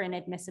evidence were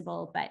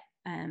inadmissible, but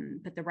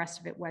the rest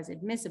of it was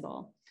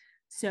admissible.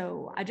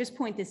 So I just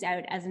point this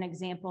out as an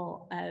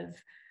example of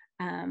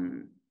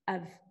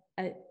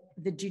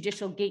the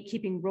judicial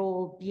gatekeeping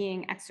role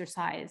being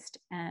exercised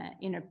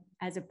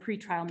as a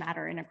pretrial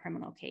matter in a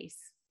criminal case.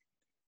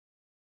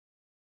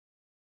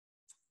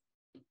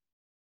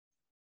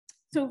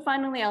 So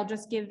finally, I'll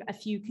just give a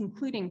few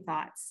concluding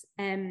thoughts.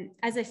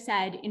 As I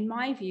said, in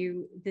my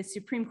view, the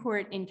Supreme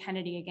Court in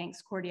Kennedy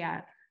against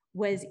Cordia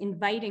was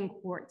inviting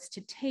courts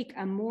to take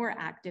a more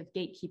active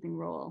gatekeeping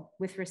role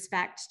with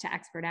respect to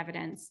expert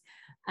evidence,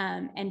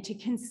 and to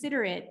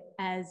consider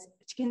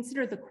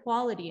the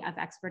quality of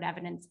expert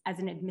evidence as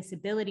an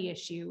admissibility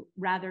issue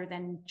rather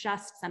than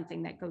just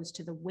something that goes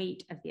to the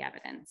weight of the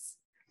evidence.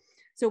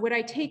 So what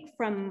I take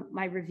from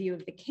my review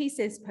of the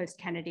cases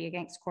post-Kennedy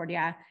against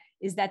Cordia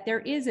is that there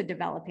is a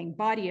developing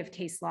body of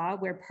case law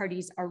where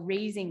parties are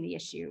raising the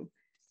issue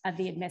of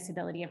the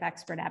admissibility of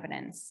expert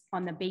evidence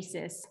on the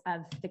basis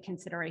of the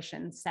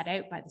considerations set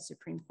out by the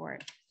Supreme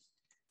Court.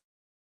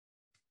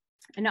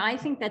 And I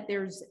think that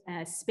there's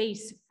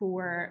space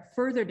for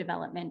further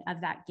development of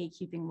that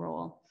gatekeeping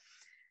role.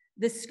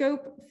 The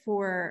scope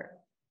for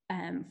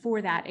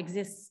that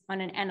exists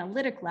on an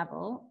analytic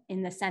level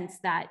in the sense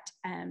that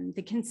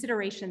the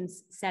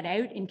considerations set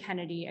out in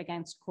Kennedy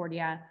against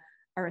Cordia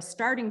are a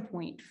starting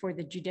point for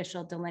the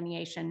judicial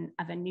delineation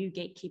of a new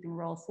gatekeeping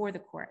role for the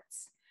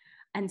courts.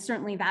 And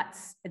certainly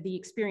that's the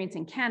experience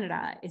in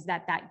Canada, is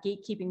that that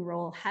gatekeeping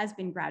role has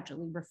been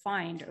gradually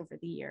refined over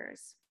the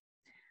years.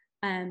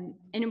 And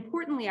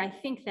importantly, I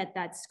think that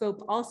that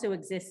scope also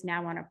exists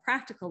now on a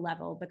practical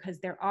level because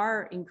there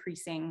are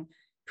increasing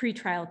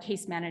pretrial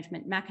case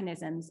management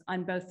mechanisms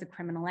on both the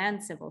criminal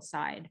and civil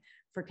side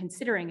for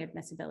considering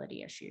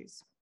admissibility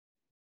issues.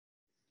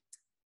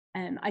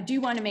 I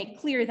do want to make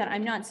clear that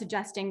I'm not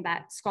suggesting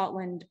that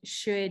Scotland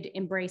should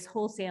embrace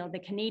wholesale the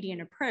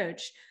Canadian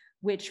approach,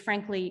 which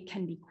frankly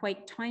can be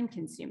quite time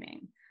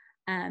consuming.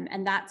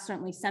 And that's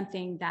certainly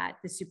something that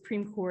the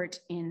Supreme Court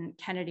in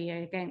Kennedy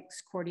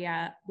against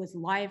Cordia was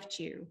live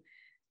to.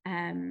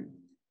 On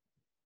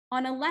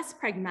a less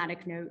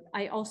pragmatic note,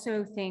 I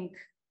also think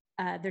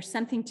there's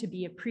something to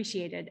be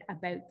appreciated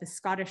about the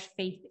Scottish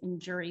faith in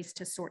juries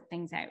to sort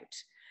things out.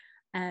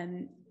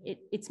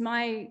 It's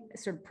my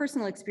sort of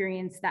personal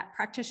experience that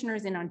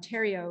practitioners in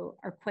Ontario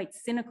are quite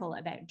cynical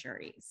about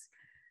juries.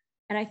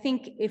 And I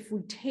think if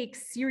we take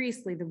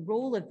seriously the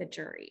role of the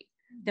jury,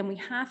 then we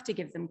have to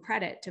give them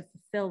credit to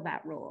fulfill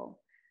that role.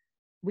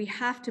 We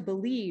have to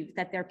believe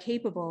that they're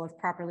capable of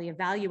properly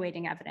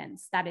evaluating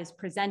evidence that is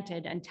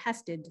presented and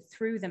tested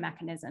through the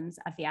mechanisms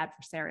of the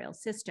adversarial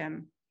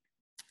system.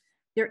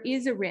 There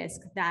is a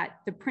risk that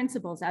the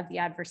principles of the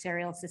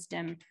adversarial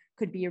system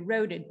could be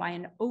eroded by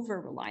an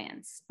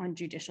over-reliance on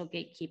judicial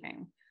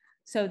gatekeeping.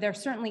 So there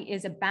certainly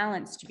is a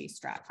balance to be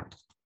struck.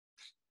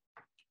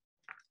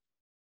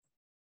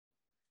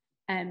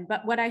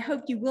 But what I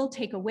hope you will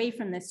take away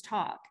from this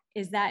talk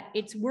is that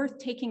it's worth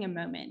taking a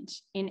moment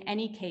in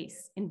any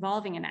case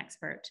involving an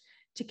expert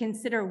to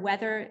consider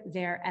whether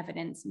their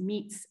evidence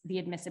meets the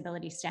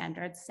admissibility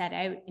standards set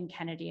out in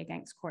Kennedy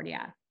against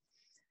Cordia.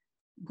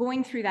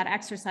 Going through that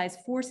exercise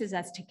forces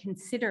us to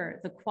consider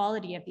the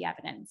quality of the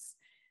evidence.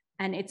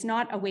 And it's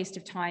not a waste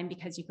of time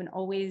because you can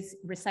always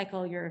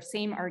recycle your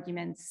same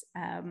arguments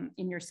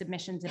in your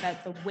submissions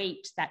about the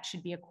weight that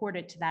should be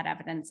accorded to that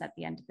evidence at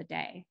the end of the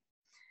day.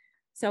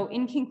 So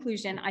in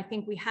conclusion, I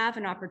think we have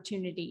an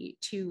opportunity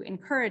to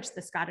encourage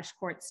the Scottish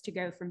courts to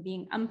go from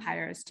being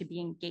umpires to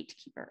being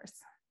gatekeepers.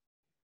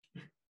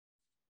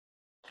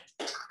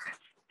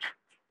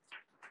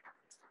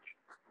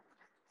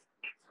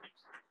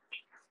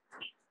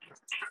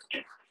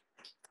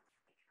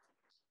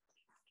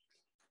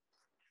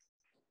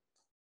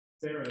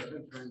 Sarah, thank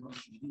you very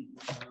much indeed.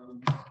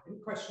 Any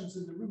questions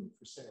in the room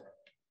for Sarah?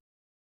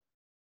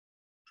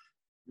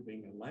 You're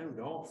being allowed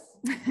off.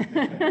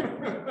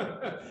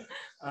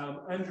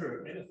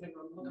 Andrew, anything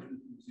online?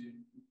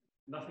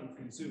 Nothing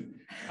from Zoom.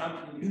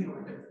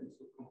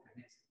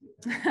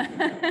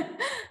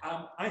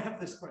 I have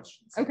this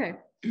question. Okay.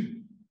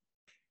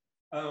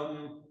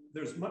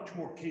 There's much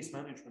more case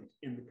management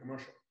in the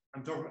commercial.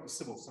 I'm talking about the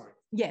civil side.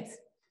 Yes.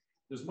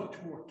 There's much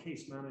more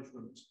case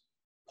management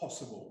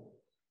possible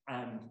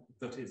and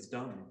that is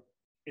done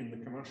in the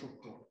commercial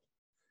court.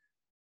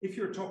 If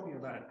you're talking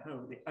about how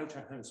the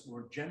outer house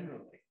more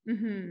generally,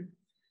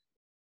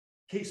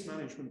 case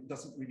management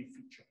doesn't really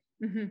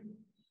feature.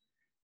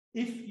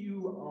 If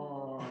you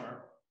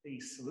are a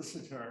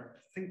solicitor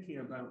thinking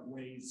about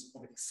ways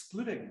of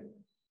excluding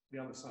the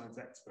other side's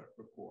expert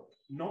report,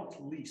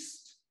 not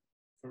least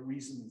for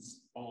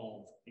reasons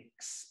of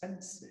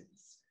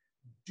expenses,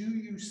 do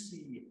you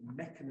see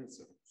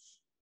mechanisms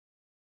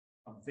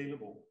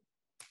available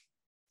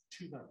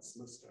to that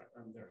solicitor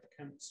and their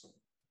counsel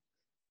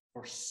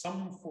for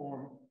some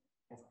form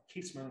of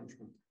case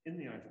management in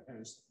the Outer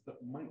House that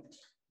might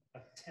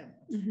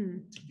attempt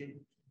to gain?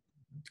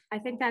 I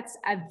think that's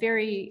a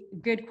very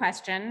good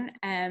question,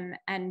 and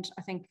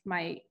I think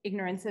my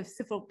ignorance of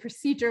civil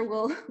procedure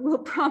will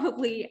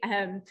probably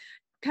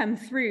come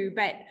through,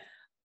 but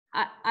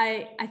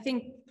I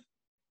think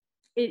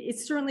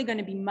it's certainly going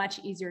to be much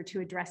easier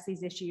to address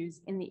these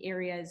issues in the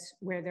areas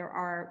where there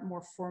are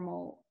more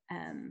formal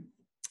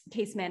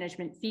case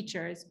management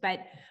features. But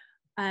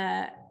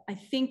I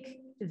think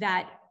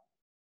that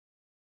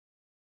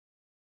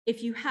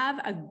if you have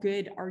a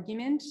good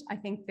argument, I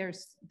think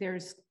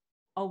there's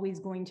always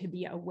going to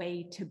be a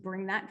way to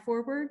bring that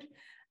forward.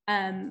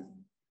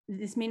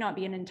 This may not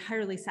be an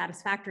entirely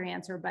satisfactory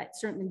answer, but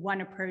certainly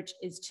one approach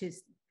is to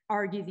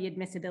argue the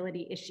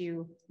admissibility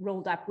issue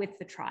rolled up with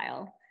the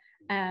trial.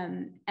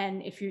 And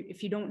if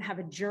you don't have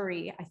a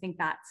jury, I think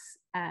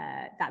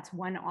that's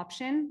one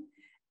option.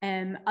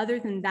 Other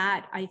than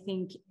that, I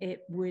think it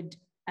would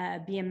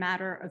be a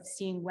matter of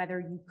seeing whether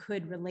you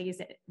could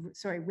raise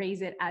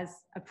it as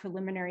a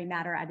preliminary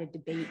matter at a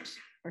debate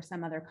or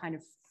some other kind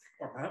of.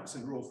 Or perhaps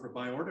enroll for a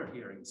by-order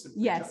hearing,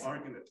 simply Yes. to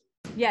argue it.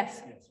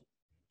 Yes. Yes.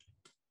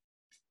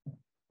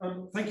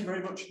 Thank you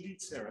very much indeed,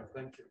 Sarah.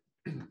 Thank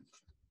you.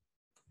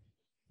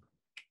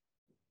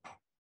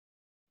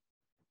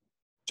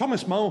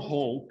 Thomas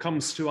Mulhall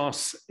comes to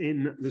us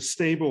in the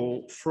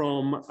stable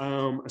from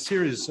a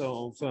series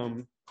of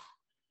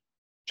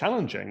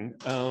challenging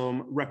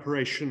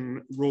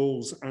reparation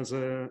roles as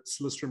a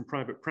solicitor in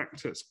private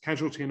practice,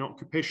 casualty and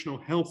occupational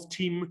health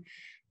team,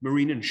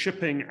 marine and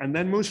shipping, and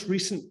then most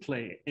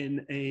recently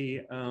in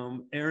a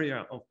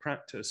area of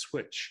practice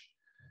which,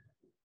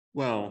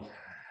 well,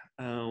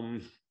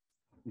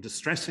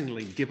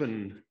 distressingly,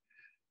 given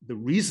the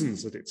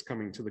reasons that it's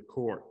coming to the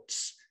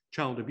courts,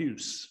 child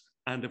abuse.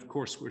 And of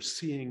course, we're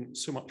seeing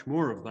so much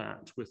more of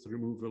that with the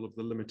removal of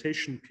the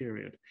limitation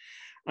period.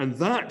 And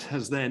that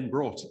has then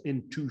brought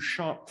into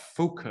sharp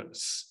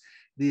focus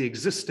the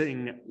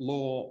existing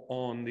law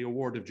on the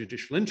award of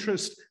judicial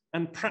interest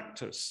and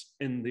practice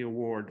in the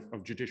award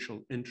of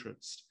judicial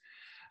interest.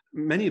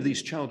 Many of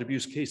these child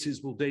abuse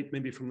cases will date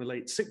maybe from the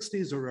late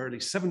 60s or early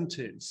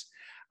 70s.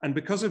 And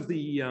because of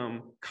the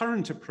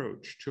current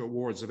approach to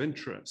awards of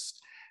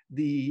interest,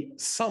 the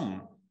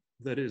sum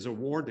that is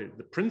awarded,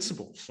 the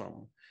principal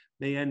sum,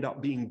 may end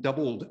up being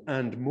doubled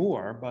and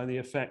more by the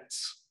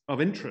effects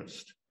of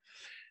interest.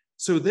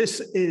 So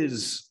this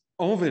is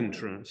of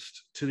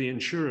interest to the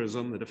insurers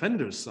on the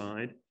defender's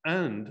side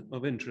and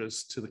of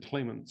interest to the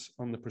claimants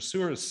on the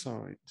pursuer's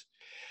side.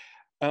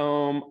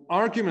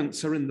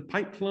 Arguments are in the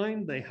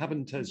pipeline. They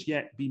haven't as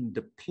yet been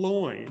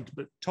deployed,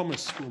 but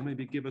Thomas will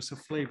maybe give us a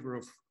flavor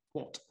of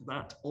what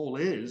that all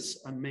is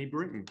and may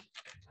bring.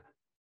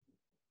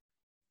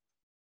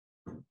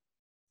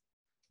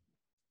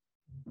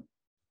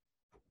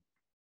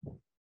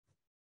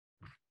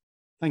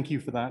 Thank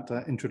you for that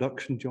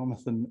introduction,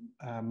 Jonathan.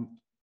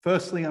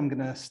 Firstly, I'm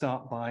going to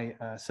start by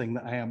saying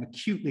that I am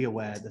acutely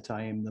aware that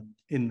I am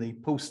in the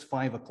post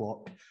 5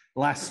 o'clock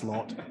last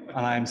slot,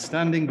 and I am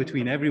standing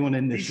between everyone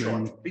in this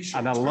room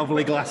and a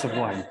lovely glass of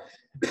wine.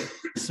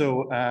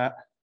 So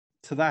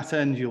to that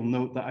end, you'll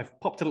note that I've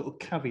popped a little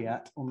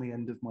caveat on the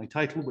end of my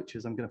title, which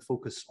is I'm going to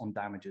focus on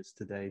damages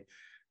today.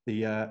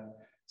 The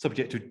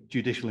subject of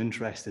judicial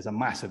interest is a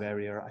massive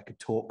area. I could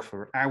talk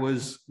for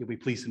hours. You'll be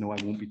pleased to know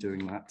I won't be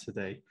doing that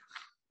today.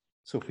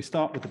 So if we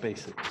start with the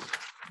basics,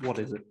 what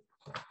is it?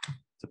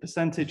 It's a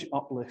percentage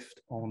uplift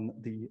on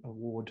the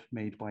award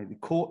made by the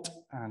court,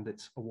 and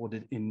it's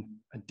awarded in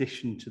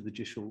addition to the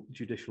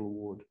judicial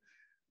award.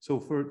 So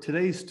for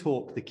today's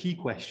talk, the key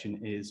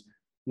question is,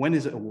 when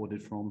is it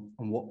awarded from,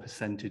 and what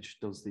percentage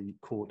does the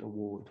court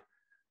award?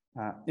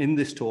 In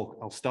this talk,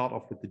 I'll start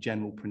off with the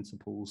general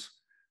principles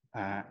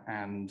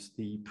and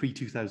the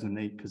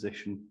pre-2008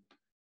 position,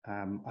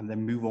 and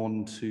then move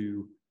on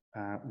to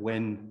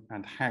when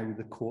and how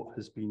the court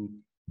has been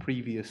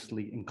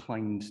previously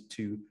inclined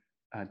to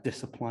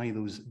disapply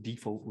those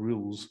default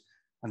rules.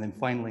 And then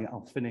finally,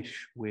 I'll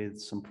finish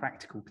with some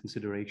practical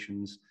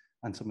considerations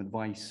and some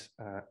advice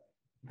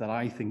that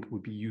I think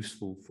would be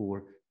useful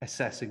for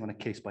assessing on a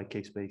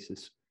case-by-case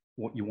basis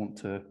what you want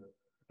to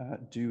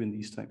do in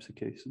these types of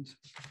cases.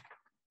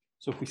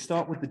 So if we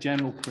start with the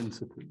general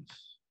principles,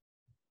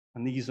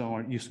 and these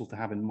are useful to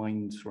have in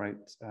mind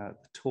throughout the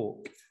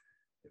talk,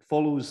 it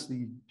follows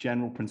the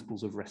general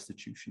principles of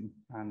restitution.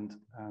 And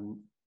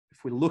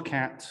if we look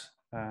at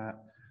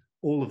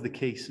all of the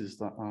cases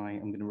that I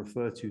am going to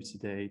refer to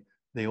today,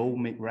 they all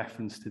make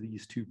reference to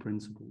these two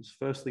principles.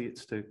 Firstly,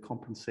 it's to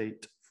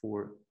compensate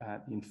for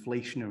the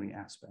inflationary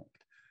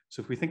aspect.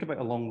 So if we think about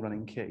a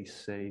long-running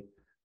case, say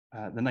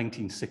the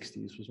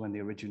 1960s was when the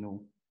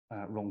original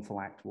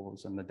wrongful act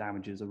was and the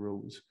damages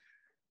arose.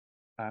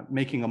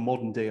 making a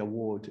modern day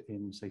award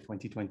in, say,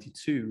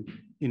 2022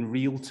 in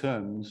real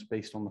terms,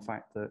 based on the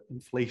fact that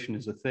inflation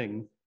is a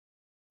thing,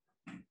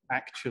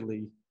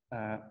 actually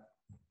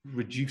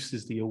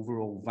reduces the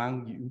overall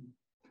value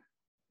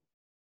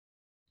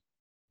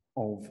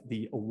of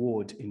the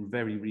award in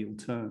very real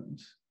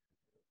terms.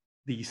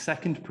 The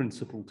second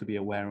principle to be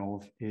aware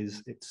of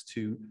is it's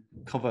to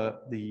cover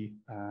the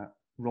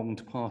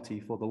wronged party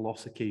for the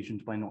loss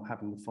occasioned by not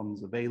having the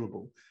funds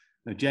available.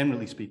 Now,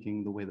 generally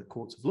speaking, the way that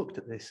courts have looked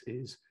at this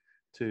is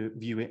to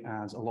view it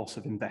as a loss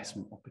of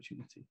investment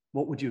opportunity.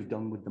 What would you have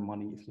done with the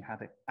money if you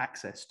had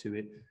access to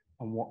it,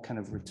 and what kind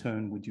of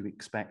return would you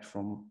expect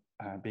from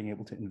being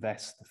able to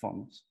invest the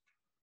funds?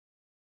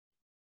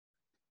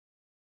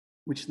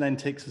 Which then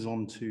takes us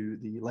on to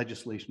the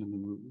legislation and the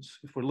rules.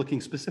 If we're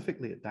looking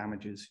specifically at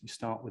damages, you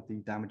start with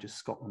the Damages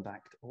Scotland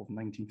Act of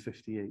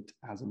 1958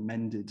 as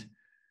amended.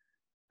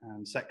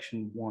 And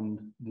section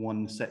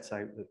 1.1 sets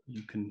out that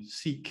you can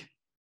seek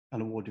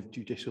an award of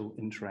judicial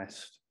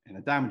interest in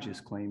a damages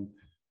claim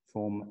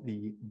from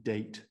the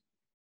date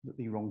that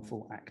the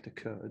wrongful act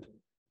occurred.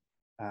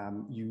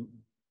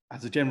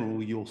 As a general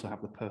rule, you also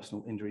have the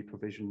personal injury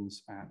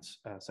provisions at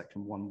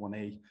section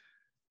 1.1a,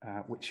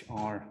 which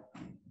are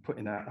put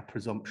in a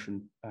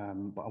presumption,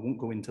 but I won't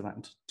go into that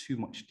into too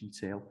much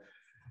detail.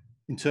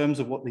 In terms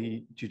of what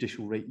the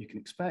judicial rate you can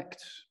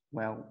expect,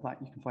 well,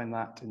 you can find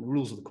that in the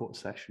rules of the court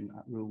session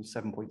at rule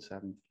 7.7,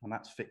 and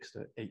that's fixed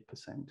at 8%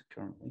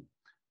 currently.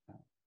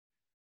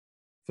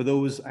 For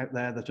those out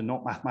there that are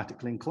not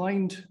mathematically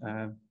inclined,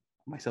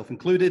 myself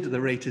included, the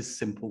rate is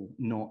simple,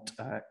 not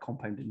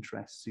compound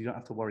interest. So you don't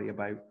have to worry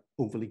about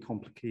overly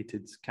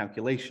complicated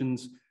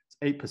calculations.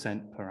 It's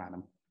 8% per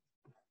annum.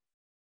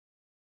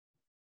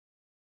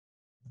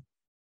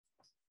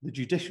 The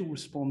judicial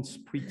response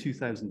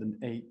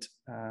pre-2008,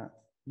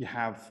 you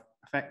have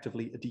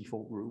effectively a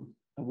default rule.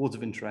 Awards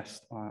of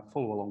interest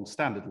follow along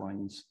standard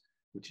lines,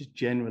 which is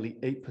generally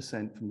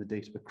 8% from the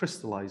date of a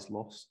crystallized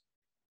loss.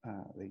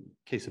 The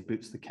case of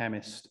Boots the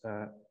chemist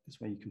is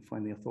where you can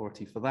find the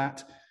authority for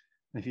that.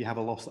 And if you have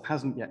a loss that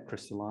hasn't yet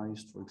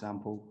crystallized, for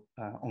example,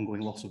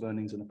 ongoing loss of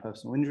earnings in a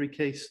personal injury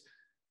case,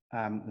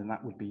 then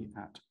that would be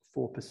at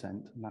 4%,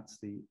 and that's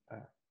the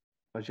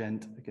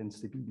Bagent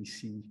against the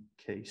BBC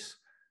case.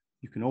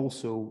 You can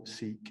also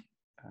seek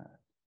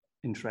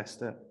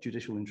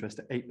judicial interest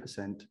at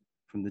 8%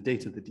 from the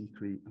date of the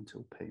decree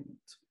until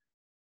payment.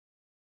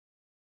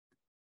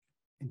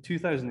 In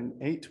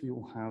 2008, we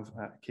will have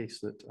a case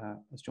that,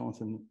 as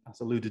Jonathan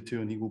has alluded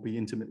to, and he will be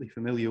intimately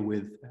familiar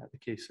with, the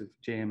case of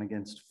JM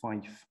against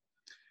Fife.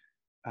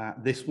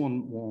 This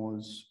one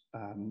was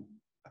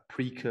a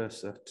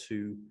precursor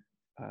to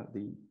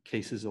the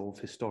cases of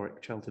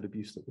historic childhood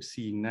abuse that we're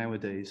seeing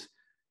nowadays.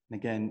 And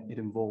again, it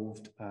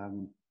involved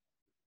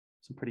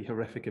some pretty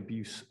horrific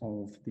abuse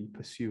of the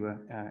pursuer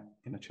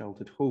in a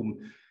childhood home.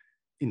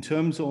 In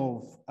terms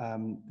of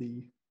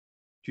the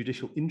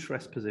judicial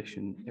interest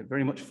position, it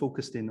very much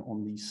focused in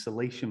on the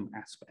salation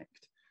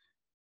aspect.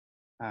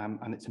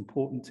 And it's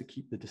important to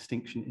keep the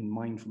distinction in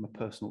mind from a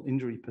personal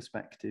injury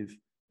perspective,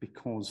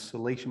 because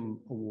salation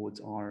awards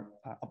are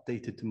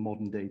updated to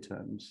modern day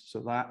terms.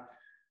 So that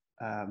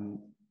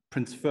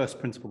first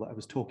principle that I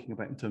was talking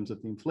about in terms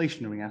of the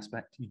inflationary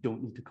aspect, you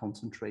don't need to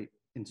concentrate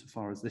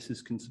insofar as this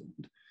is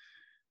concerned.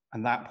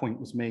 And that point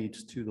was made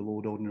to the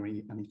Lord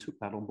Ordinary, and he took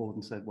that on board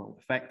and said, well,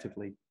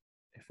 effectively,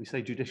 if we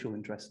say judicial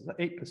interest is at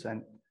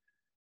 8%,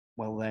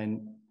 well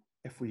then,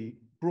 if we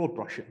broad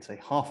brush it and say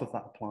half of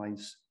that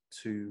applies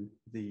to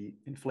the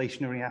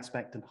inflationary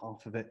aspect and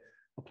half of it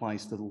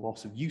applies to the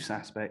loss of use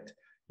aspect,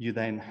 you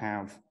then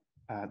have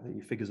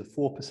the figures of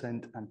 4%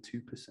 and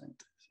 2%.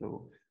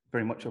 So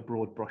very much a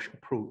broad brush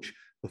approach.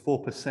 The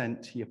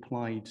 4% he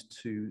applied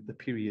to the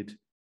period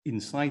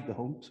inside the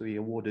home, so he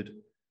awarded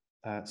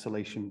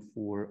salation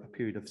for a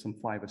period of some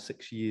 5 or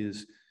 6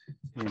 years.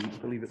 I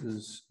believe it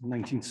was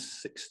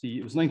 1960.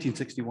 It was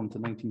 1961 to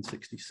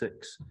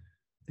 1966.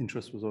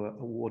 Interest was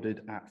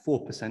awarded at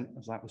 4%,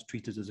 as that was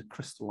treated as a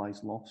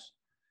crystallized loss.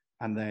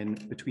 And then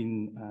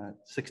between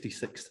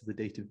 66 to the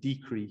date of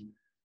decree,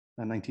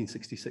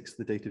 1966 to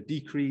the date of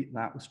decree,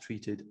 that was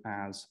treated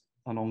as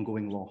an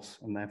ongoing loss,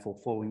 and therefore,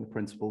 following the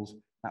principles,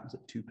 that was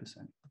at 2%.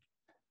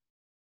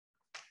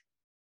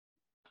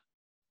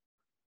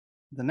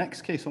 The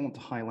next case I want to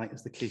highlight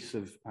is the case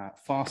of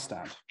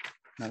Farstad.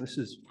 Now, this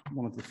is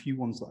one of the few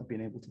ones that I've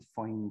been able to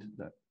find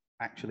that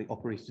actually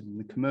operated in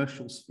the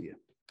commercial sphere.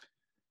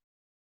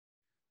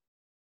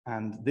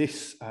 And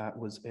this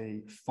was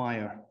a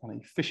fire on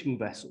a fishing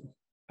vessel.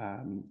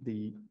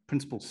 The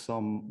principal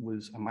sum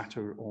was a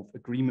matter of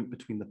agreement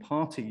between the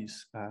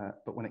parties,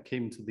 but when it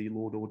came to the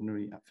Lord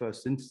Ordinary at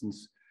first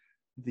instance,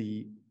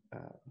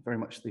 very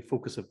much the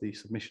focus of the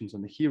submissions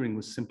and the hearing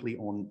was simply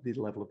on the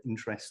level of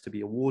interest to be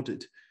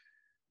awarded.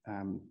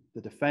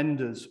 The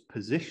defender's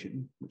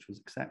position, which was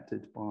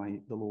accepted by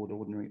the Lord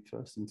Ordinary at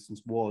first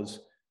instance,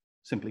 was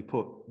simply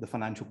put, the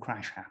financial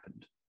crash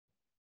happened.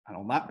 And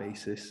on that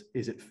basis,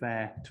 is it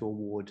fair to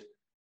award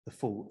the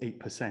full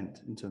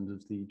 8% in terms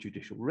of the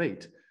judicial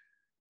rate?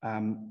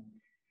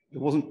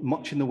 there wasn't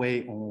much in the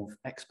way of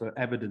expert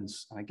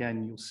evidence. And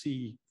again, you'll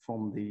see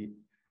from the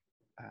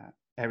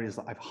areas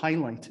that I've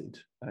highlighted,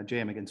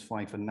 JM against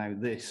Fife and now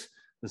this,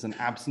 there's an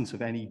absence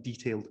of any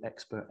detailed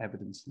expert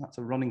evidence. And that's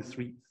a running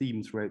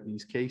theme throughout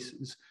these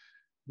cases.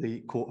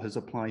 The court has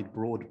applied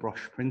broad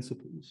brush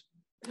principles.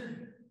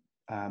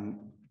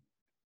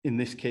 In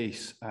this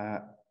case,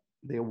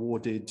 they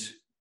awarded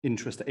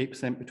interest at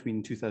 8%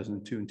 between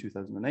 2002 and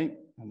 2008,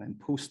 and then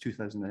post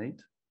 2008,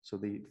 so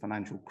the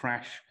financial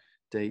crash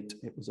date,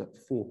 it was at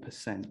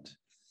 4%.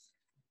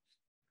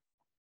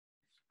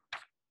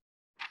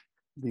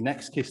 The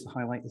next case to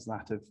highlight is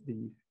that of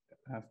the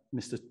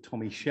Mr.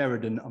 Tommy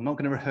Sheridan. I'm not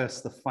going to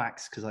rehearse the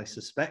facts because I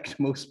suspect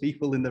most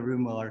people in the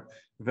room are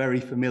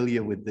very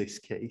familiar with this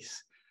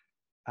case.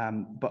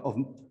 But of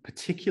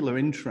particular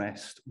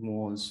interest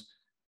was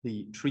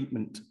the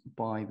treatment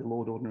by the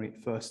Lord Ordinary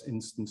at first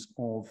instance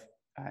of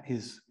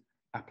his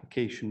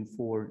application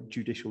for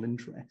judicial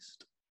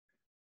interest.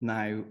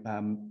 Now,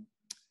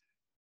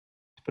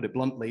 to put it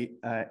bluntly,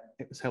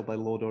 it was held by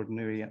the Lord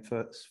Ordinary at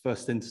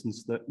first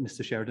instance that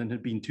Mr. Sheridan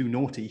had been too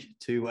naughty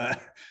to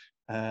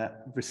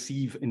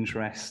receive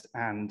interest,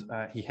 and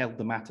he held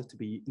the matter to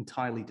be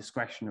entirely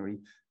discretionary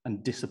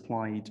and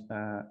disapplied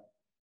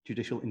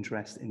judicial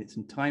interest in its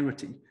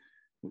entirety,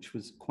 which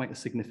was quite a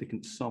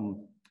significant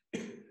sum.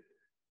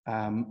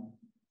 The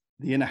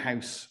inner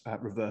house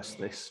reversed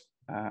this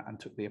and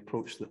took the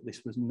approach that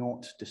this was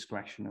not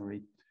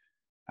discretionary,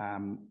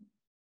 and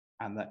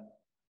that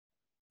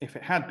if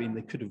it had been,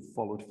 they could have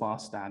followed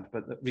Farstad,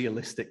 but that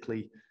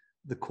realistically,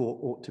 the court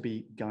ought to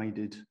be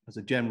guided as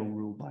a general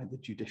rule by the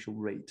judicial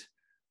rate.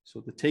 So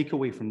the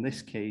takeaway from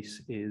this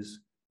case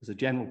is there's a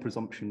general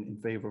presumption in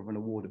favour of an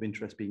award of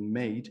interest being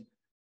made,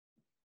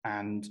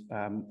 and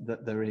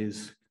that there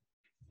is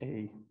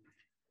a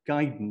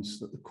guidance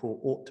that the court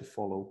ought to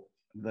follow,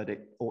 that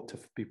it ought to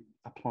be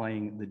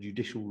applying the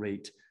judicial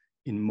rate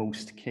in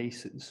most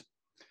cases.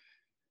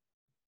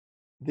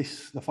 The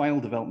final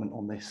development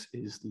on this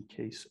is the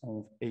case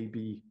of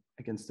AB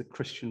against the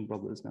Christian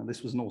Brothers. Now,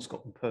 this was an All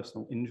Scotland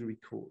Personal Injury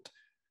Court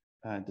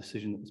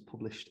decision that was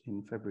published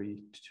in February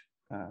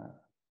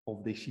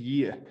of this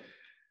year.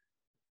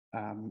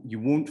 You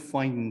won't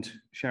find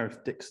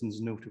Sheriff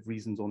Dixon's note of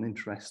reasons on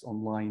interest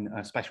online.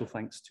 Special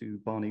thanks to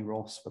Barney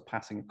Ross for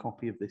passing a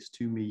copy of this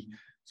to me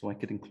so I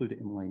could include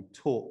it in my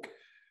talk.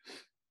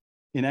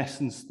 In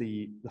essence,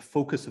 the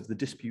focus of the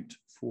dispute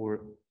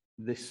for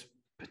this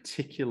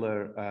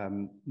particular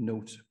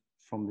note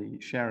from the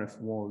sheriff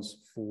was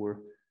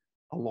for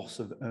a loss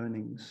of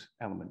earnings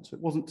element. So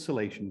it wasn't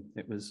salation,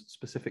 it was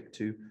specific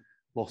to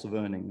loss of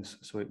earnings.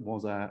 So it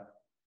was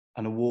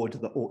an award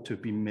that ought to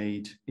have been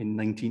made in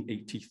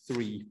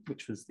 1983,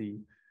 which was the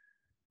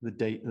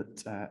date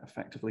that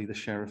effectively the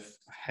sheriff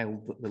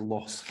held that the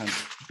loss had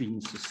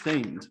been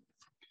sustained.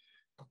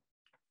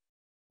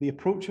 The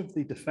approach of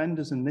the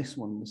defenders in this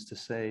one was to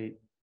say,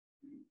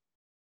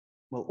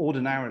 well,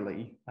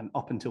 ordinarily, and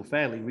up until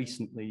fairly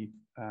recently,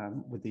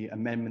 with the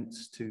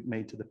amendments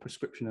made to the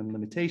Prescription and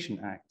Limitation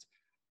Act,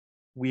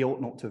 we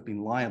ought not to have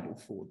been liable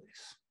for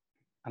this.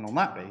 And on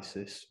that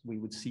basis, we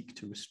would seek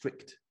to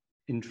restrict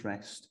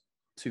interest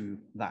to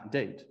that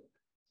date.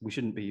 We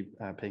shouldn't be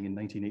paying in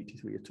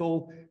 1983 at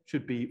all. It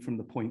should be from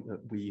the point that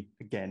we,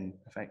 again,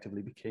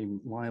 effectively became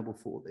liable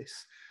for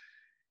this.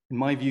 In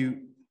my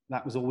view,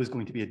 that was always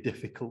going to be a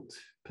difficult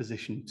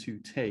position to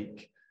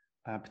take,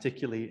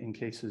 particularly in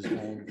cases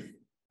of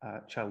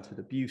childhood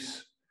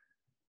abuse.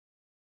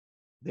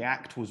 The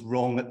Act was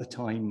wrong at the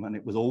time, and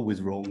it was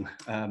always wrong.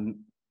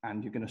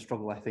 And you're going to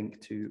struggle, I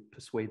think, to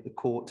persuade the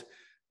court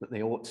that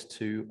they ought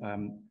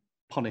to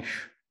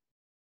punish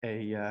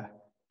a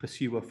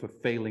pursuer for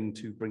failing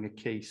to bring a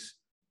case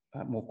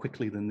more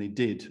quickly than they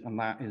did. And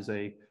that is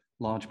a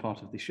large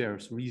part of the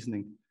sheriff's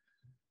reasoning.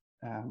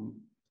 And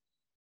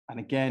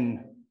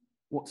again,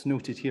 what's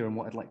noted here and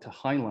what I'd like to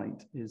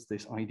highlight is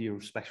this idea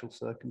of special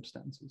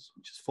circumstances,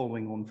 which is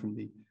following on from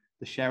the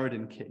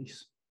Sheridan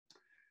case.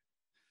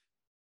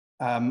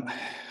 And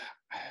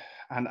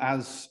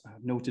as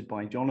noted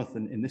by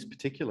Jonathan, in this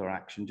particular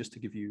action, just to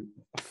give you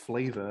a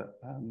flavour,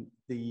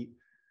 the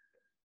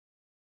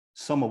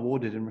sum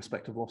awarded in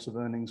respect of loss of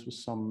earnings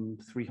was some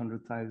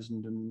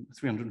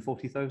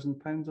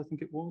 £340,000, I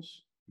think it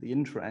was. The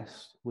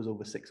interest was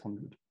over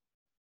 600.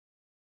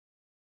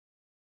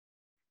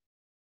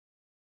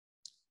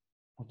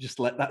 I'll just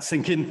let that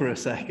sink in for a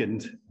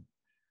second.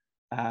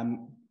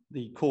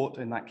 The court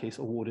in that case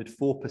awarded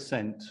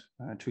 4%,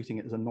 treating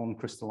it as a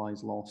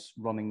non-crystallised loss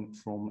running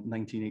from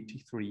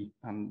 1983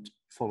 and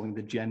following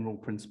the general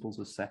principles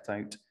as set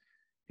out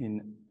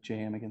in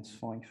JM against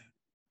Fife.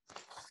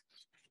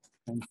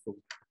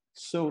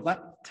 So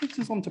that takes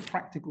us on to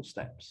practical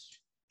steps.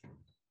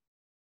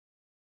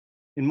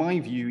 In my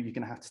view, you're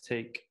going to have to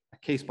take a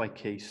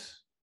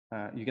case-by-case,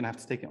 you're going to have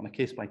to take it on a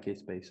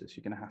case-by-case basis.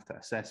 You're going to have to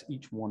assess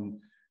each one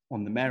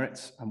on the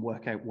merits and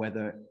work out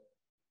whether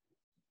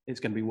it's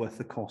going to be worth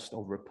the cost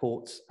of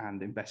reports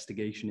and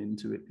investigation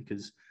into it,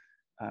 because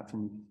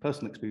from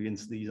personal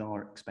experience, these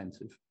are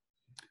expensive.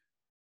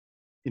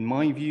 In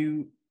my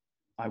view,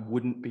 I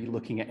wouldn't be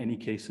looking at any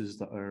cases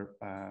that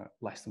are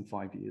less than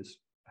 5 years.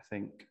 I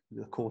think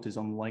the court is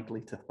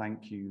unlikely to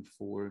thank you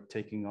for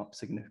taking up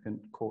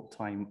significant court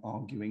time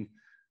arguing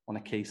on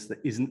a case that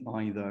isn't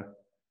either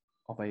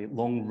of a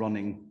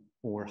long-running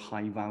or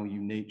high-value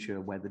nature,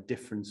 where the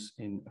difference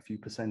in a few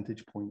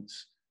percentage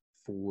points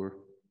for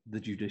the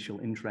judicial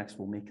interest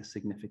will make a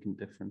significant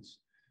difference.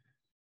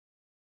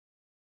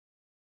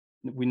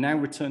 We now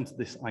return to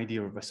this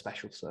idea of a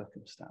special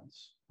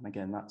circumstance. And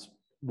again, that's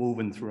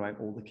woven throughout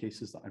all the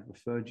cases that I've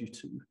referred you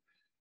to.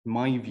 In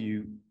my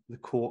view, the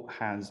court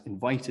has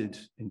invited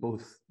in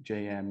both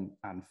JM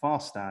and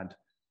Farstad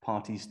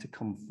parties to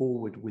come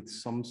forward with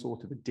some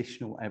sort of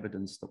additional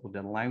evidence that would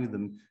allow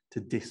them to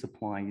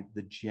disapply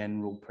the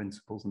general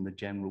principles and the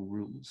general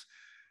rules.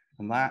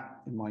 And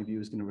that, in my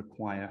view, is going to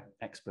require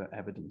expert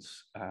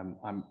evidence.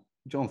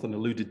 Jonathan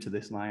alluded to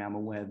this, and I am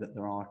aware that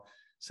there are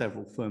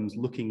several firms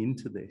looking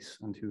into this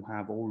and who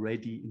have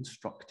already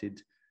instructed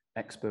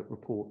expert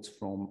reports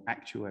from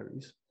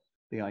actuaries.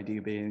 The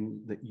idea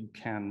being that you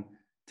can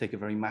take a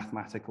very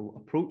mathematical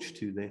approach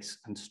to this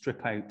and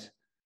strip out,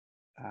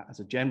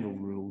 as a general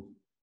rule,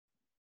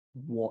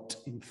 what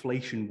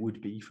inflation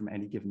would be from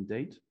any given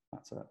date.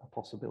 That's a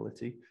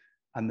possibility.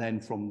 And then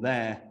from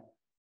there,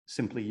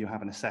 simply you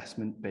have an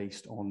assessment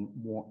based on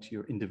what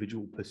your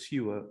individual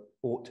pursuer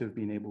ought to have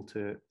been able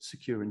to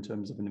secure in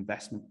terms of an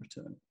investment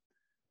return.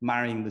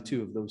 Marrying the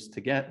two of those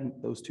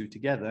two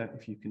together,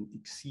 if you can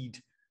exceed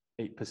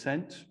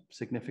 8%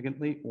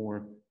 significantly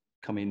or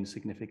come in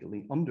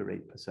significantly under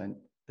 8%,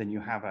 then you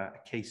have a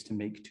case to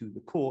make to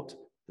the court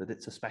that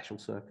it's a special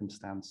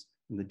circumstance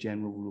and the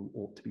general rule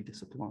ought to be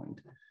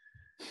disapplied.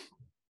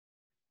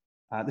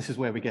 This is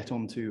where we get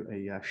onto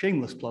a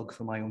shameless plug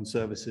for my own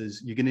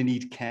services. You're going to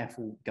need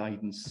careful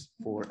guidance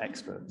for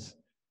experts.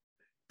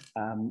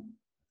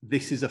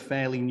 This is a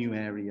fairly new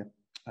area.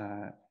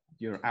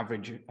 Your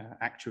average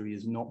actuary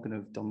is not going to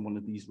have done one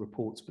of these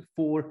reports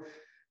before.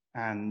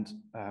 And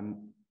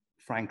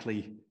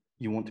frankly,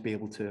 you want to be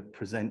able to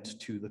present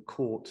to the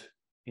court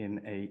in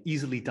an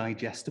easily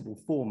digestible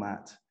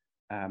format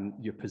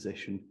your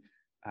position.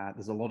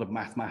 There's a lot of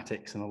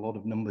mathematics and a lot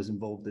of numbers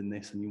involved in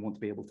this, and you want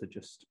to be able to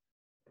just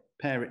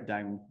pare it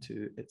down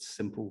to its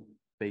simple,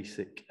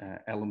 basic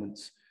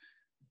elements.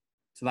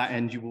 To that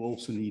end, you will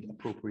also need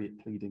appropriate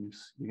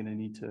pleadings. You're going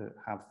to need to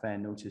have fair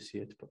notice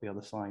here to put the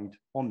other side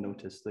on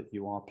notice that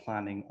you are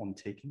planning on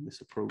taking this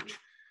approach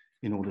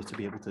in order to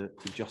be able to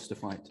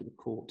justify it to the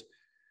court.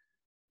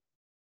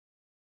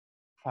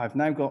 I've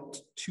now got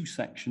two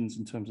sections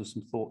in terms of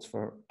some thoughts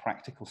for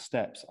practical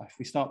steps. If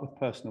we start with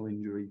personal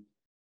injury,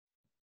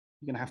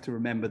 you're going to have to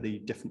remember the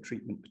different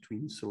treatment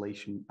between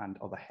salation and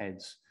other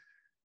heads.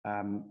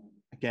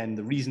 Again,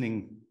 the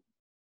reasoning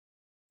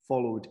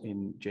followed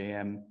in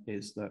JM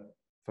is that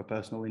for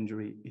personal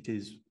injury, it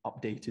is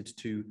updated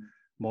to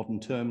modern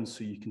terms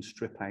so you can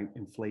strip out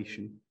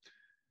inflation.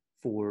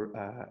 For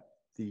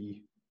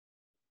the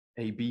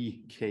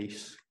AB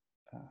case,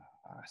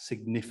 a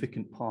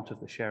significant part of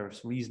the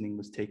sheriff's reasoning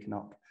was taken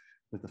up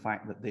with the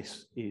fact that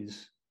this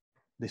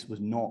was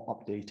not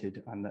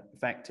updated and that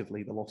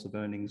effectively the loss of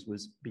earnings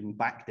was being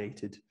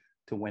backdated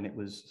to when it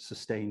was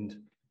sustained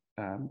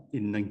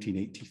in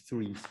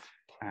 1983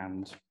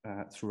 and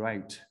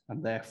throughout,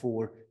 and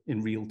therefore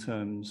in real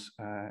terms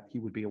he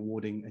would be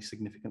awarding a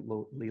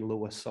significantly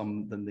lower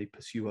sum than the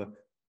pursuer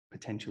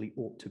potentially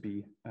ought to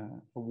be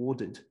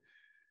awarded.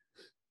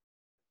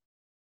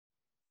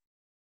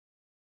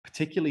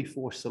 Particularly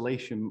for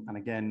salation, and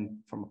again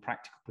from a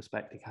practical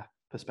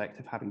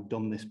perspective, having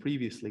done this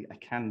previously, I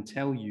can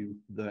tell you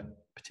that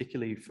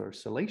particularly for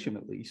salation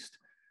at least,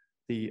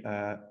 the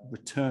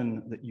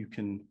return that you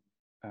can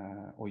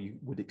or you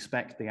would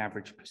expect the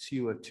average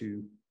pursuer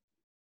to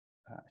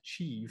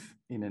achieve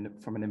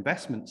from an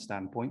investment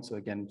standpoint, so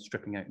again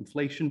stripping out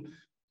inflation,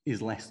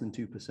 is less than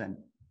 2%. And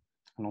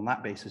on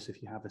that basis,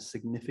 if you have a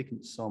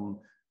significant sum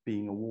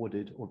being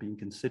awarded or being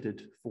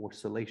considered for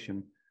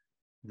salation,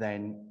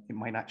 then it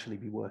might actually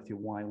be worth your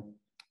while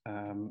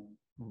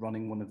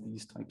running one of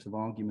these types of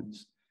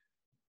arguments.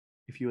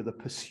 If you're the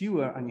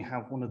pursuer and you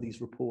have one of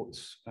these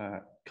reports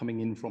coming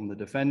in from the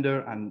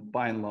defender, and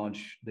by and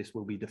large, this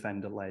will be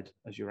defender-led,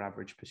 as your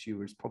average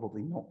pursuer is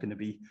probably not going to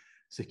be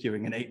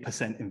securing an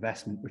 8%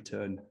 investment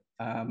return.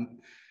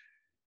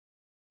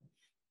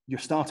 Your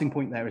starting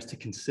point there is to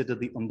consider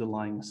the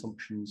underlying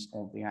assumptions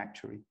of the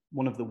actuary.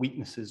 One of the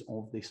weaknesses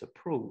of this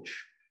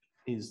approach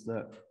is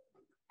that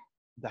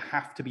there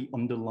have to be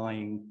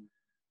underlying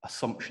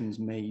assumptions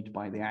made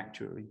by the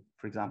actuary.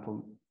 For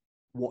example,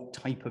 what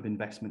type of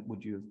investment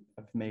would you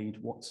have made?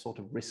 What sort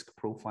of risk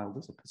profile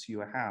does a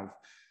pursuer have?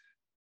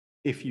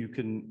 If you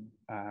can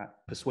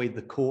persuade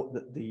the court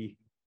that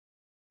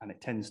and it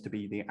tends to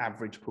be the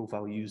average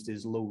profile used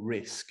is low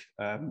risk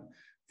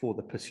for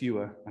the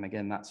pursuer, and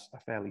again, that's a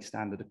fairly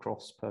standard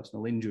across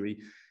personal injury.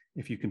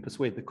 If you can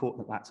persuade the court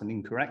that that's an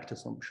incorrect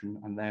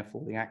assumption and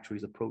therefore the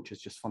actuary's approach is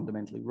just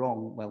fundamentally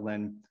wrong, well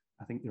then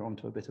I think you're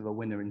onto a bit of a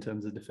winner in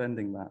terms of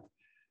defending that.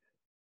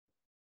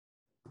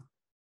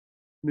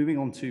 Moving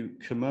on to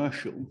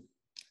commercial.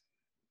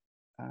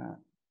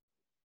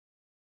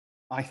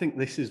 I think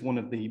this is one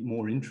of the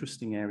more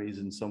interesting areas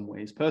in some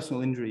ways.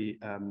 Personal injury,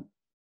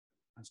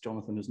 as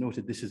Jonathan has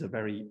noted, this is a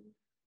very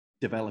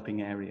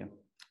developing area. It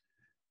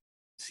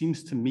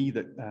seems to me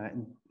that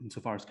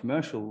insofar as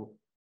commercial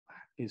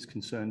is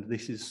concerned,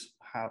 this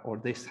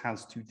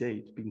has to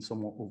date been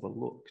somewhat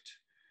overlooked.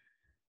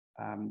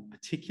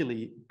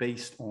 Particularly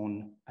based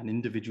on an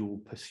individual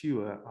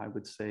pursuer, I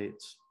would say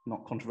it's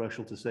not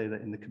controversial to say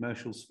that in the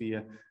commercial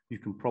sphere, you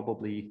can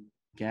probably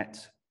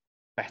get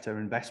better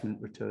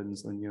investment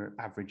returns than your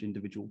average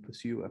individual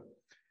pursuer.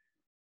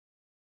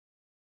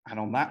 And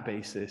on that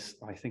basis,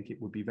 I think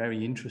it would be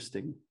very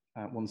interesting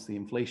once the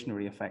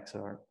inflationary effects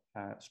are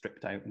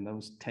stripped out, and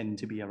those tend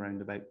to be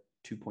around about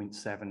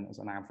 2.7 as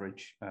an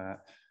average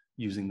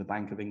using the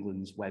Bank of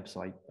England's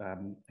website.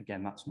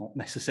 Again, that's not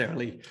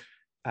necessarily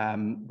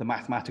the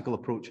mathematical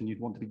approach, and you'd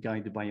want to be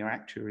guided by your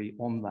actuary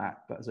on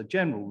that. But as a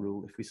general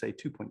rule, if we say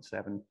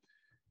 2.7,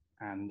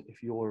 and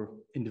if your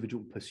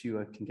individual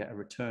pursuer can get a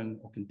return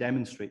or can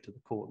demonstrate to the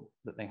court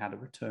that they had a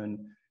return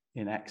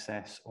in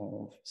excess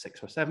of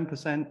 6 or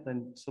 7%,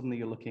 then suddenly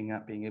you're looking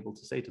at being able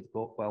to say to the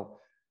court, well,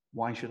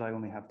 why should I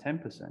only have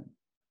 10%?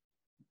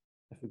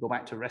 If we go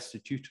back to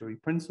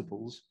restitutory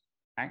principles,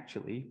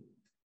 actually,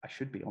 I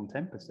should be on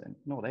 10%,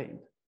 not 8.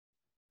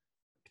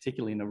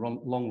 Particularly in a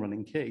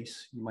long-running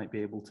case, you might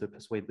be able to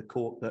persuade the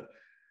court that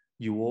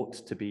you ought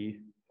to be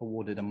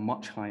awarded a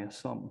much higher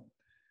sum.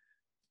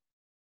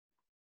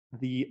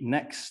 The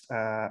next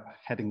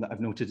heading that I've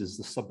noted is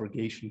the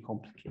subrogation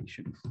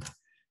complication.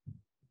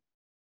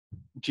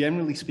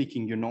 Generally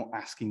speaking, you're not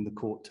asking the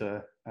court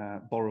to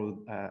borrow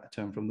a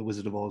term from the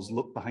Wizard of Oz,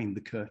 look behind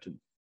the curtain.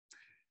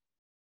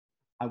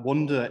 I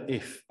wonder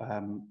if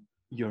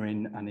you're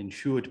in an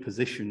insured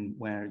position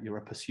where you're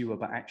a pursuer,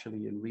 but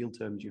actually in real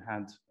terms, you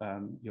had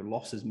your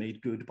losses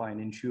made good by an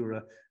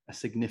insurer a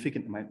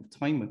significant amount of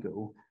time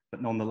ago,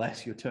 but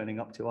nonetheless, you're turning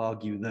up to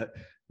argue that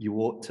you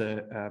ought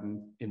to,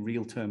 in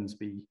real terms,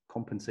 be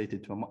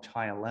compensated to a much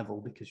higher level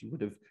because you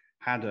would have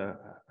had a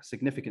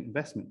significant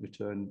investment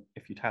return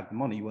if you'd had the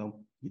money. Well,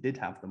 you did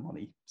have the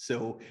money.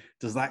 So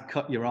does that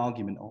cut your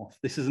argument off?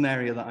 This is an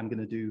area that I'm going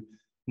to do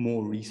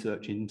more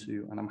research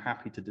into, and I'm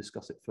happy to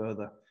discuss it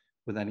further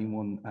with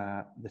anyone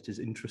that is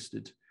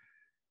interested.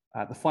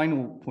 The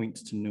final point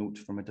to note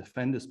from a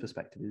defender's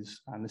perspective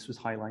is, and this was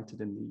highlighted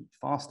in the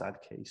Farstad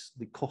case,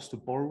 the cost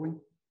of borrowing.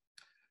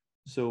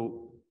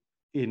 So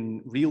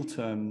in real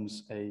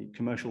terms, a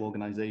commercial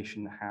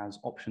organization has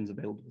options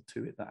available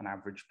to it that an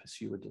average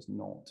pursuer does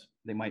not.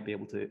 They might be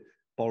able to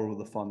borrow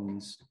the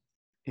funds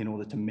in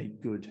order to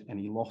make good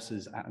any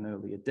losses at an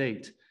earlier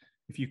date.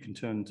 If you can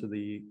turn to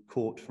the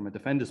court from a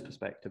defender's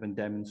perspective and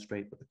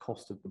demonstrate that the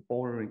cost of the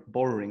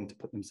borrowing to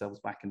put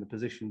themselves back in the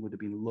position would have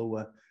been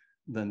lower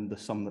than the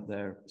sum that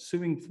they're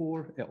suing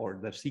for or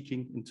they're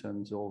seeking in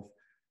terms of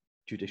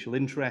judicial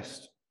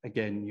interest,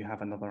 again, you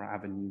have another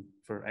avenue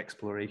for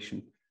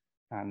exploration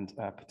and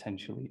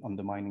potentially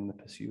undermining the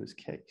pursuer's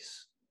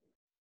case.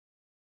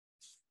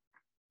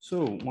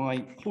 So my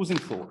closing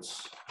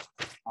thoughts.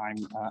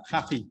 I'm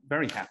happy,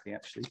 very happy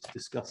actually, to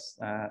discuss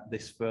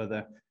this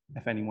further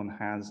if anyone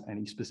has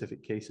any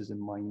specific cases in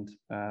mind.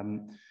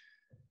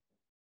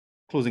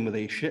 Closing with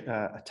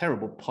a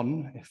terrible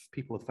pun, if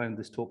people have found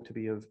this talk to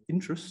be of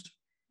interest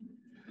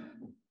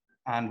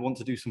and want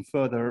to do some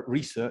further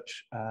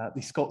research,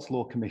 the Scots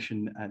Law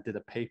Commission did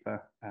a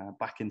paper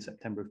back in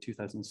September of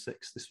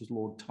 2006. This was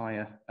Lord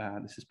Tyre.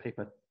 This is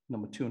paper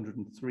number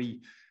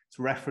 203. It's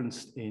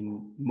referenced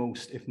in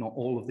most, if not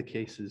all, of the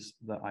cases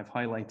that I've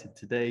highlighted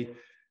today.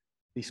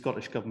 The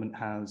Scottish Government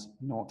has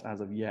not,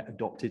 as of yet,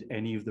 adopted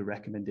any of the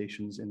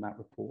recommendations in that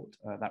report.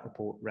 That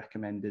report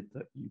recommended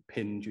that you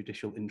pin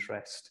judicial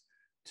interest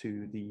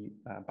to the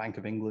Bank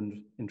of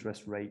England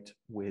interest rate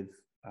with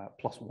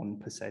plus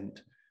 1%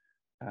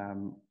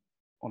 on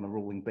a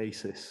rolling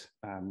basis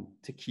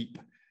to keep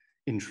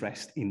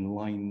interest in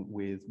line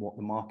with what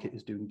the market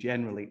is doing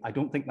generally. I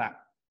don't think that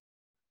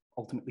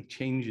ultimately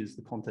changes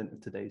the content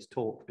of today's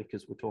talk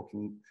because we're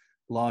talking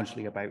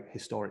largely about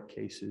historic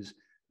cases.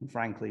 And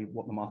frankly,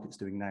 what the market's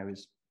doing now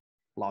is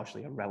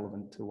largely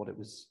irrelevant to what it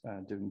was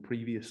doing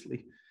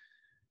previously.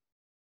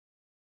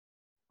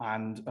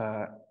 And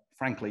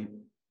frankly,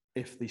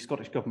 if the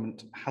Scottish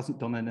Government hasn't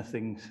done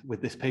anything with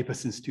this paper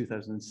since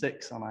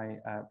 2006, and I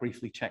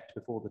briefly checked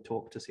before the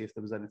talk to see if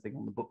there was anything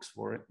on the books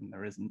for it, and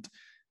there isn't,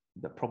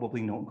 they're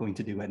probably not going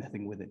to do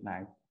anything with it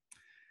now.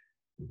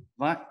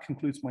 That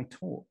concludes my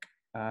talk.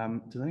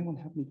 Does anyone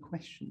have any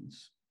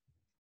questions?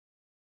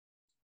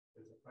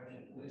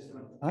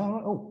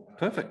 Oh,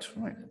 perfect.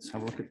 Right, let's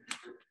have a look at.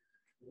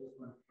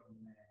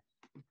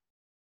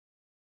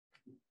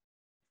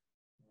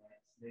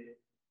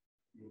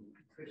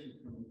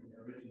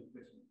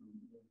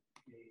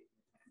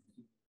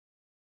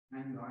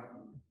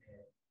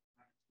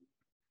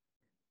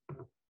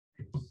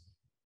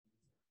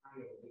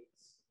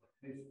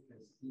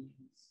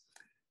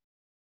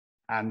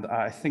 And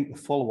I think the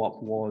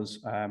follow-up was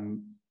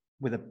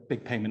with a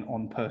big payment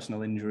on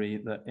personal injury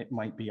that it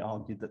might be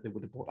argued that they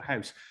would have bought a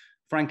house.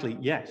 Frankly,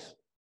 yes,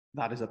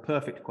 that is a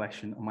perfect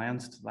question. And my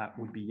answer to that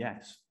would be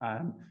yes.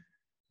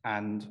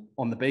 And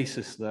on the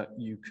basis that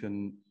you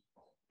can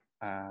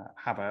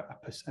have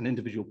an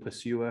individual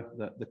pursuer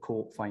that the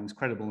court finds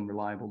credible and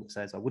reliable that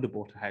says, I would have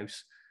bought a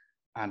house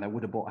and I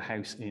would have bought a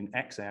house in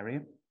X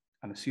area,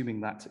 and assuming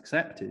that's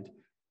accepted,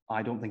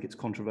 I don't think it's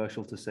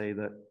controversial to say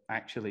that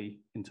actually,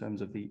 in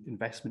terms of the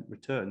investment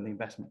return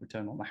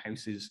on the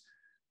house is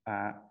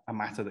a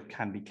matter that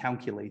can be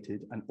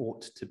calculated and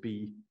ought to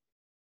be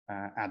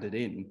added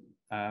in.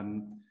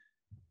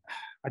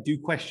 I do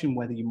question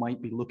whether you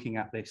might be looking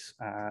at this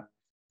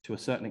to a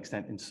certain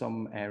extent in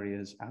some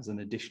areas as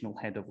an additional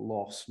head of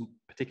loss,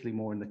 particularly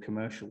more in the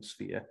commercial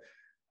sphere,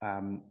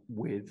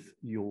 with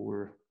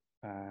your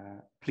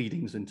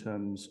pleadings in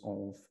terms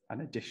of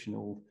an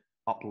additional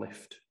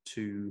uplift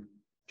to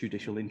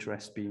judicial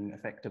interest being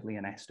effectively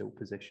an esto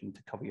position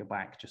to cover your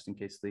back, just in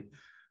case the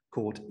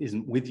court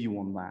isn't with you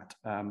on that.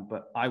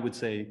 But I would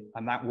say,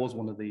 and that was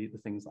one of the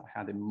things that I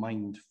had in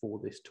mind for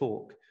this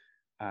talk,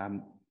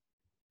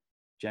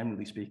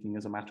 generally speaking,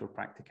 as a matter of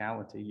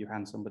practicality, you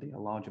hand somebody a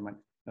large amount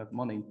of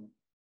money,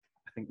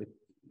 I think that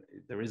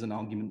there is an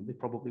argument that they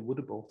probably would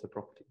have bought a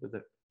property with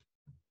it.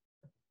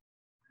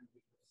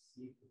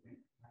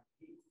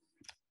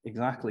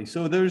 Exactly.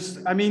 So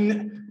there's, I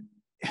mean,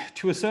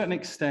 to a certain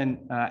extent,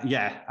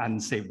 yeah,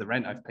 and save the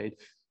rent I've paid.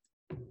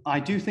 I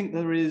do think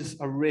there is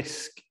a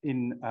risk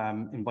in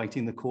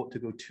inviting the court to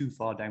go too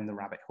far down the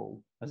rabbit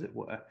hole, as it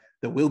were.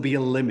 There will be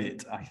a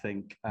limit, I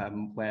think,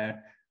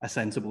 where a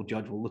sensible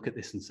judge will look at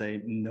this and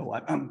say, no,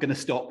 I'm going to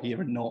stop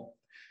here and not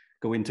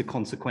go into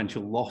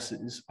consequential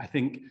losses. I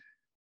think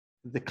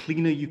the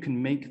cleaner you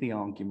can make the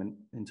argument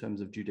in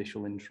terms of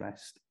judicial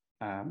interest,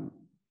 and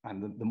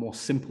the more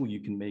simple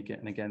you can make it,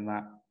 and again,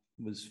 that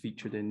was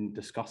featured in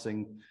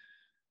discussing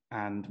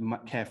and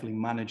carefully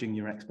managing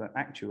your expert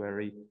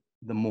actuary,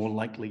 the more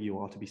likely you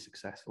are to be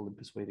successful in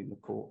persuading the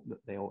court that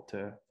they ought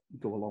to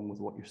go along with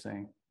what you're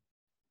saying.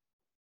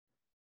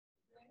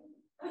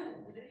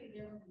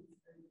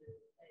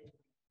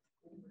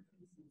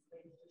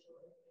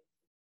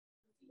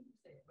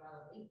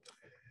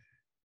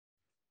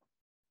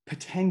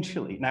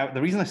 Potentially. Now,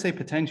 the reason I say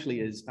potentially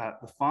is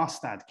the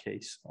Farstad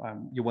case.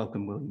 You're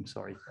welcome, William.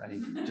 Sorry, I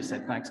just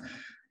said thanks.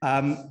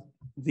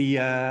 The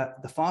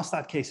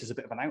Farstad case is a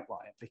bit of an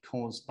outlier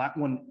because that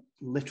one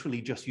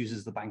literally just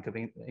uses the Bank of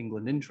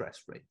England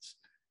interest rates,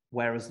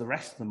 whereas the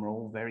rest of them are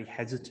all very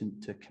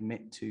hesitant to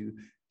commit to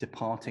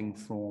departing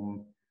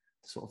from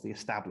sort of the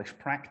established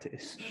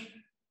practice.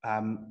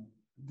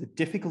 The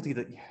difficulty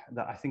that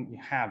I think you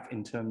have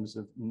in terms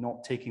of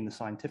not taking the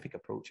scientific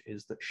approach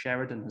is that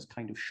Sheridan has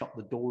kind of shut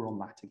the door on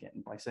that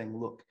again by saying,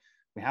 look,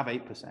 we have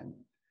 8%.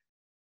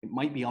 It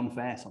might be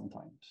unfair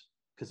sometimes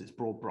because it's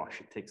broad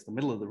brush. It takes the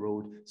middle of the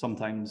road.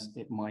 Sometimes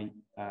it might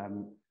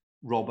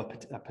rob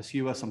a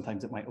pursuer.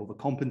 Sometimes it might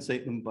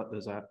overcompensate them, but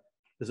there's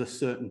a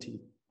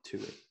certainty to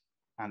it.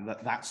 And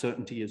that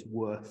certainty is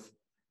worth,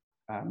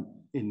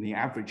 in the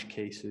average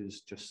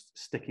cases, just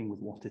sticking with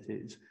what it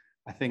is.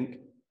 I think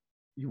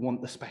you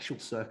want the special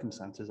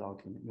circumstances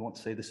argument. You want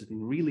to say this has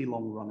been really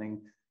long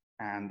running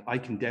and I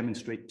can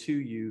demonstrate to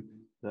you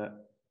that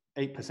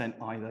 8%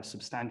 either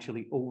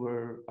substantially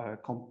over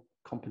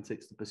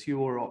compensates the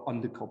pursuer or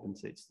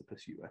undercompensates the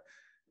pursuer.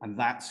 And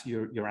that's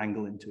your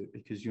angle into it,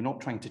 because you're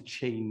not trying to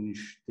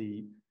change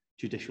the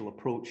judicial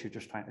approach. You're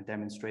just trying to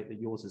demonstrate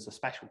that yours is a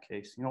special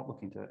case. You're not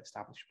looking to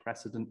establish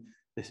precedent.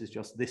 This is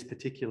just this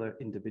particular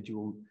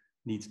individual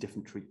needs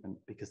different treatment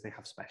because they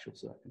have special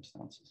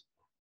circumstances.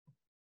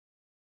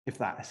 If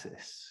that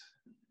assists.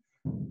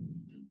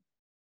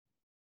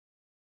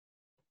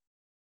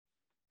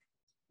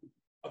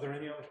 Are there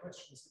any other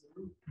questions in the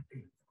room?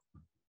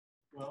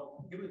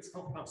 Well, given it's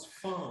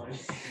 5:30,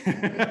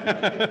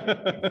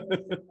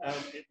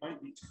 it might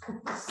be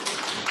time.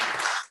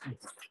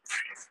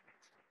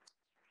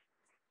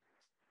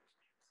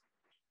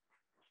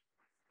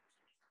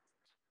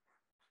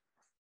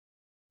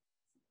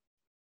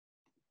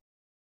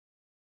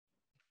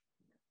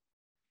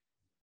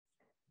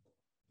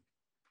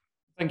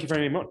 Thank you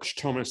very much,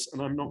 Thomas.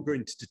 And I'm not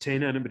going to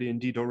detain anybody.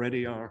 Indeed,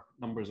 already our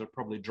numbers are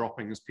probably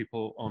dropping as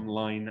people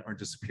online are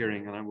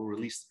disappearing, and I will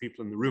release the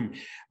people in the room.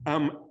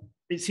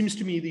 It seems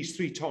to me these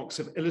three talks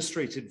have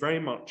illustrated very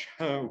much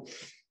how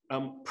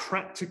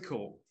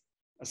practical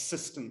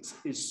assistance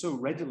is so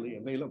readily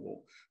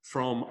available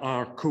from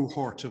our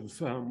cohort of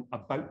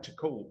about to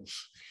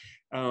calls.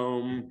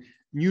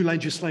 New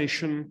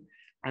legislation,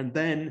 and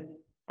then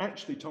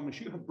actually,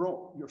 Thomas, you have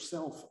brought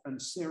yourself and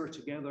Sarah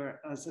together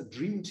as a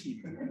dream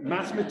team.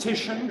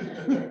 Mathematician,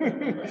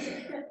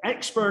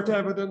 expert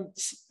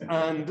evidence,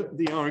 and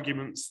the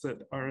arguments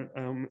that are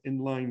in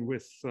line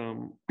with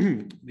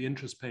the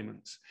interest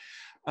payments.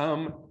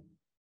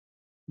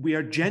 We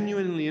are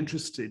genuinely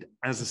interested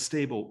as a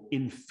stable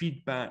in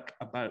feedback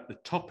about the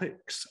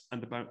topics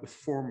and about the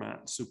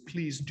format, so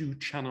please do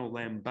channel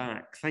them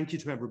back. Thank you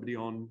to everybody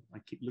on, I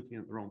keep looking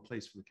at the wrong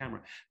place for the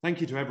camera. Thank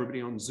you to everybody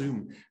on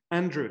Zoom.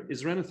 Andrew,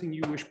 is there anything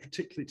you wish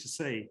particularly to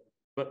say,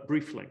 but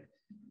briefly?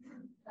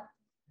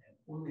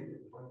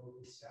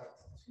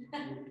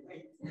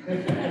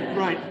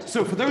 Right,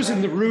 so for those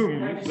in the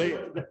room,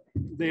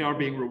 they are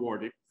being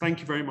rewarded. Thank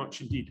you very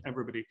much indeed,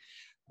 everybody.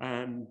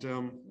 And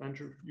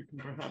Andrew, you can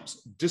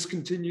perhaps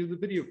discontinue the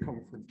video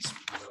conference.